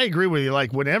I agree with you.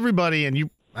 Like when everybody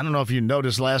I don't know if you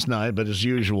noticed last night, but as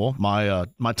usual, my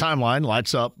timeline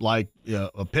lights up like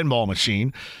a pinball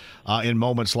machine in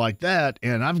moments like that,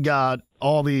 and I've got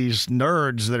all these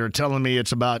nerds that are telling me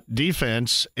it's about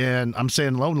defense, and I'm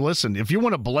saying, listen, if you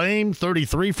want to blame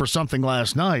 33 for something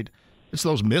last night, it's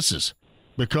those misses,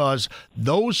 because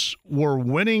those were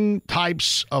winning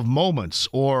types of moments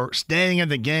or staying in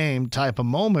the game type of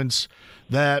moments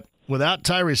that without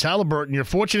Tyrese Halliburton, you're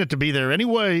fortunate to be there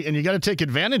anyway, and you got to take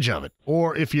advantage of it.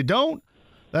 Or if you don't,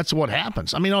 that's what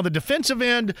happens. On the defensive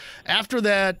end, after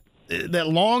that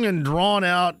long and drawn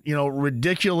out,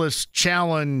 ridiculous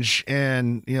challenge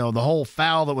and, the whole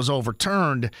foul that was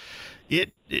overturned,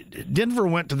 Denver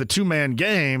went to the 2-man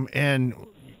game, and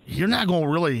you're not going to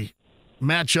really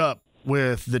match up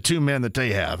with the 2 men that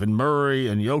they have, and Murray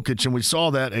and Jokic, and we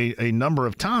saw that a number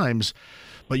of times.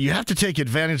 But you have to take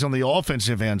advantage on the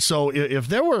offensive end. So if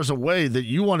there was a way that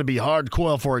you want to be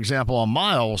hardcore, for example, on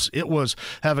Miles, it was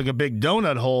having a big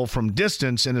donut hole from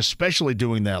distance, and especially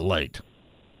doing that late.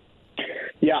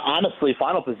 Yeah, honestly,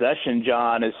 final possession,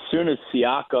 John, as soon as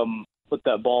Siakam put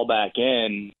that ball back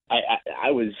in,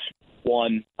 I was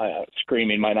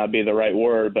screaming might not be the right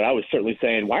word, but I was certainly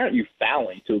saying, why aren't you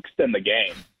fouling to extend the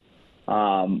game?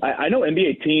 I know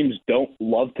NBA teams don't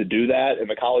love to do that. In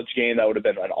the college game, that would have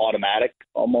been an automatic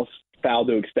almost foul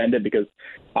to extend it, because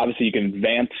obviously you can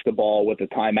advance the ball with a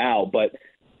timeout. But,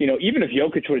 even if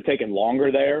Jokic would have taken longer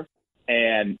there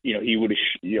and, he would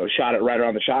have shot it right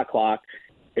around the shot clock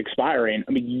expiring,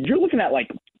 you're looking at like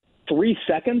 3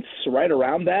 seconds right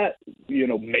around that,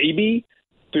 maybe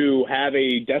to have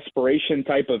a desperation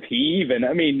type of heave. And,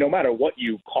 no matter what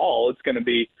you call, it's going to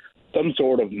be some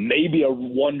sort of maybe a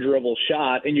one dribble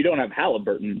shot, and you don't have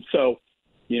Halliburton. So,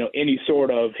 any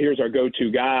sort of here's our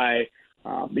go-to guy,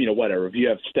 whatever. If you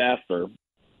have Steph or,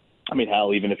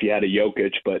 hell, even if you had a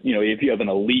Jokic, but, if you have an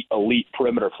elite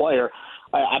perimeter player,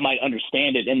 I might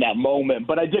understand it in that moment.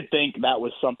 But I did think that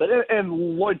was something. And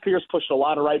Lloyd Pierce pushed a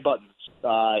lot of right buttons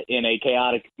in a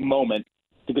chaotic moment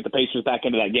to get the Pacers back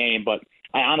into that game. But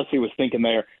I honestly was thinking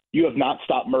there, you have not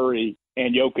stopped Murray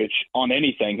and Jokic on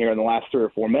anything here in the last 3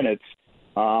 or 4 minutes.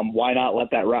 Why not let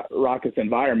that Rockets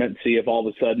environment see if all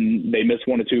of a sudden they miss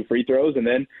 1 or 2 free throws, and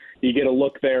then you get a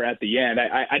look there at the end.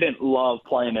 I didn't love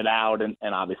playing it out, and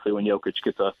obviously when Jokic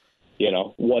gets a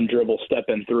one dribble step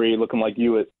in 3 looking like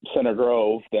you at Center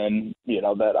Grove, then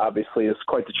that obviously is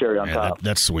quite the cherry on top.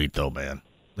 That's sweet though, man.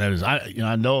 That is,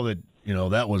 I know that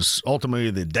that was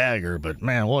ultimately the dagger, but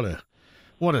man,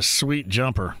 what a sweet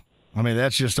jumper. I mean,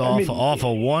 that's just off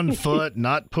of 1 foot,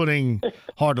 not putting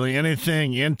hardly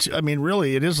anything into. I mean,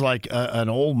 really, it is like an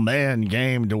old man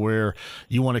game to where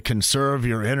you want to conserve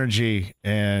your energy,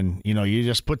 and you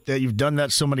just put that. You've done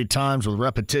that so many times with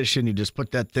repetition. You just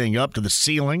put that thing up to the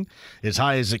ceiling as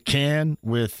high as it can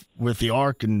with the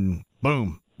arc, and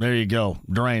boom, there you go,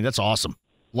 drain. That's awesome.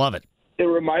 Love it. It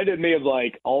reminded me of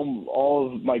like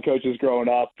all of my coaches growing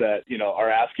up that, are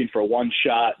asking for one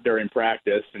shot during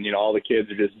practice, and, all the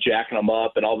kids are just jacking them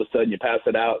up, and all of a sudden you pass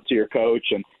it out to your coach,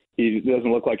 and he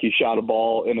doesn't look like he shot a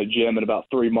ball in the gym in about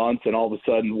 3 months, and all of a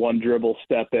sudden one dribble,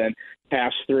 step in,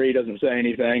 pass three, doesn't say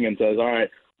anything, and says, all right,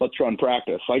 let's run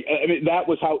practice. Like, I mean, that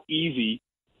was how easy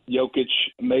Jokic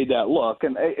made that look.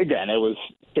 And again, it was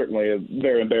certainly a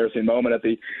very embarrassing moment at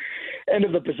the end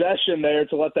of the possession there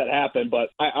to let that happen, but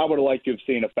I would have liked to have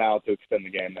seen a foul to extend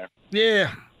the game there.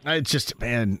 Yeah, it's just,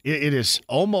 man, it is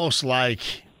almost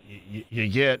like you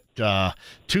get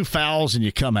 2 fouls and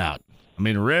you come out. I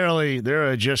mean, rarely there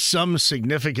are just some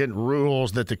significant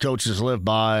rules that the coaches live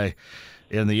by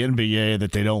in the NBA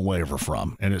that they don't waver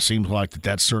from, and it seems like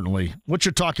that's certainly what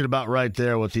you're talking about right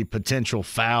there with the potential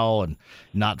foul and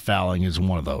not fouling is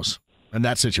one of those in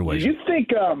that situation. Do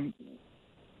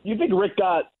you think Rick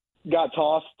got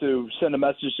tossed to send a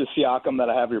message to Siakam that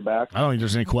I have your back? I don't think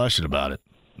there's any question about it.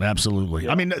 Absolutely.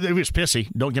 Yeah. I mean, he was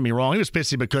pissy. Don't get me wrong. He was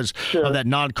pissy because of that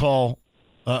non-call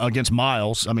against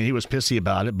Miles. I mean, he was pissy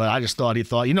about it, but I just thought he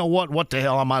thought, you know what the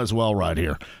hell, I might as well right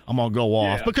here. I'm going to go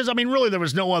off. Yeah. Because, I mean, really there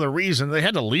was no other reason. They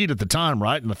had to lead at the time,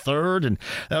 right, in the third, and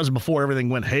that was before everything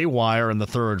went haywire in the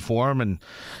third for him. And,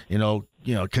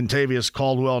 Contavious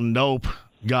Caldwell-Nope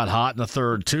got hot in the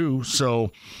third too.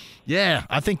 So, yeah,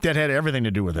 I think that had everything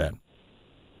to do with that.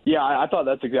 Yeah, I thought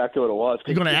that's exactly what it was.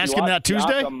 You going to ask him that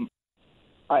Tuesday?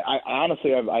 I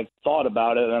honestly, I thought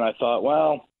about it, and I thought,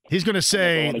 well, he's going to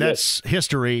say that's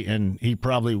history, and he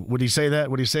probably would he say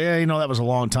that? Would he say, hey, that was a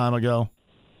long time ago?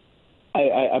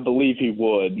 I believe he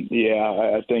would.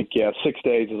 Yeah, I think 6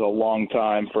 days is a long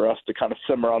time for us to kind of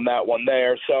simmer on that one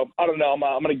there. So I don't know.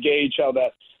 I'm going to gauge how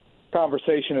that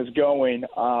conversation is going.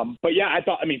 But yeah,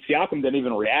 Siakam didn't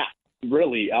even react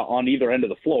really on either end of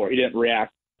the floor. He didn't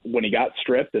react when he got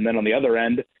stripped, and then on the other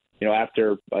end,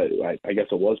 after I guess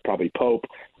it was probably Pope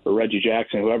or Reggie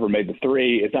Jackson, whoever made the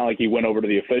three, it's not like he went over to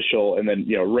the official and then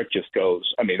Rick just goes.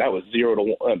 I mean, that was 0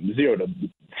 to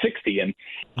 60 in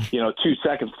 2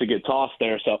 seconds to get tossed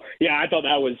there. So yeah, I thought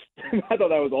that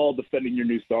was all defending your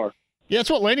new star. Yeah, that's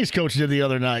what Laney's coach did the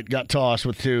other night, got tossed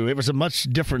with 2. It was a much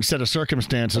different set of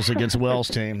circumstances against Wells'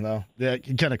 team, though. Yeah,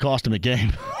 it kind of cost him the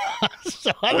game.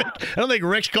 So I don't think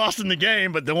Rick's cost him the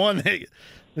game, but the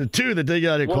 2 that they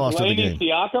got, it cost him the game.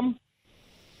 Siakam?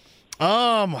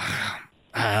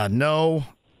 No.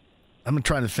 I'm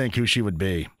trying to think who she would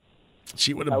be.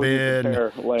 She would have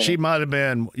been. She might have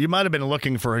been. You might have been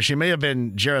looking for her. She may have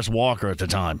been Jarris Walker at the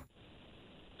time.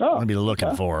 Oh, might be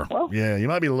looking for her. Well, yeah, you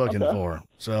might be looking for her.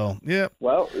 So, yeah.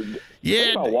 Well,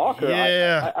 yeah, about Walker.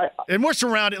 Yeah, and we're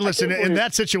surrounded. Listen, in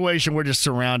that situation, we're just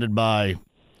surrounded by.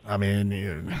 I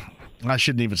mean, I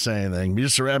shouldn't even say anything.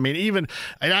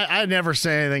 I never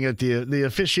say anything. At the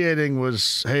officiating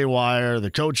was haywire. The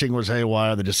coaching was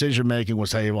haywire. The decision making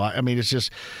was haywire. I mean,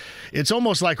 it's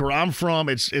almost like where I'm from.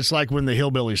 It's like when the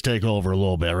hillbillies take over a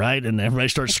little bit, right? And everybody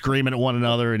starts screaming at one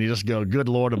another, and you just go, "Good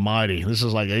Lord Almighty! This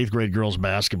is like 8th grade girls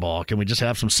basketball. Can we just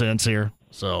have some sense here?"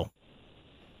 So,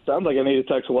 sounds like I need to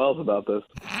text Wells about this.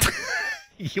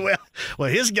 Well,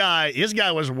 his guy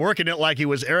was working it like he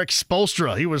was Eric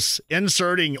Spoelstra. He was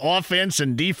inserting offense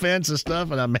and defense and stuff.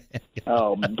 And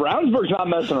Brownsburg's not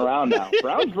messing around now.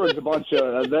 Brownsburg's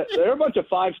they're a bunch of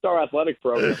 5-star athletic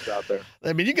programs out there.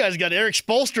 I mean, you guys got Eric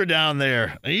Spoelstra down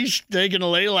there. He's taking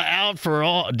Layla out for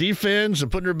all defense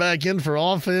and putting her back in for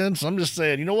offense. I'm just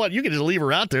saying, you know what? You can just leave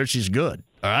her out there. She's good.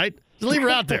 All right, just leave her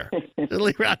out there. Just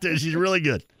leave her out there. She's really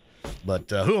good. But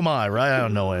who am I, right? I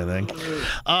don't know anything.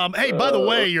 Hey, by the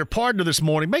way, your partner this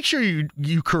morning, make sure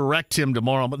you correct him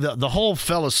tomorrow. The whole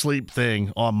fell asleep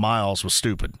thing on Miles was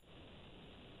stupid.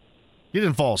 He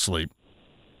didn't fall asleep.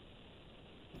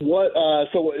 What?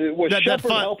 So was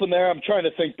Shepard helping there? I'm trying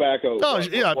to think back.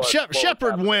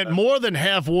 Shepard went more than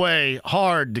halfway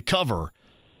hard to cover,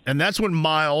 and that's when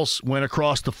Miles went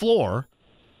across the floor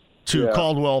to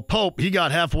Caldwell Pope. He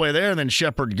got halfway there, and then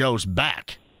Shepard goes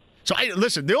back. So,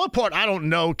 listen, the only part I don't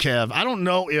know, Kev, I don't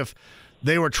know if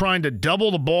they were trying to double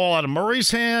the ball out of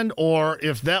Murray's hand or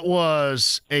if that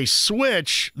was a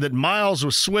switch that Miles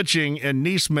was switching and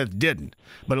Nesmith didn't.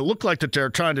 But it looked like that they're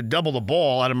trying to double the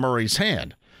ball out of Murray's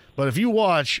hand. But if you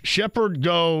watch, Shepard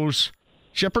goes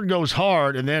Shepard goes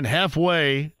hard and then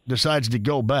halfway decides to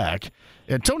go back.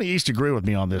 And Tony East agreed with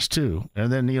me on this too.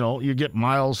 And then, you get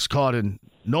Miles caught in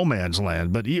no man's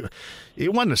land, but he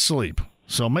wasn't asleep.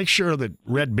 So make sure that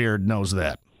Redbeard knows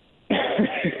that.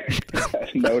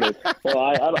 Noted. Well,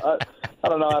 I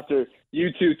don't know. After you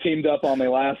two teamed up on me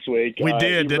last week, we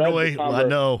did, didn't we? I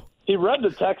know. He read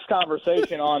the text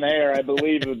conversation on air. I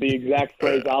believe the exact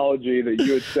phraseology that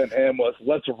you had sent him was,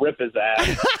 "Let's rip his ass."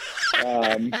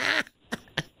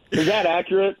 Is that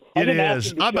accurate? It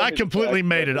is. I completely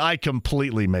made it. I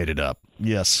completely made it up.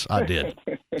 Yes, I did.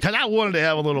 Because I wanted to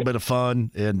have a little bit of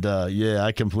fun, and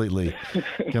I completely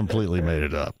made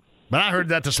it up. But I heard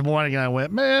that this morning, and I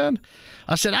went, man.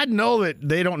 I said, I know that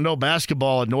they don't know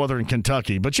basketball in Northern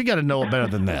Kentucky, but you got to know it better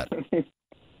than that.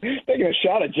 Taking a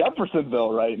shot at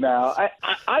Jeffersonville right now.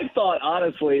 I thought,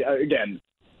 honestly, again,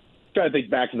 trying to think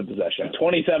back to the possession.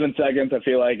 27 seconds, I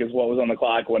feel like, is what was on the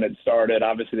clock when it started.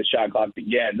 Obviously, the shot clock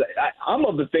begins. I'm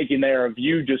of the thinking there of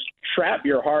you just trap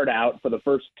your heart out for the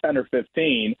first 10 or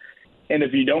 15, and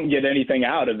if you don't get anything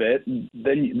out of it,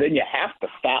 then you have to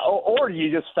foul, or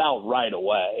you just foul right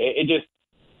away. It just,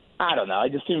 I don't know.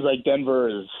 It just seems like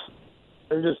Denver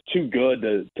they're just too good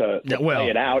to play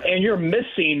it out, and you're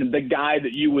missing the guy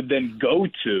that you would then go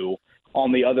to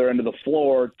on the other end of the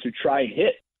floor to try and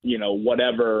hit,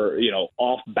 whatever,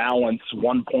 off balance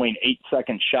 1.8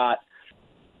 second shot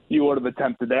you would have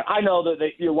attempted there. I know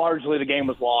that largely the game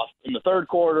was lost in the third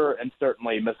quarter and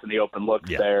certainly missing the open looks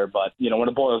there. But, when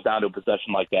it boils down to a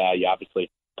possession like that, you obviously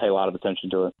pay a lot of attention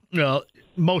to it. Well,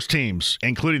 most teams,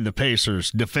 including the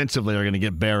Pacers, defensively are going to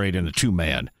get buried in a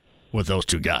two-man with those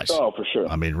two guys. Oh, for sure.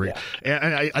 I mean,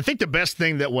 and I think the best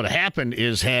thing that would have happened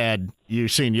is had you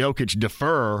seen Jokic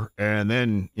defer and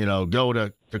then, go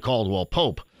to Caldwell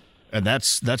Pope. And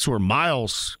that's where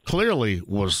Miles clearly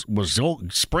was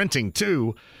sprinting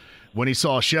to when he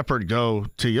saw Shepard go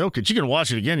to Jokic. You can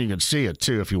watch it again. You can see it,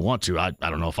 too, if you want to. I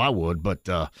don't know if I would, but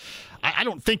I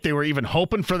don't think they were even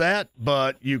hoping for that.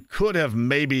 But you could have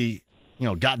maybe,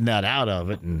 gotten that out of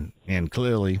it, and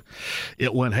clearly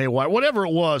it went haywire. Whatever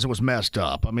it was messed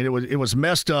up. I mean, it was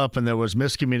messed up, and there was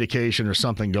miscommunication or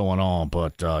something going on.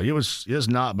 But it was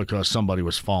not because somebody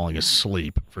was falling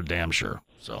asleep, for damn sure.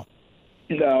 So.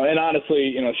 No, and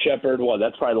honestly, Shepard,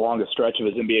 that's probably the longest stretch of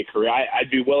his NBA career.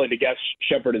 I'd be willing to guess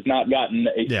Shepard has not gotten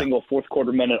a single fourth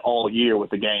quarter minute all year with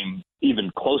the game even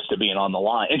close to being on the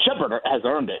line. And Shepard has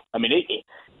earned it. I mean,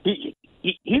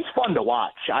 he's fun to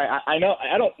watch. I know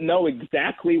I don't know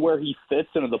exactly where he fits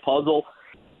into the puzzle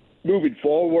moving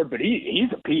forward, but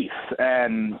he's a piece.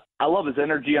 And I love his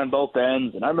energy on both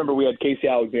ends. And I remember we had Casey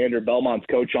Alexander, Belmont's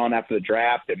coach, on after the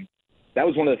draft, and that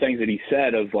was one of the things that he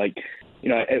said of like,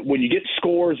 when you get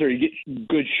scores or you get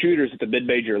good shooters at the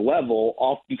mid-major level,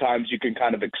 oftentimes you can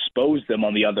kind of expose them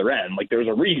on the other end. Like there's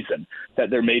a reason that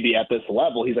they're maybe at this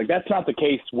level. He's like, that's not the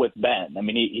case with Ben. I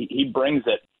mean, he brings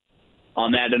it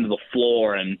on that end of the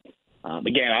floor. And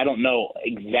again, I don't know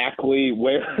exactly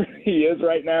where he is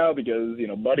right now because,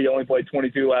 Buddy only played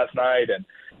 22 last night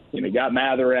and, got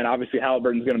Mather in. Obviously,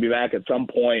 Halliburton's going to be back at some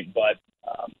point, but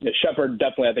Shepard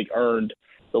definitely, I think, earned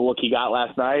the look he got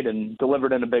last night and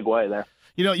delivered in a big way there.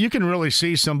 You can really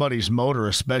see somebody's motor,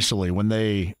 especially when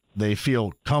they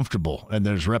feel comfortable and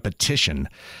there's repetition.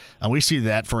 And we see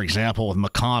that, for example, with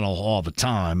McConnell all the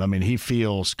time. I mean, he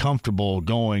feels comfortable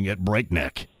going at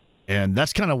breakneck. And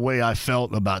that's kind of the way I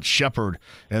felt about Shepard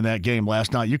in that game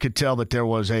last night. You could tell that there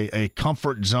was a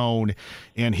comfort zone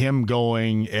in him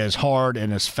going as hard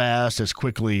and as fast, as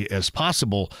quickly as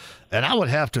possible. And I would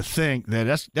have to think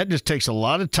that just takes a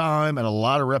lot of time and a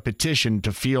lot of repetition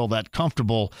to feel that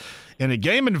comfortable in a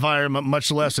game environment,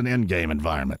 much less an in-game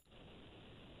environment.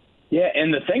 Yeah,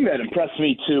 and the thing that impressed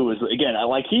me, too, is, again,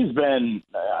 he's been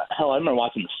I remember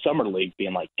watching the Summer League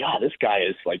being like, God, this guy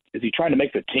is he trying to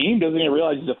make the team? Doesn't he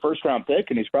realize he's a first-round pick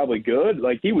and he's probably good?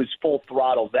 Like, he was full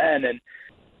throttle then. And,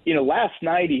 last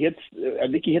night I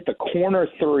think he hit the corner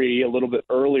three a little bit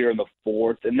earlier in the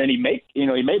fourth, and then he made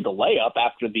the layup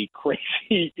after the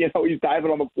crazy, he's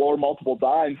diving on the floor multiple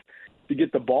times to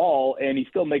get the ball, and he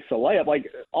still makes the layup. Like,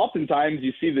 oftentimes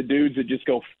you see the dudes that just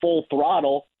go full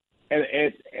throttle,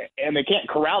 and they can't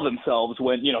corral themselves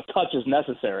when, touch is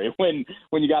necessary, when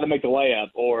you got to make the layup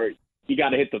or you got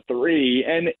to hit the three,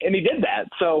 and he did that.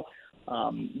 So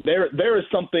there is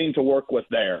something to work with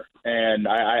there, and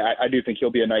I do think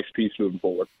he'll be a nice piece moving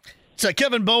forward. It's a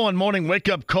Kevin Bowen morning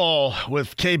wake-up call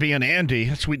with KB and Andy.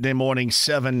 It's weekday morning,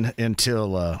 7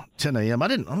 until 10 a.m. I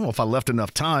don't know if I left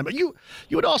enough time, but you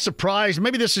would all surprised.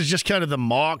 Maybe this is just kind of the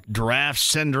mock draft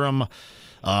syndrome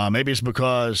Maybe it's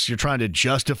because you're trying to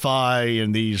justify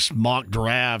in these mock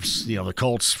drafts, the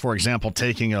Colts, for example,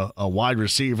 taking a wide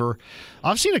receiver.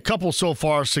 I've seen a couple so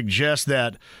far suggest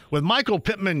that with Michael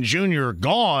Pittman Jr.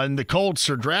 gone, the Colts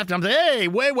are drafting. I'm saying, hey,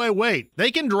 wait.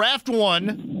 They can draft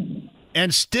one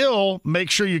and still make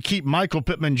sure you keep Michael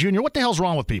Pittman Jr. What the hell's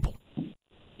wrong with people?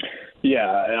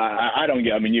 Yeah, I don't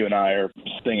get. I mean, you and I are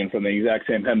singing from the exact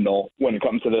same hymnal when it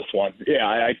comes to this one. Yeah,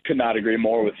 I could not agree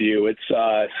more with you.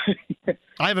 It's.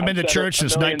 I haven't been to church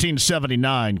since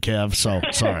 1979, Kev. So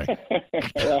sorry.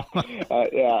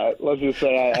 Yeah, let's just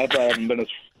say I probably haven't been as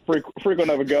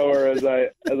frequent of a goer as I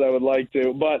would like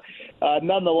to, but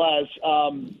nonetheless,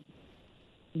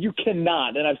 you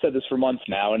cannot. And I've said this for months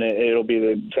now, and it'll be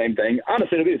the same thing.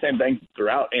 Honestly, it'll be the same thing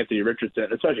throughout Anthony Richardson,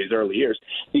 especially his early years.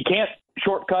 You can't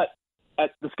shortcut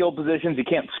at the skill positions. You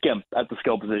can't skimp at the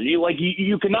skill position.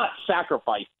 You cannot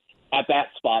sacrifice at that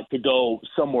spot to go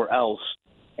somewhere else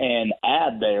and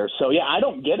add there. So, yeah, I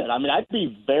don't get it. I mean, I'd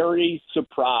be very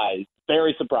surprised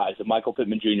if Michael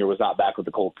Pittman Jr. was not back with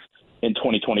the Colts in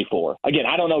 2024. Again,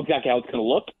 I don't know exactly how it's going to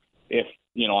look if,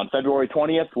 on February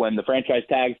 20th when the franchise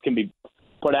tags can be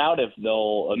put out, if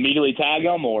they'll immediately tag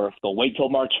him or if they'll wait till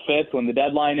March 5th when the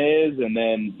deadline is and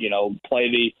then,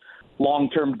 play the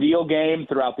long-term deal game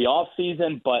throughout the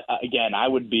offseason. But, again, I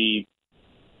would be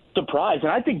surprised.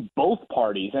 And I think both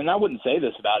parties, and I wouldn't say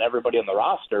this about everybody on the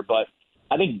roster, but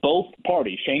I think both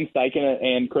parties, Shane Steichen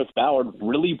and Chris Ballard,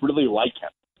 really, really like him.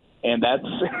 And that's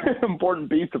an important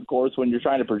piece, of course, when you're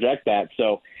trying to project that.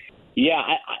 So, yeah,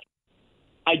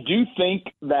 I do think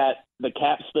that the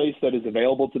cap space that is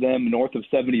available to them, north of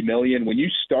 $70 million, when you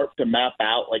start to map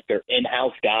out like their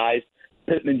in-house guys,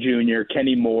 Pittman Jr.,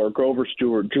 Kenny Moore, Grover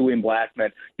Stewart, Julian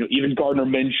Blackman, even Gardner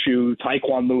Minshew,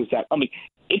 Tyquan Lewis. I mean,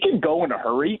 it can go in a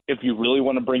hurry if you really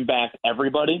want to bring back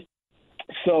everybody.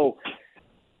 So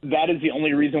that is the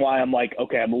only reason why I'm like,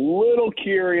 okay, I'm a little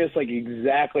curious, like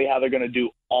exactly how they're going to do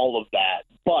all of that.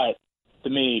 But to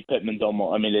me, Pittman's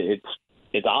almost, I mean,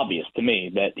 it's obvious to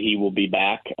me that he will be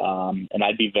back, and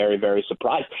I'd be very, very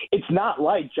surprised. It's not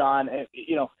like, John,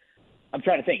 I'm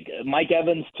trying to think. Mike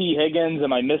Evans, T. Higgins,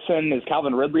 am I missing? Is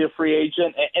Calvin Ridley a free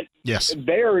agent? And yes.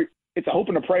 It's a hope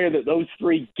and a prayer that those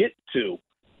three get to,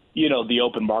 the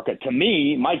open market. To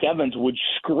me, Mike Evans would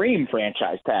scream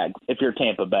franchise tag if you're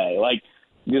Tampa Bay. Like,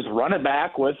 just run it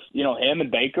back with, him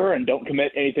and Baker and don't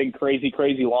commit anything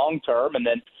crazy long term. And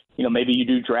then, maybe you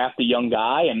do draft a young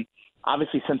guy. And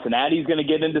obviously Cincinnati's going to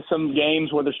get into some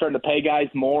games where they're starting to pay guys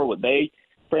more. Would they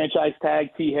franchise tag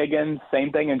T. Higgins?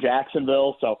 Same thing in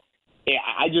Jacksonville. So, yeah,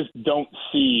 I just don't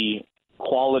see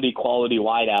quality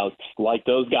wideouts like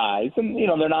those guys. And,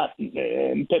 they're not,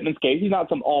 in Pittman's case, he's not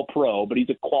some all-pro, but he's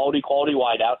a quality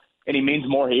wideout, and he means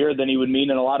more here than he would mean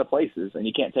in a lot of places, and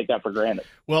you can't take that for granted.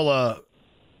 Well,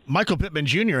 Michael Pittman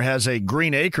Jr. has a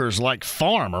Green Acres-like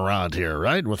farm around here,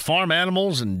 right, with farm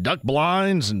animals and duck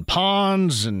blinds and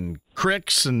ponds and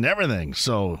creeks and everything.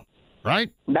 So,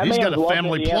 right? He's got a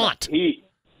family plot.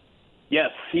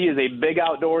 Yes, he is a big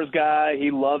outdoors guy.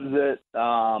 He loves it.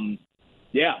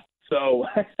 Yeah, so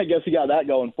I guess he got that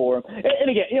going for him. And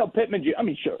again, Pittman, I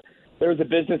mean, sure, there's a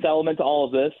business element to all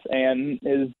of this, and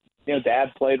his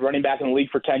dad played running back in the league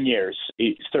for 10 years.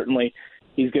 He's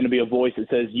going to be a voice that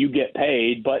says you get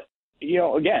paid. But,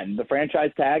 again, the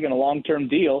franchise tag and a long-term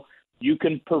deal, you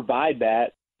can provide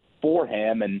that for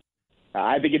him. And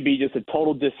I think it'd be just a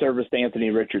total disservice to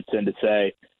Anthony Richardson to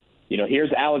say,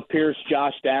 here's Alec Pierce,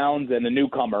 Josh Downs, and a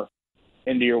newcomer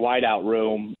into your wideout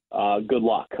room. Good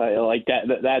luck. Like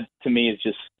that to me is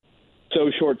just so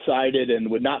short-sighted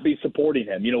and would not be supporting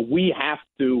him. We have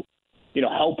to,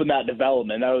 help in that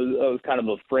development. That was kind of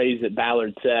a phrase that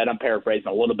Ballard said. I'm paraphrasing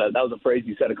a little bit. That was a phrase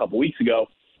he said a couple weeks ago.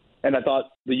 And I thought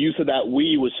the use of that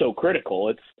 "we" was so critical.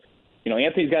 It's,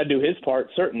 Anthony's got to do his part,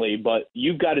 certainly, but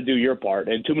you've got to do your part.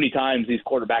 And too many times these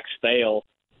quarterbacks fail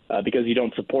because you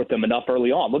don't support them enough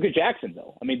early on. Look at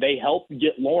Jacksonville. I mean, they helped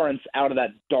get Lawrence out of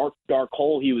that dark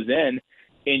hole he was in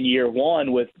year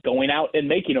one with going out and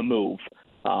making a move.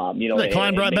 They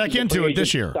climbed right back into it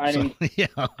this year. So, yeah.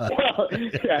 I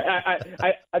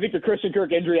think the Christian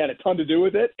Kirk injury had a ton to do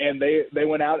with it, and they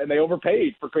went out and they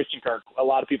overpaid for Christian Kirk. A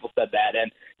lot of people said that.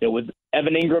 And with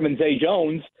Evan Ingram and Zay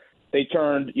Jones, they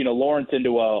turned, Lawrence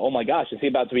into oh my gosh, is he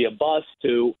about to be a bust?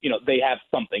 To, they have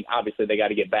something. Obviously, they got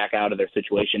to get back out of their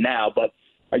situation now. But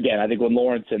again, I think when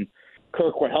Lawrence and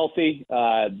Kirk were healthy,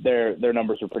 their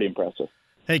numbers were pretty impressive.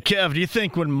 Hey, Kev, do you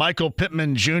think when Michael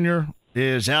Pittman Jr.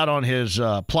 is out on his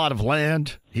plot of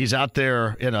land, he's out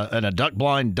there in a duck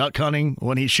blind, duck hunting,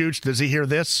 when he shoots, does he hear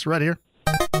this right here?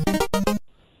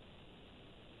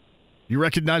 You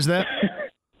recognize that?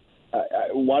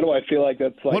 Why do I feel like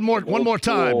that's like one more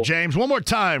time, school? James. One more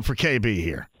time for KB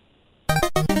here.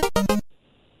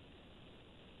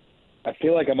 I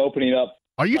feel like I'm opening up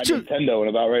my Nintendo and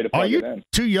about ready to plug it in. Are you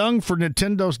too young for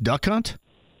Nintendo's Duck Hunt?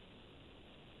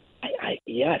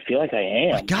 I feel like I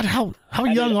am. My God, how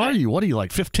young are you? What are you,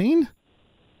 like 15?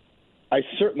 I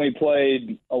certainly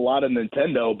played a lot of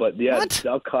Nintendo, but yeah,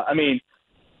 Duck Hunt. I mean,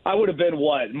 I would have been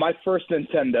what? My first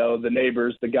Nintendo, the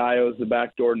neighbors, the guy who was the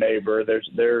backdoor neighbor,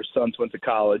 their sons went to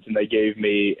college, and they gave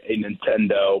me a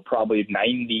Nintendo probably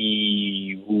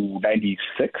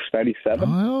 96, 97.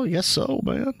 Oh, yes so,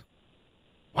 man.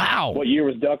 Wow. What year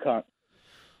was Duck Hunt?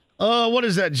 What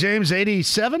is that, James?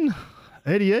 87?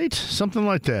 88? Something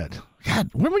like that.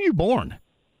 God, when were you born?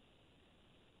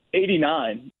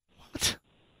 89. What?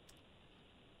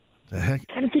 The heck? I'm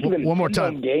trying to think of the one more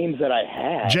time. Games that I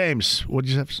had. James, what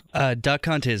did you have? Duck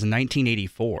Hunt is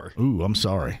 1984. Ooh, I'm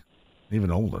sorry. Even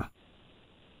older.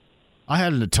 I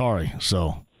had an Atari, so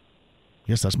I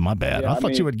guess that's my bad. Yeah, I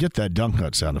thought you would get that Duck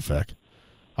Hunt sound effect.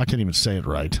 I can't even say it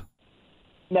right.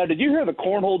 Now, did you hear the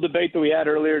cornhole debate that we had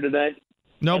earlier today?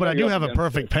 No, but I do have a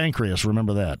perfect pancreas.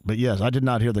 Remember that. But yes, I did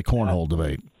not hear the cornhole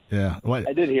debate. Yeah,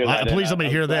 I did hear that. Please let me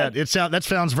hear that. That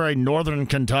sounds very northern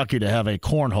Kentucky to have a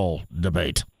cornhole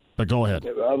debate. But go ahead.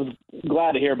 I was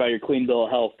glad to hear about your clean bill of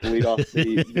health to lead off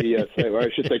or I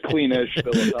should say cleanish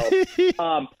bill of health.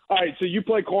 All right, so you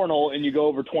play cornhole and you go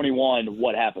over 21.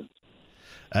 What happens?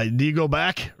 Do you go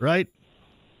back, right?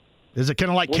 Is it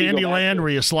kind of like Candyland where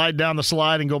you slide down the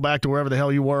slide and go back to wherever the hell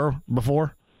you were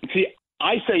before? See,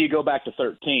 I say you go back to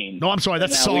 13. No, I'm sorry.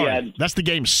 That's Sorry. That's the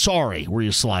game Sorry, where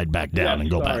you slide back down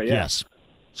and go back. Yeah. Yes.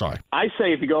 Sorry. I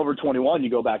say if you go over 21, you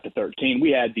go back to 13.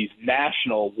 We had these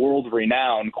national,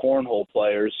 world-renowned cornhole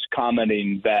players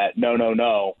commenting that, no.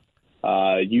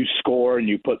 You score and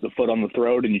you put the foot on the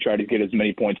throat and you try to get as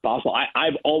many points possible.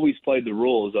 I've always played the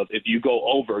rules of if you go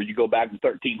over, you go back to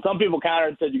 13. Some people countered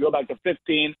and said you go back to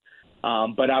 15.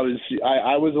 But I was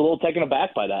a little taken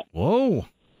aback by that. Whoa.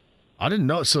 I didn't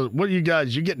know. So what are you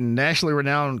guys, you getting nationally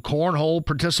renowned cornhole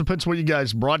participants? What are you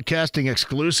guys broadcasting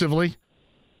exclusively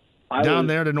down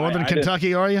there to northern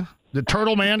Kentucky, are you? Did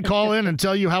Turtle Man call in and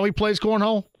tell you how he plays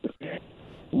cornhole?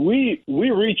 We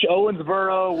reach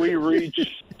Owensboro. We reach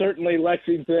certainly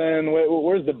Lexington.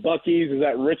 Where's the Buc-ee's? Is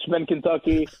that Richmond,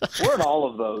 Kentucky? We're in all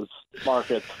of those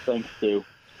markets, thanks to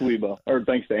Lebo, or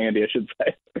thanks to Andy, I should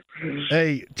say.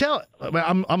 Hey,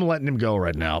 I'm letting him go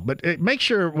right now, but make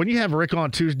sure when you have Rick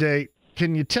on Tuesday,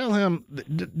 can you tell him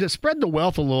to spread the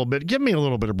wealth a little bit? Give me a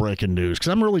little bit of breaking news, because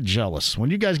I'm really jealous.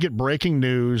 When you guys get breaking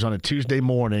news on a Tuesday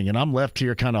morning and I'm left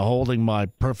here kind of holding my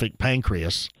perfect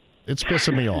pancreas, it's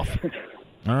pissing me off.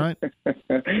 All right.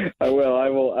 I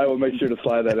will make sure to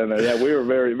slide that in there. Yeah, we were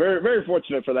very, very, very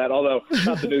fortunate for that, although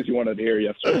not the news you wanted to hear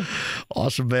yesterday.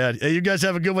 Awesome, man. Hey, you guys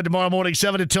have a good one tomorrow morning,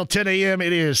 7 until 10 a.m.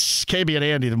 It is KB and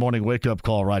Andy, the morning wake-up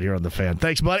call right here on The Fan.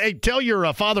 Thanks, bud. Hey, tell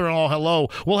your father-in-law hello.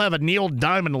 We'll have a Neil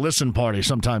Diamond listen party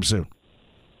sometime soon.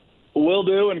 Will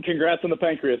do, and congrats on the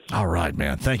pancreas. All right,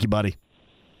 man. Thank you, buddy.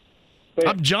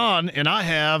 Thanks. I'm John, and I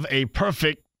have a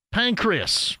perfect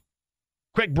pancreas.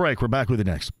 Quick break. We're back with you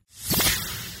next.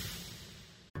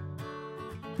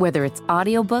 Whether it's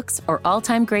audiobooks or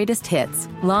all-time greatest hits,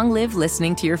 long live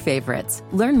listening to your favorites.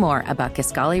 Learn more about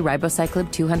Kisqali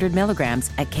Ribociclib 200 milligrams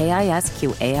at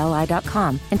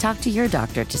KISQALI.com and talk to your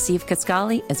doctor to see if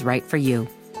Kisqali is right for you.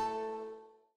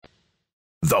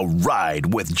 The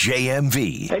Ride with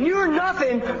JMV. And you're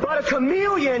nothing but a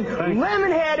chameleon,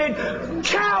 lemon-headed,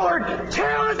 coward,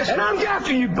 terrorist, and I'm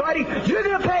after you, buddy. You're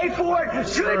going to pay for it.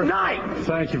 Good night.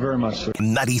 Thank you very much, sir.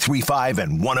 93.5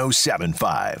 and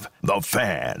 107.5. The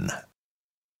Fan.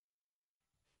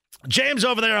 James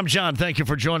over there, I'm John. Thank you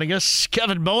for joining us.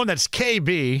 Kevin Bowen, that's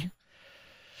KB.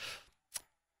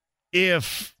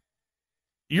 If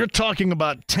you're talking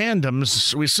about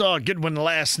tandems, we saw a good one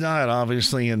last night,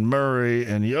 obviously, in Murray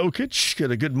and Jokic. Get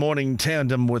a good morning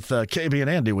tandem with KB and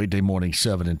Andy, weekday morning,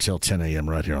 7 until 10 a.m.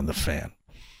 right here on The Fan.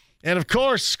 And, of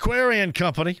course, Query and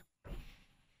Company.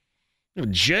 You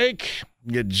get Jake,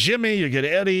 you get Jimmy, you get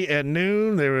Eddie at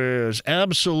noon. There is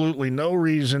absolutely no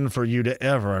reason for you to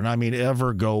ever, and I mean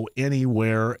ever, go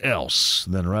anywhere else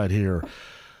than right here.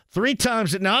 3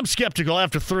 times. Now, I'm skeptical.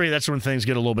 After 3, that's when things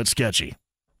get a little bit sketchy.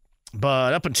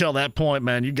 But up until that point,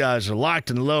 man, you guys are locked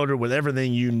and loaded with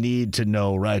everything you need to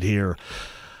know right here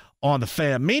on The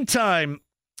Fan. Meantime,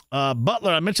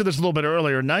 Butler, I mentioned this a little bit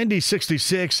earlier,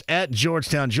 90-66 at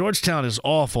Georgetown. Georgetown is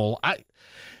awful.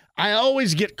 I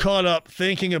always get caught up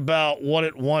thinking about what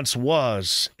it once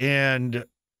was. And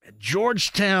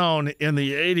Georgetown in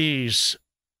the 80s,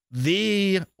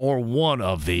 one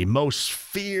of the most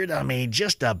feared,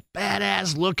 just a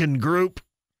badass-looking group.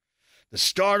 the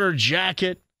starter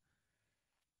jacket,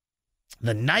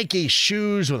 the Nike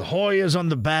shoes with Hoyas on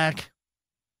the back.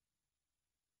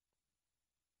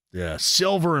 Yeah,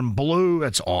 silver and blue.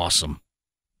 That's awesome.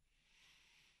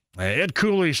 Ed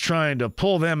Cooley's trying to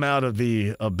pull them out of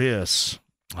the abyss.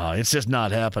 It's just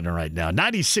not happening right now.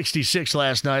 90-66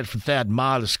 last night for Thad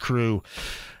Matta's crew.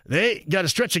 They got a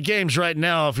stretch of games right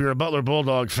now if you're a Butler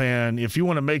Bulldog fan. If you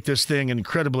want to make this thing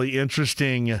incredibly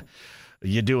interesting,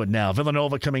 you do it now.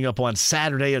 Villanova coming up on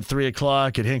Saturday at 3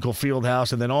 o'clock at Hinkle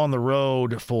Fieldhouse, and then on the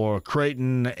road for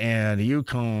Creighton and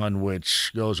UConn,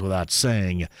 which goes without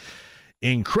saying.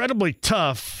 Incredibly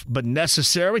tough, but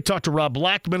necessary. We talked to Rob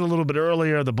Blackman a little bit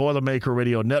earlier, the Boilermaker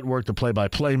Radio Network, the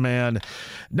play-by-play man.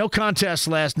 No contest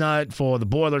last night for the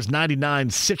Boilers,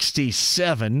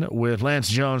 99-67, with Lance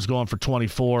Jones going for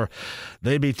 24.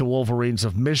 They beat the Wolverines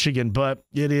of Michigan, but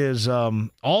it is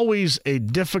always a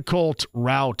difficult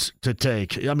route to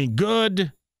take. I mean,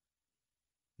 good,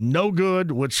 no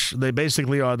good, which they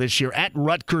basically are this year, at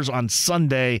Rutgers on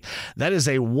Sunday. That is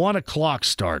a 1 o'clock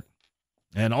start.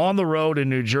 And on the road in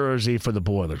New Jersey for the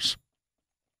Boilers.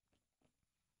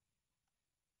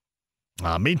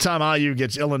 Meantime, IU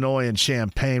gets Illinois and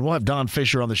Champaign. We'll have Don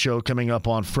Fisher on the show coming up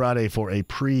on Friday for a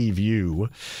preview.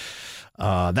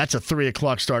 That's a 3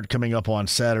 o'clock start coming up on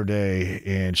Saturday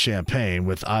in Champaign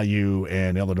with IU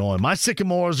and Illinois. My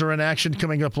Sycamores are in action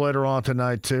coming up later on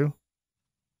tonight, too.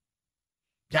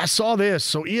 Yeah, I saw this.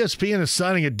 So ESPN is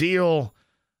signing a deal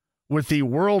with the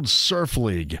World Surf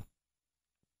League.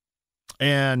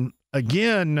 And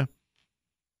again,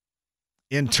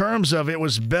 in terms of it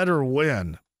was better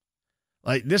when,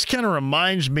 like this kind of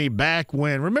reminds me back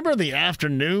when, remember the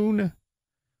afternoon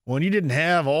when you didn't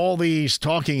have all these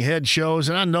talking head shows?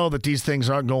 And I know that these things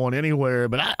aren't going anywhere,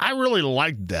 but I really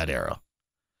liked that era.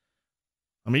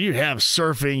 I mean, you'd have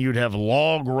surfing, you'd have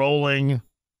log rolling,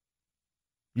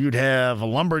 you'd have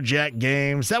lumberjack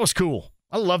games. That was cool.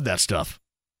 I love that stuff.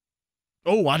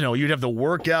 Oh, I know. You'd have the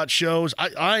workout shows.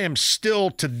 I am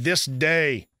still, to this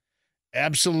day,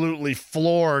 absolutely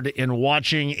floored in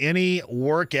watching any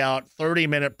workout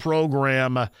 30-minute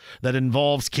program that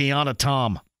involves Kiana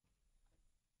Tom.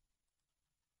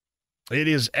 It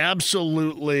is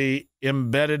absolutely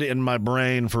embedded in my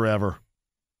brain forever.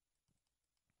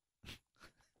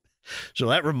 So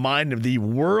that reminded me of the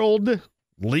World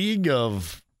League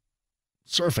of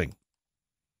Surfing.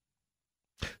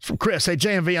 It's from Chris. Hey,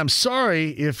 JMV, I'm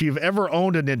sorry if you've ever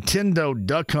owned a Nintendo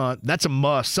Duck Hunt. That's a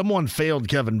must. Someone failed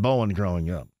Kevin Bowen growing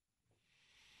up.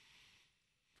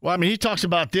 Well, I mean, he talks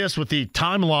about this with the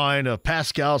timeline of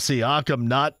Pascal Siakam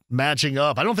not matching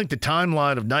up. I don't think the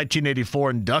timeline of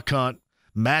 1984 in Duck Hunt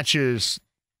matches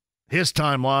his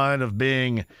timeline of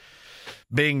being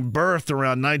birthed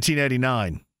around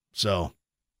 1989. So, I'm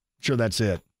sure that's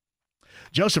it.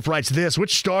 Joseph writes this: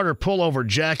 which starter pullover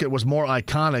jacket was more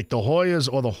iconic, the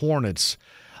Hoyas or the Hornets?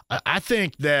 I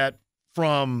think that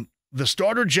from the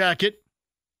starter jacket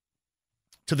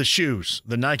to the shoes,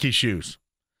 the Nike shoes,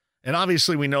 and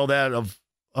obviously we know that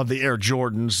of the Air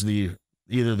Jordans,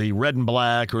 either the red and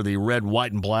black or the red,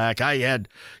 white, and black. I had,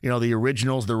 the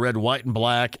originals, the red, white, and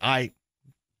black.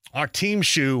 Our team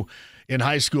shoe in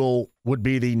high school would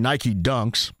be the Nike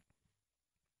Dunks.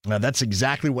 That's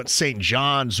exactly what St.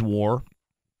 John's wore,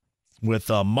 with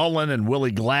Mullen and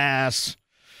Willie Glass,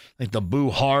 I think the Boo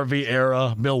Harvey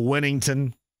era, Bill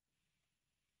Winnington.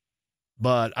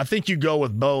 But I think you go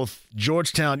with both.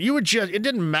 Georgetown, it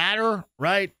didn't matter,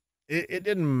 right? It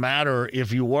didn't matter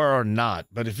if you were or not.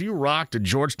 But if you rocked a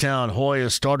Georgetown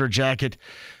Hoya starter jacket,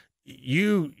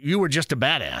 you were just a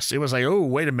badass. It was like, oh,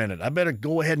 wait a minute. I better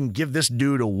go ahead and give this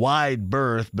dude a wide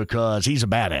berth because he's a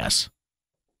badass.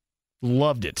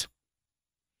 Loved it.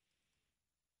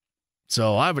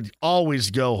 So I would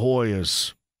always go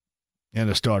Hoyas in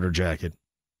a starter jacket.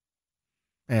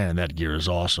 And that gear is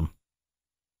awesome.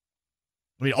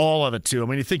 I mean, all of it, too. I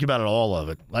mean, you think about it, all of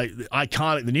it. Like,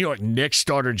 iconic, the New York Knicks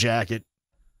starter jacket,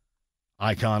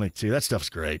 iconic, too. That stuff's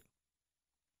great.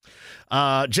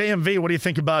 JMV, what do you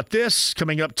think about this?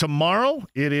 Coming up tomorrow,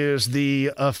 it is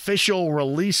the official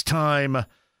release time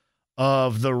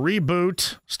of the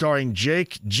reboot starring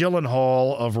Jake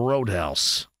Gyllenhaal of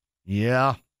Roadhouse.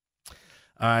 Yeah.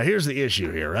 Here's the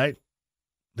issue here, right?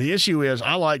 The issue is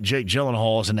I like Jake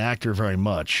Gyllenhaal as an actor very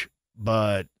much,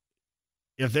 but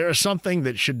if there is something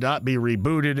that should not be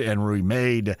rebooted and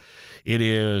remade, it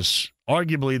is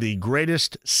arguably the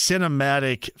greatest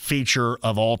cinematic feature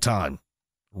of all time,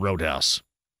 Roadhouse.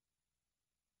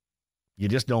 You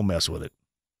just don't mess with it.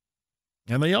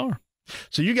 And they are.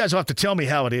 So you guys will have to tell me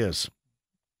how it is.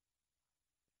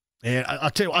 And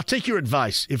I'll tell you, I'll take your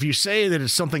advice. If you say that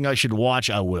it's something I should watch,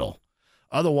 I will.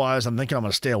 Otherwise, I'm thinking I'm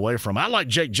going to stay away from him. I like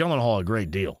Jake Gyllenhaal a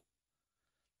great deal.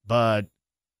 But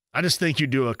I just think you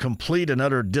do a complete and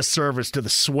utter disservice to the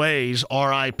Sways,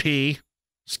 R.I.P.,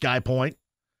 Sky Point,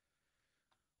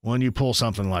 when you pull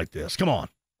something like this. Come on.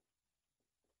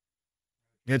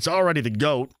 It's already the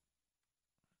GOAT.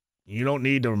 You don't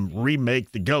need to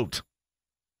remake the GOAT.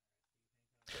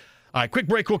 All right, quick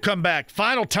break. We'll come back.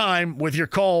 Final time with your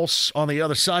calls on the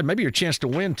other side. Maybe your chance to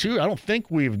win, too. I don't think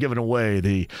we've given away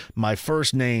the My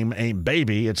First Name Ain't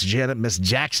Baby. It's Janet Miss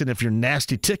Jackson if you're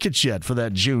nasty tickets yet for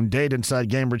that June date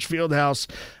inside Cambridge Fieldhouse.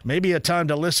 Maybe a time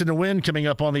to listen to win coming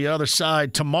up on the other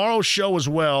side. Tomorrow's show as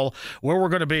well, where we're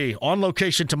going to be on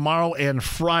location tomorrow and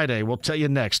Friday. We'll tell you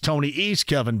next. Tony East,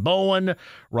 Kevin Bowen,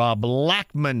 Rob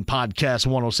Blackman, podcast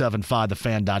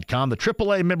 1075thefan.com, the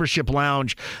AAA Membership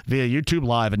Lounge via YouTube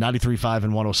Live at 93.5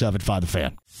 and 107.5 The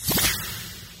Fan.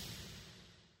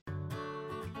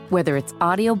 Whether it's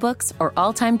audiobooks or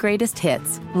all-time greatest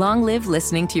hits, long live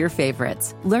listening to your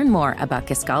favorites. Learn more about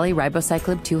Kisqali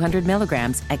Ribociclib 200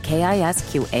 milligrams at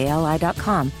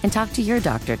KISQALI.com and talk to your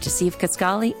doctor to see if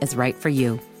Kisqali is right for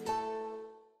you.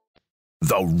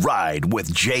 The Ride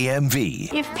with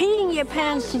JMV. If peeing your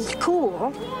pants is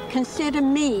cool, consider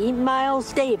me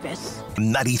Miles Davis.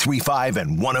 93.5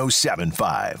 and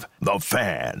 107.5 The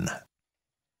Fan.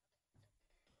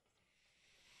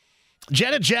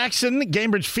 Janet Jackson,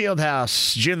 Cambridge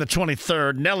Fieldhouse, June the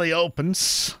 23rd. Nelly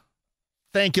opens.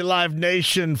 Thank you, Live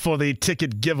Nation, for the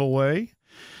ticket giveaway.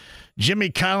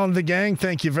 Jimmy Collin, the gang,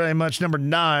 thank you very much. Number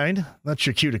 9. That's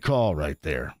your cue to call right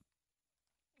there.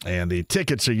 And the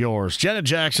tickets are yours. Janet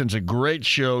Jackson's a great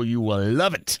show. You will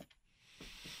love it.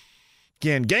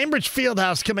 Again, Cambridge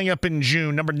Fieldhouse coming up in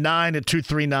June. Number 9 at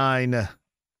 239-1070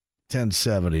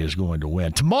 is going to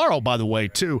win. Tomorrow, by the way,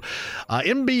 too,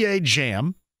 NBA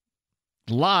Jam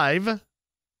live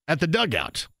at the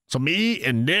Dugout. So me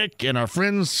and Nick and our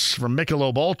friends from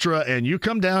Michelob Ultra, and you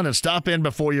come down and stop in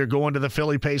before you're going to the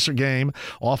Philly Pacer game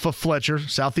off of Fletcher,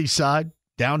 southeast side,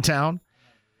 downtown.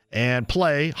 And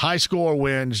play. High score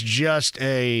wins. Just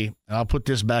I'll put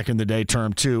this back in the day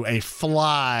term too, a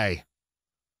fly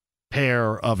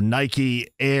pair of Nike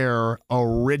Air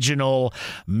original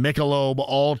Michelob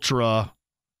Ultra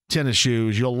tennis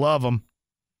shoes. You'll love them.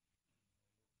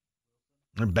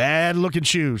 They're bad-looking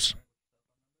shoes.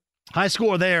 High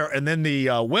score there, and then the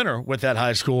winner with that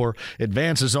high score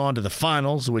advances on to the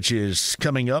finals, which is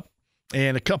coming up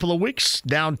in a couple of weeks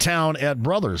downtown at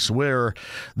Brothers, where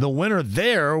the winner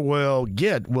there will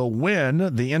win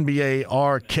the NBA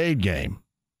arcade game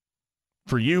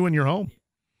for you and your home.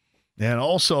 And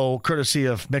also, courtesy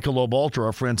of Michelob Ultra,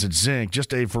 our friends at Zinc,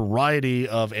 just a variety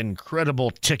of incredible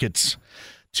tickets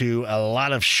to a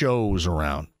lot of shows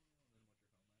around.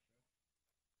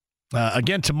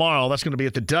 Again, tomorrow, that's going to be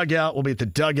at the Dugout. We'll be at the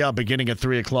Dugout beginning at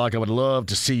 3 o'clock. I would love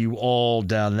to see you all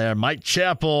down there. Mike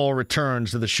Chappell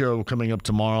returns to the show coming up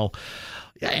tomorrow.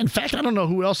 Yeah, in fact, I don't know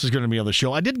who else is going to be on the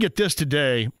show. I did get this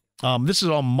today. This is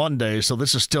on Monday, so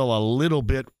this is still a little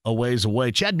bit a ways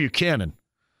away. Chad Buchanan,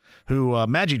 who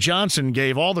Magic Johnson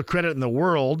gave all the credit in the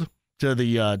world to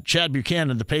the Chad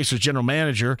Buchanan, the Pacers general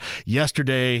manager,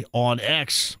 yesterday on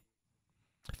X,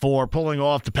 for pulling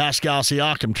off the Pascal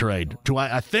Siakam trade.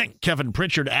 I think Kevin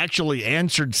Pritchard actually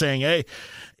answered saying, hey,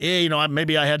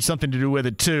 maybe I had something to do with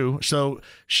it too. So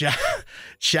shout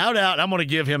out. I'm going to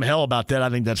give him hell about that. I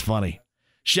think that's funny.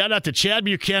 Shout out to Chad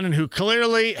Buchanan, who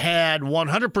clearly had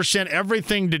 100%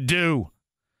 everything to do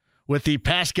with the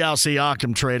Pascal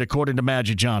Siakam trade, according to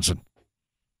Magic Johnson.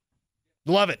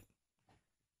 Love it.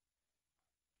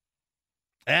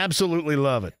 Absolutely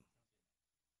love it.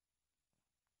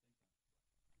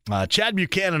 Chad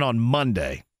Buchanan on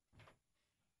Monday.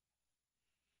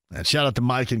 And shout out to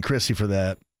Mike and Chrissy for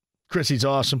that. Chrissy's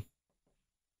awesome.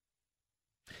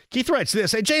 Keith writes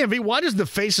this. Hey, JMV, why does the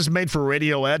Faces Made for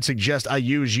Radio ad suggest I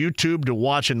use YouTube to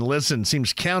watch and listen?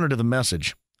 Seems counter to the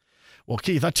message. Well,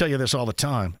 Keith, I tell you this all the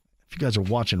time. If you guys are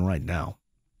watching right now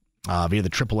via the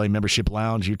AAA Membership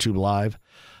Lounge, YouTube Live,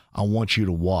 I want you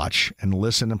to watch and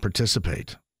listen and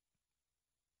participate.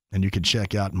 And you can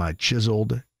check out my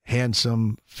chiseled,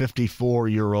 handsome,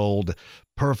 54-year-old,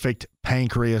 perfect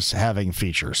pancreas having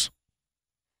features.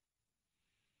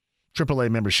 AAA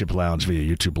Membership Lounge via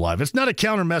YouTube Live. It's not a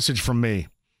counter message from me.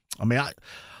 I mean,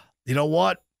 you know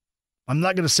what? I'm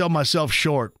not going to sell myself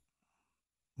short.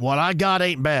 What I got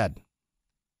ain't bad.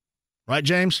 Right,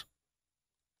 James?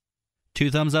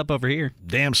 2 thumbs up over here.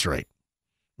 Damn straight.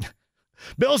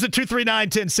 Bill's at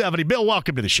 239-1070. Bill,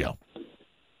 welcome to the show.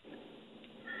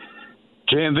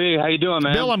 JMV, how you doing,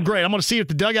 man? Bill, I'm great. I'm going to see you at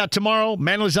the Dugout tomorrow.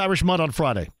 Manly's Irish Mud on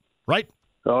Friday. Right?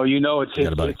 Oh,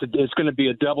 it's going to be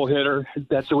a double hitter.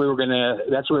 That's the way we're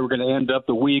going to end up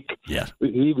the week. Yeah. We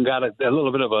even got a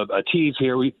little bit of a tease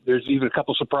here. There's even a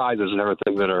couple surprises and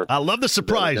everything that are. I love the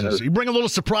surprises. You bring a little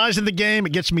surprise in the game,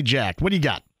 it gets me jacked. What do you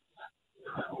got?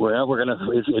 Well,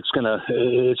 it's gonna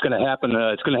happen.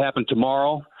 It's gonna happen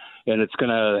tomorrow, and it's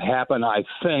gonna happen. I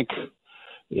think,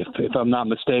 if I'm not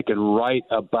mistaken, right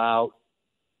about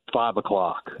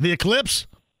 5:00. The eclipse?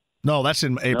 No, that's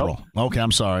in April. Nope. Okay,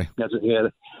 I'm sorry. That's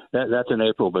in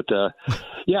April. But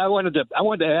I wanted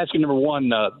to ask you, number one,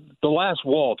 the Last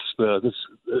Waltz. Difficult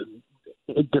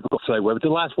segue, but the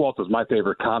Last Waltz was my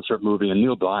favorite concert movie, and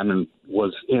Neil Diamond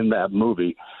was in that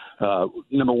movie.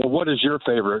 Number one, what is your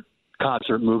favorite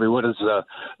concert movie? What is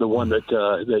the one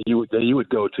that you would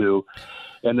go to?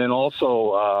 And then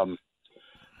also,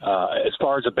 as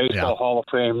far as the Baseball Hall of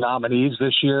Fame nominees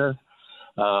this year,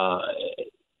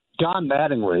 Don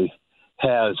Mattingly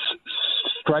has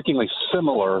strikingly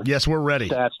similar we're ready.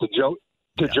 stats to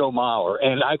Joe Mauer.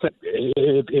 And I think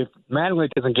if Mattingly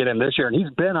doesn't get in this year, and he's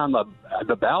been on the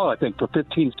ballot, I think, for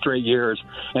 15 straight years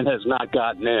and has not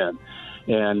gotten in.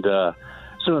 And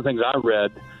some of the things I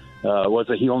read was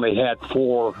that he only had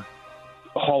 4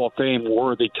 Hall of Fame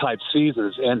worthy type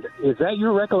seasons. And is that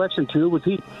your recollection too?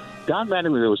 Don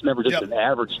Mattingly was never just an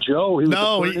average Joe. He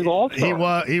was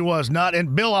he was not.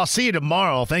 And Bill, I'll see you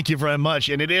tomorrow. Thank you very much.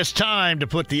 And it is time to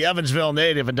put the Evansville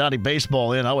native and Donnie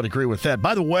baseball in. I would agree with that.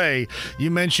 By the way,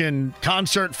 you mentioned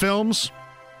concert films.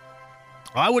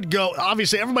 I would go.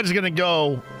 Obviously, everybody's going to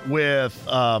go with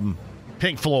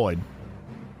Pink Floyd.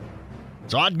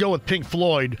 So I'd go with Pink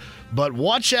Floyd, but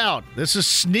watch out. This is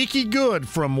sneaky good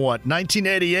from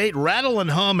 1988? Rattle and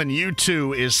Hum and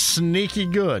U2 is sneaky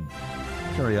good.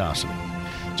 Curiosity.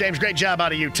 James, great job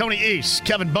out of you. Tony East,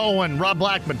 Kevin Bowen, Rob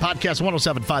Blackman, podcast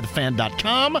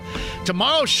 1075thefan.com.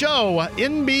 Tomorrow's show,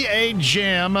 NBA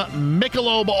Jam,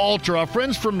 Michelob Ultra. Our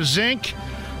friends from Zinc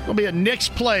will be at Nick's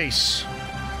Place.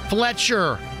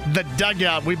 Fletcher, the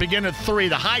dugout. We begin at 3.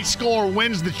 The high score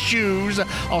wins the shoes.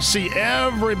 I'll see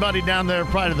everybody down there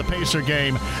prior to the Pacer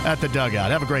game at the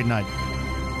dugout. Have a great night.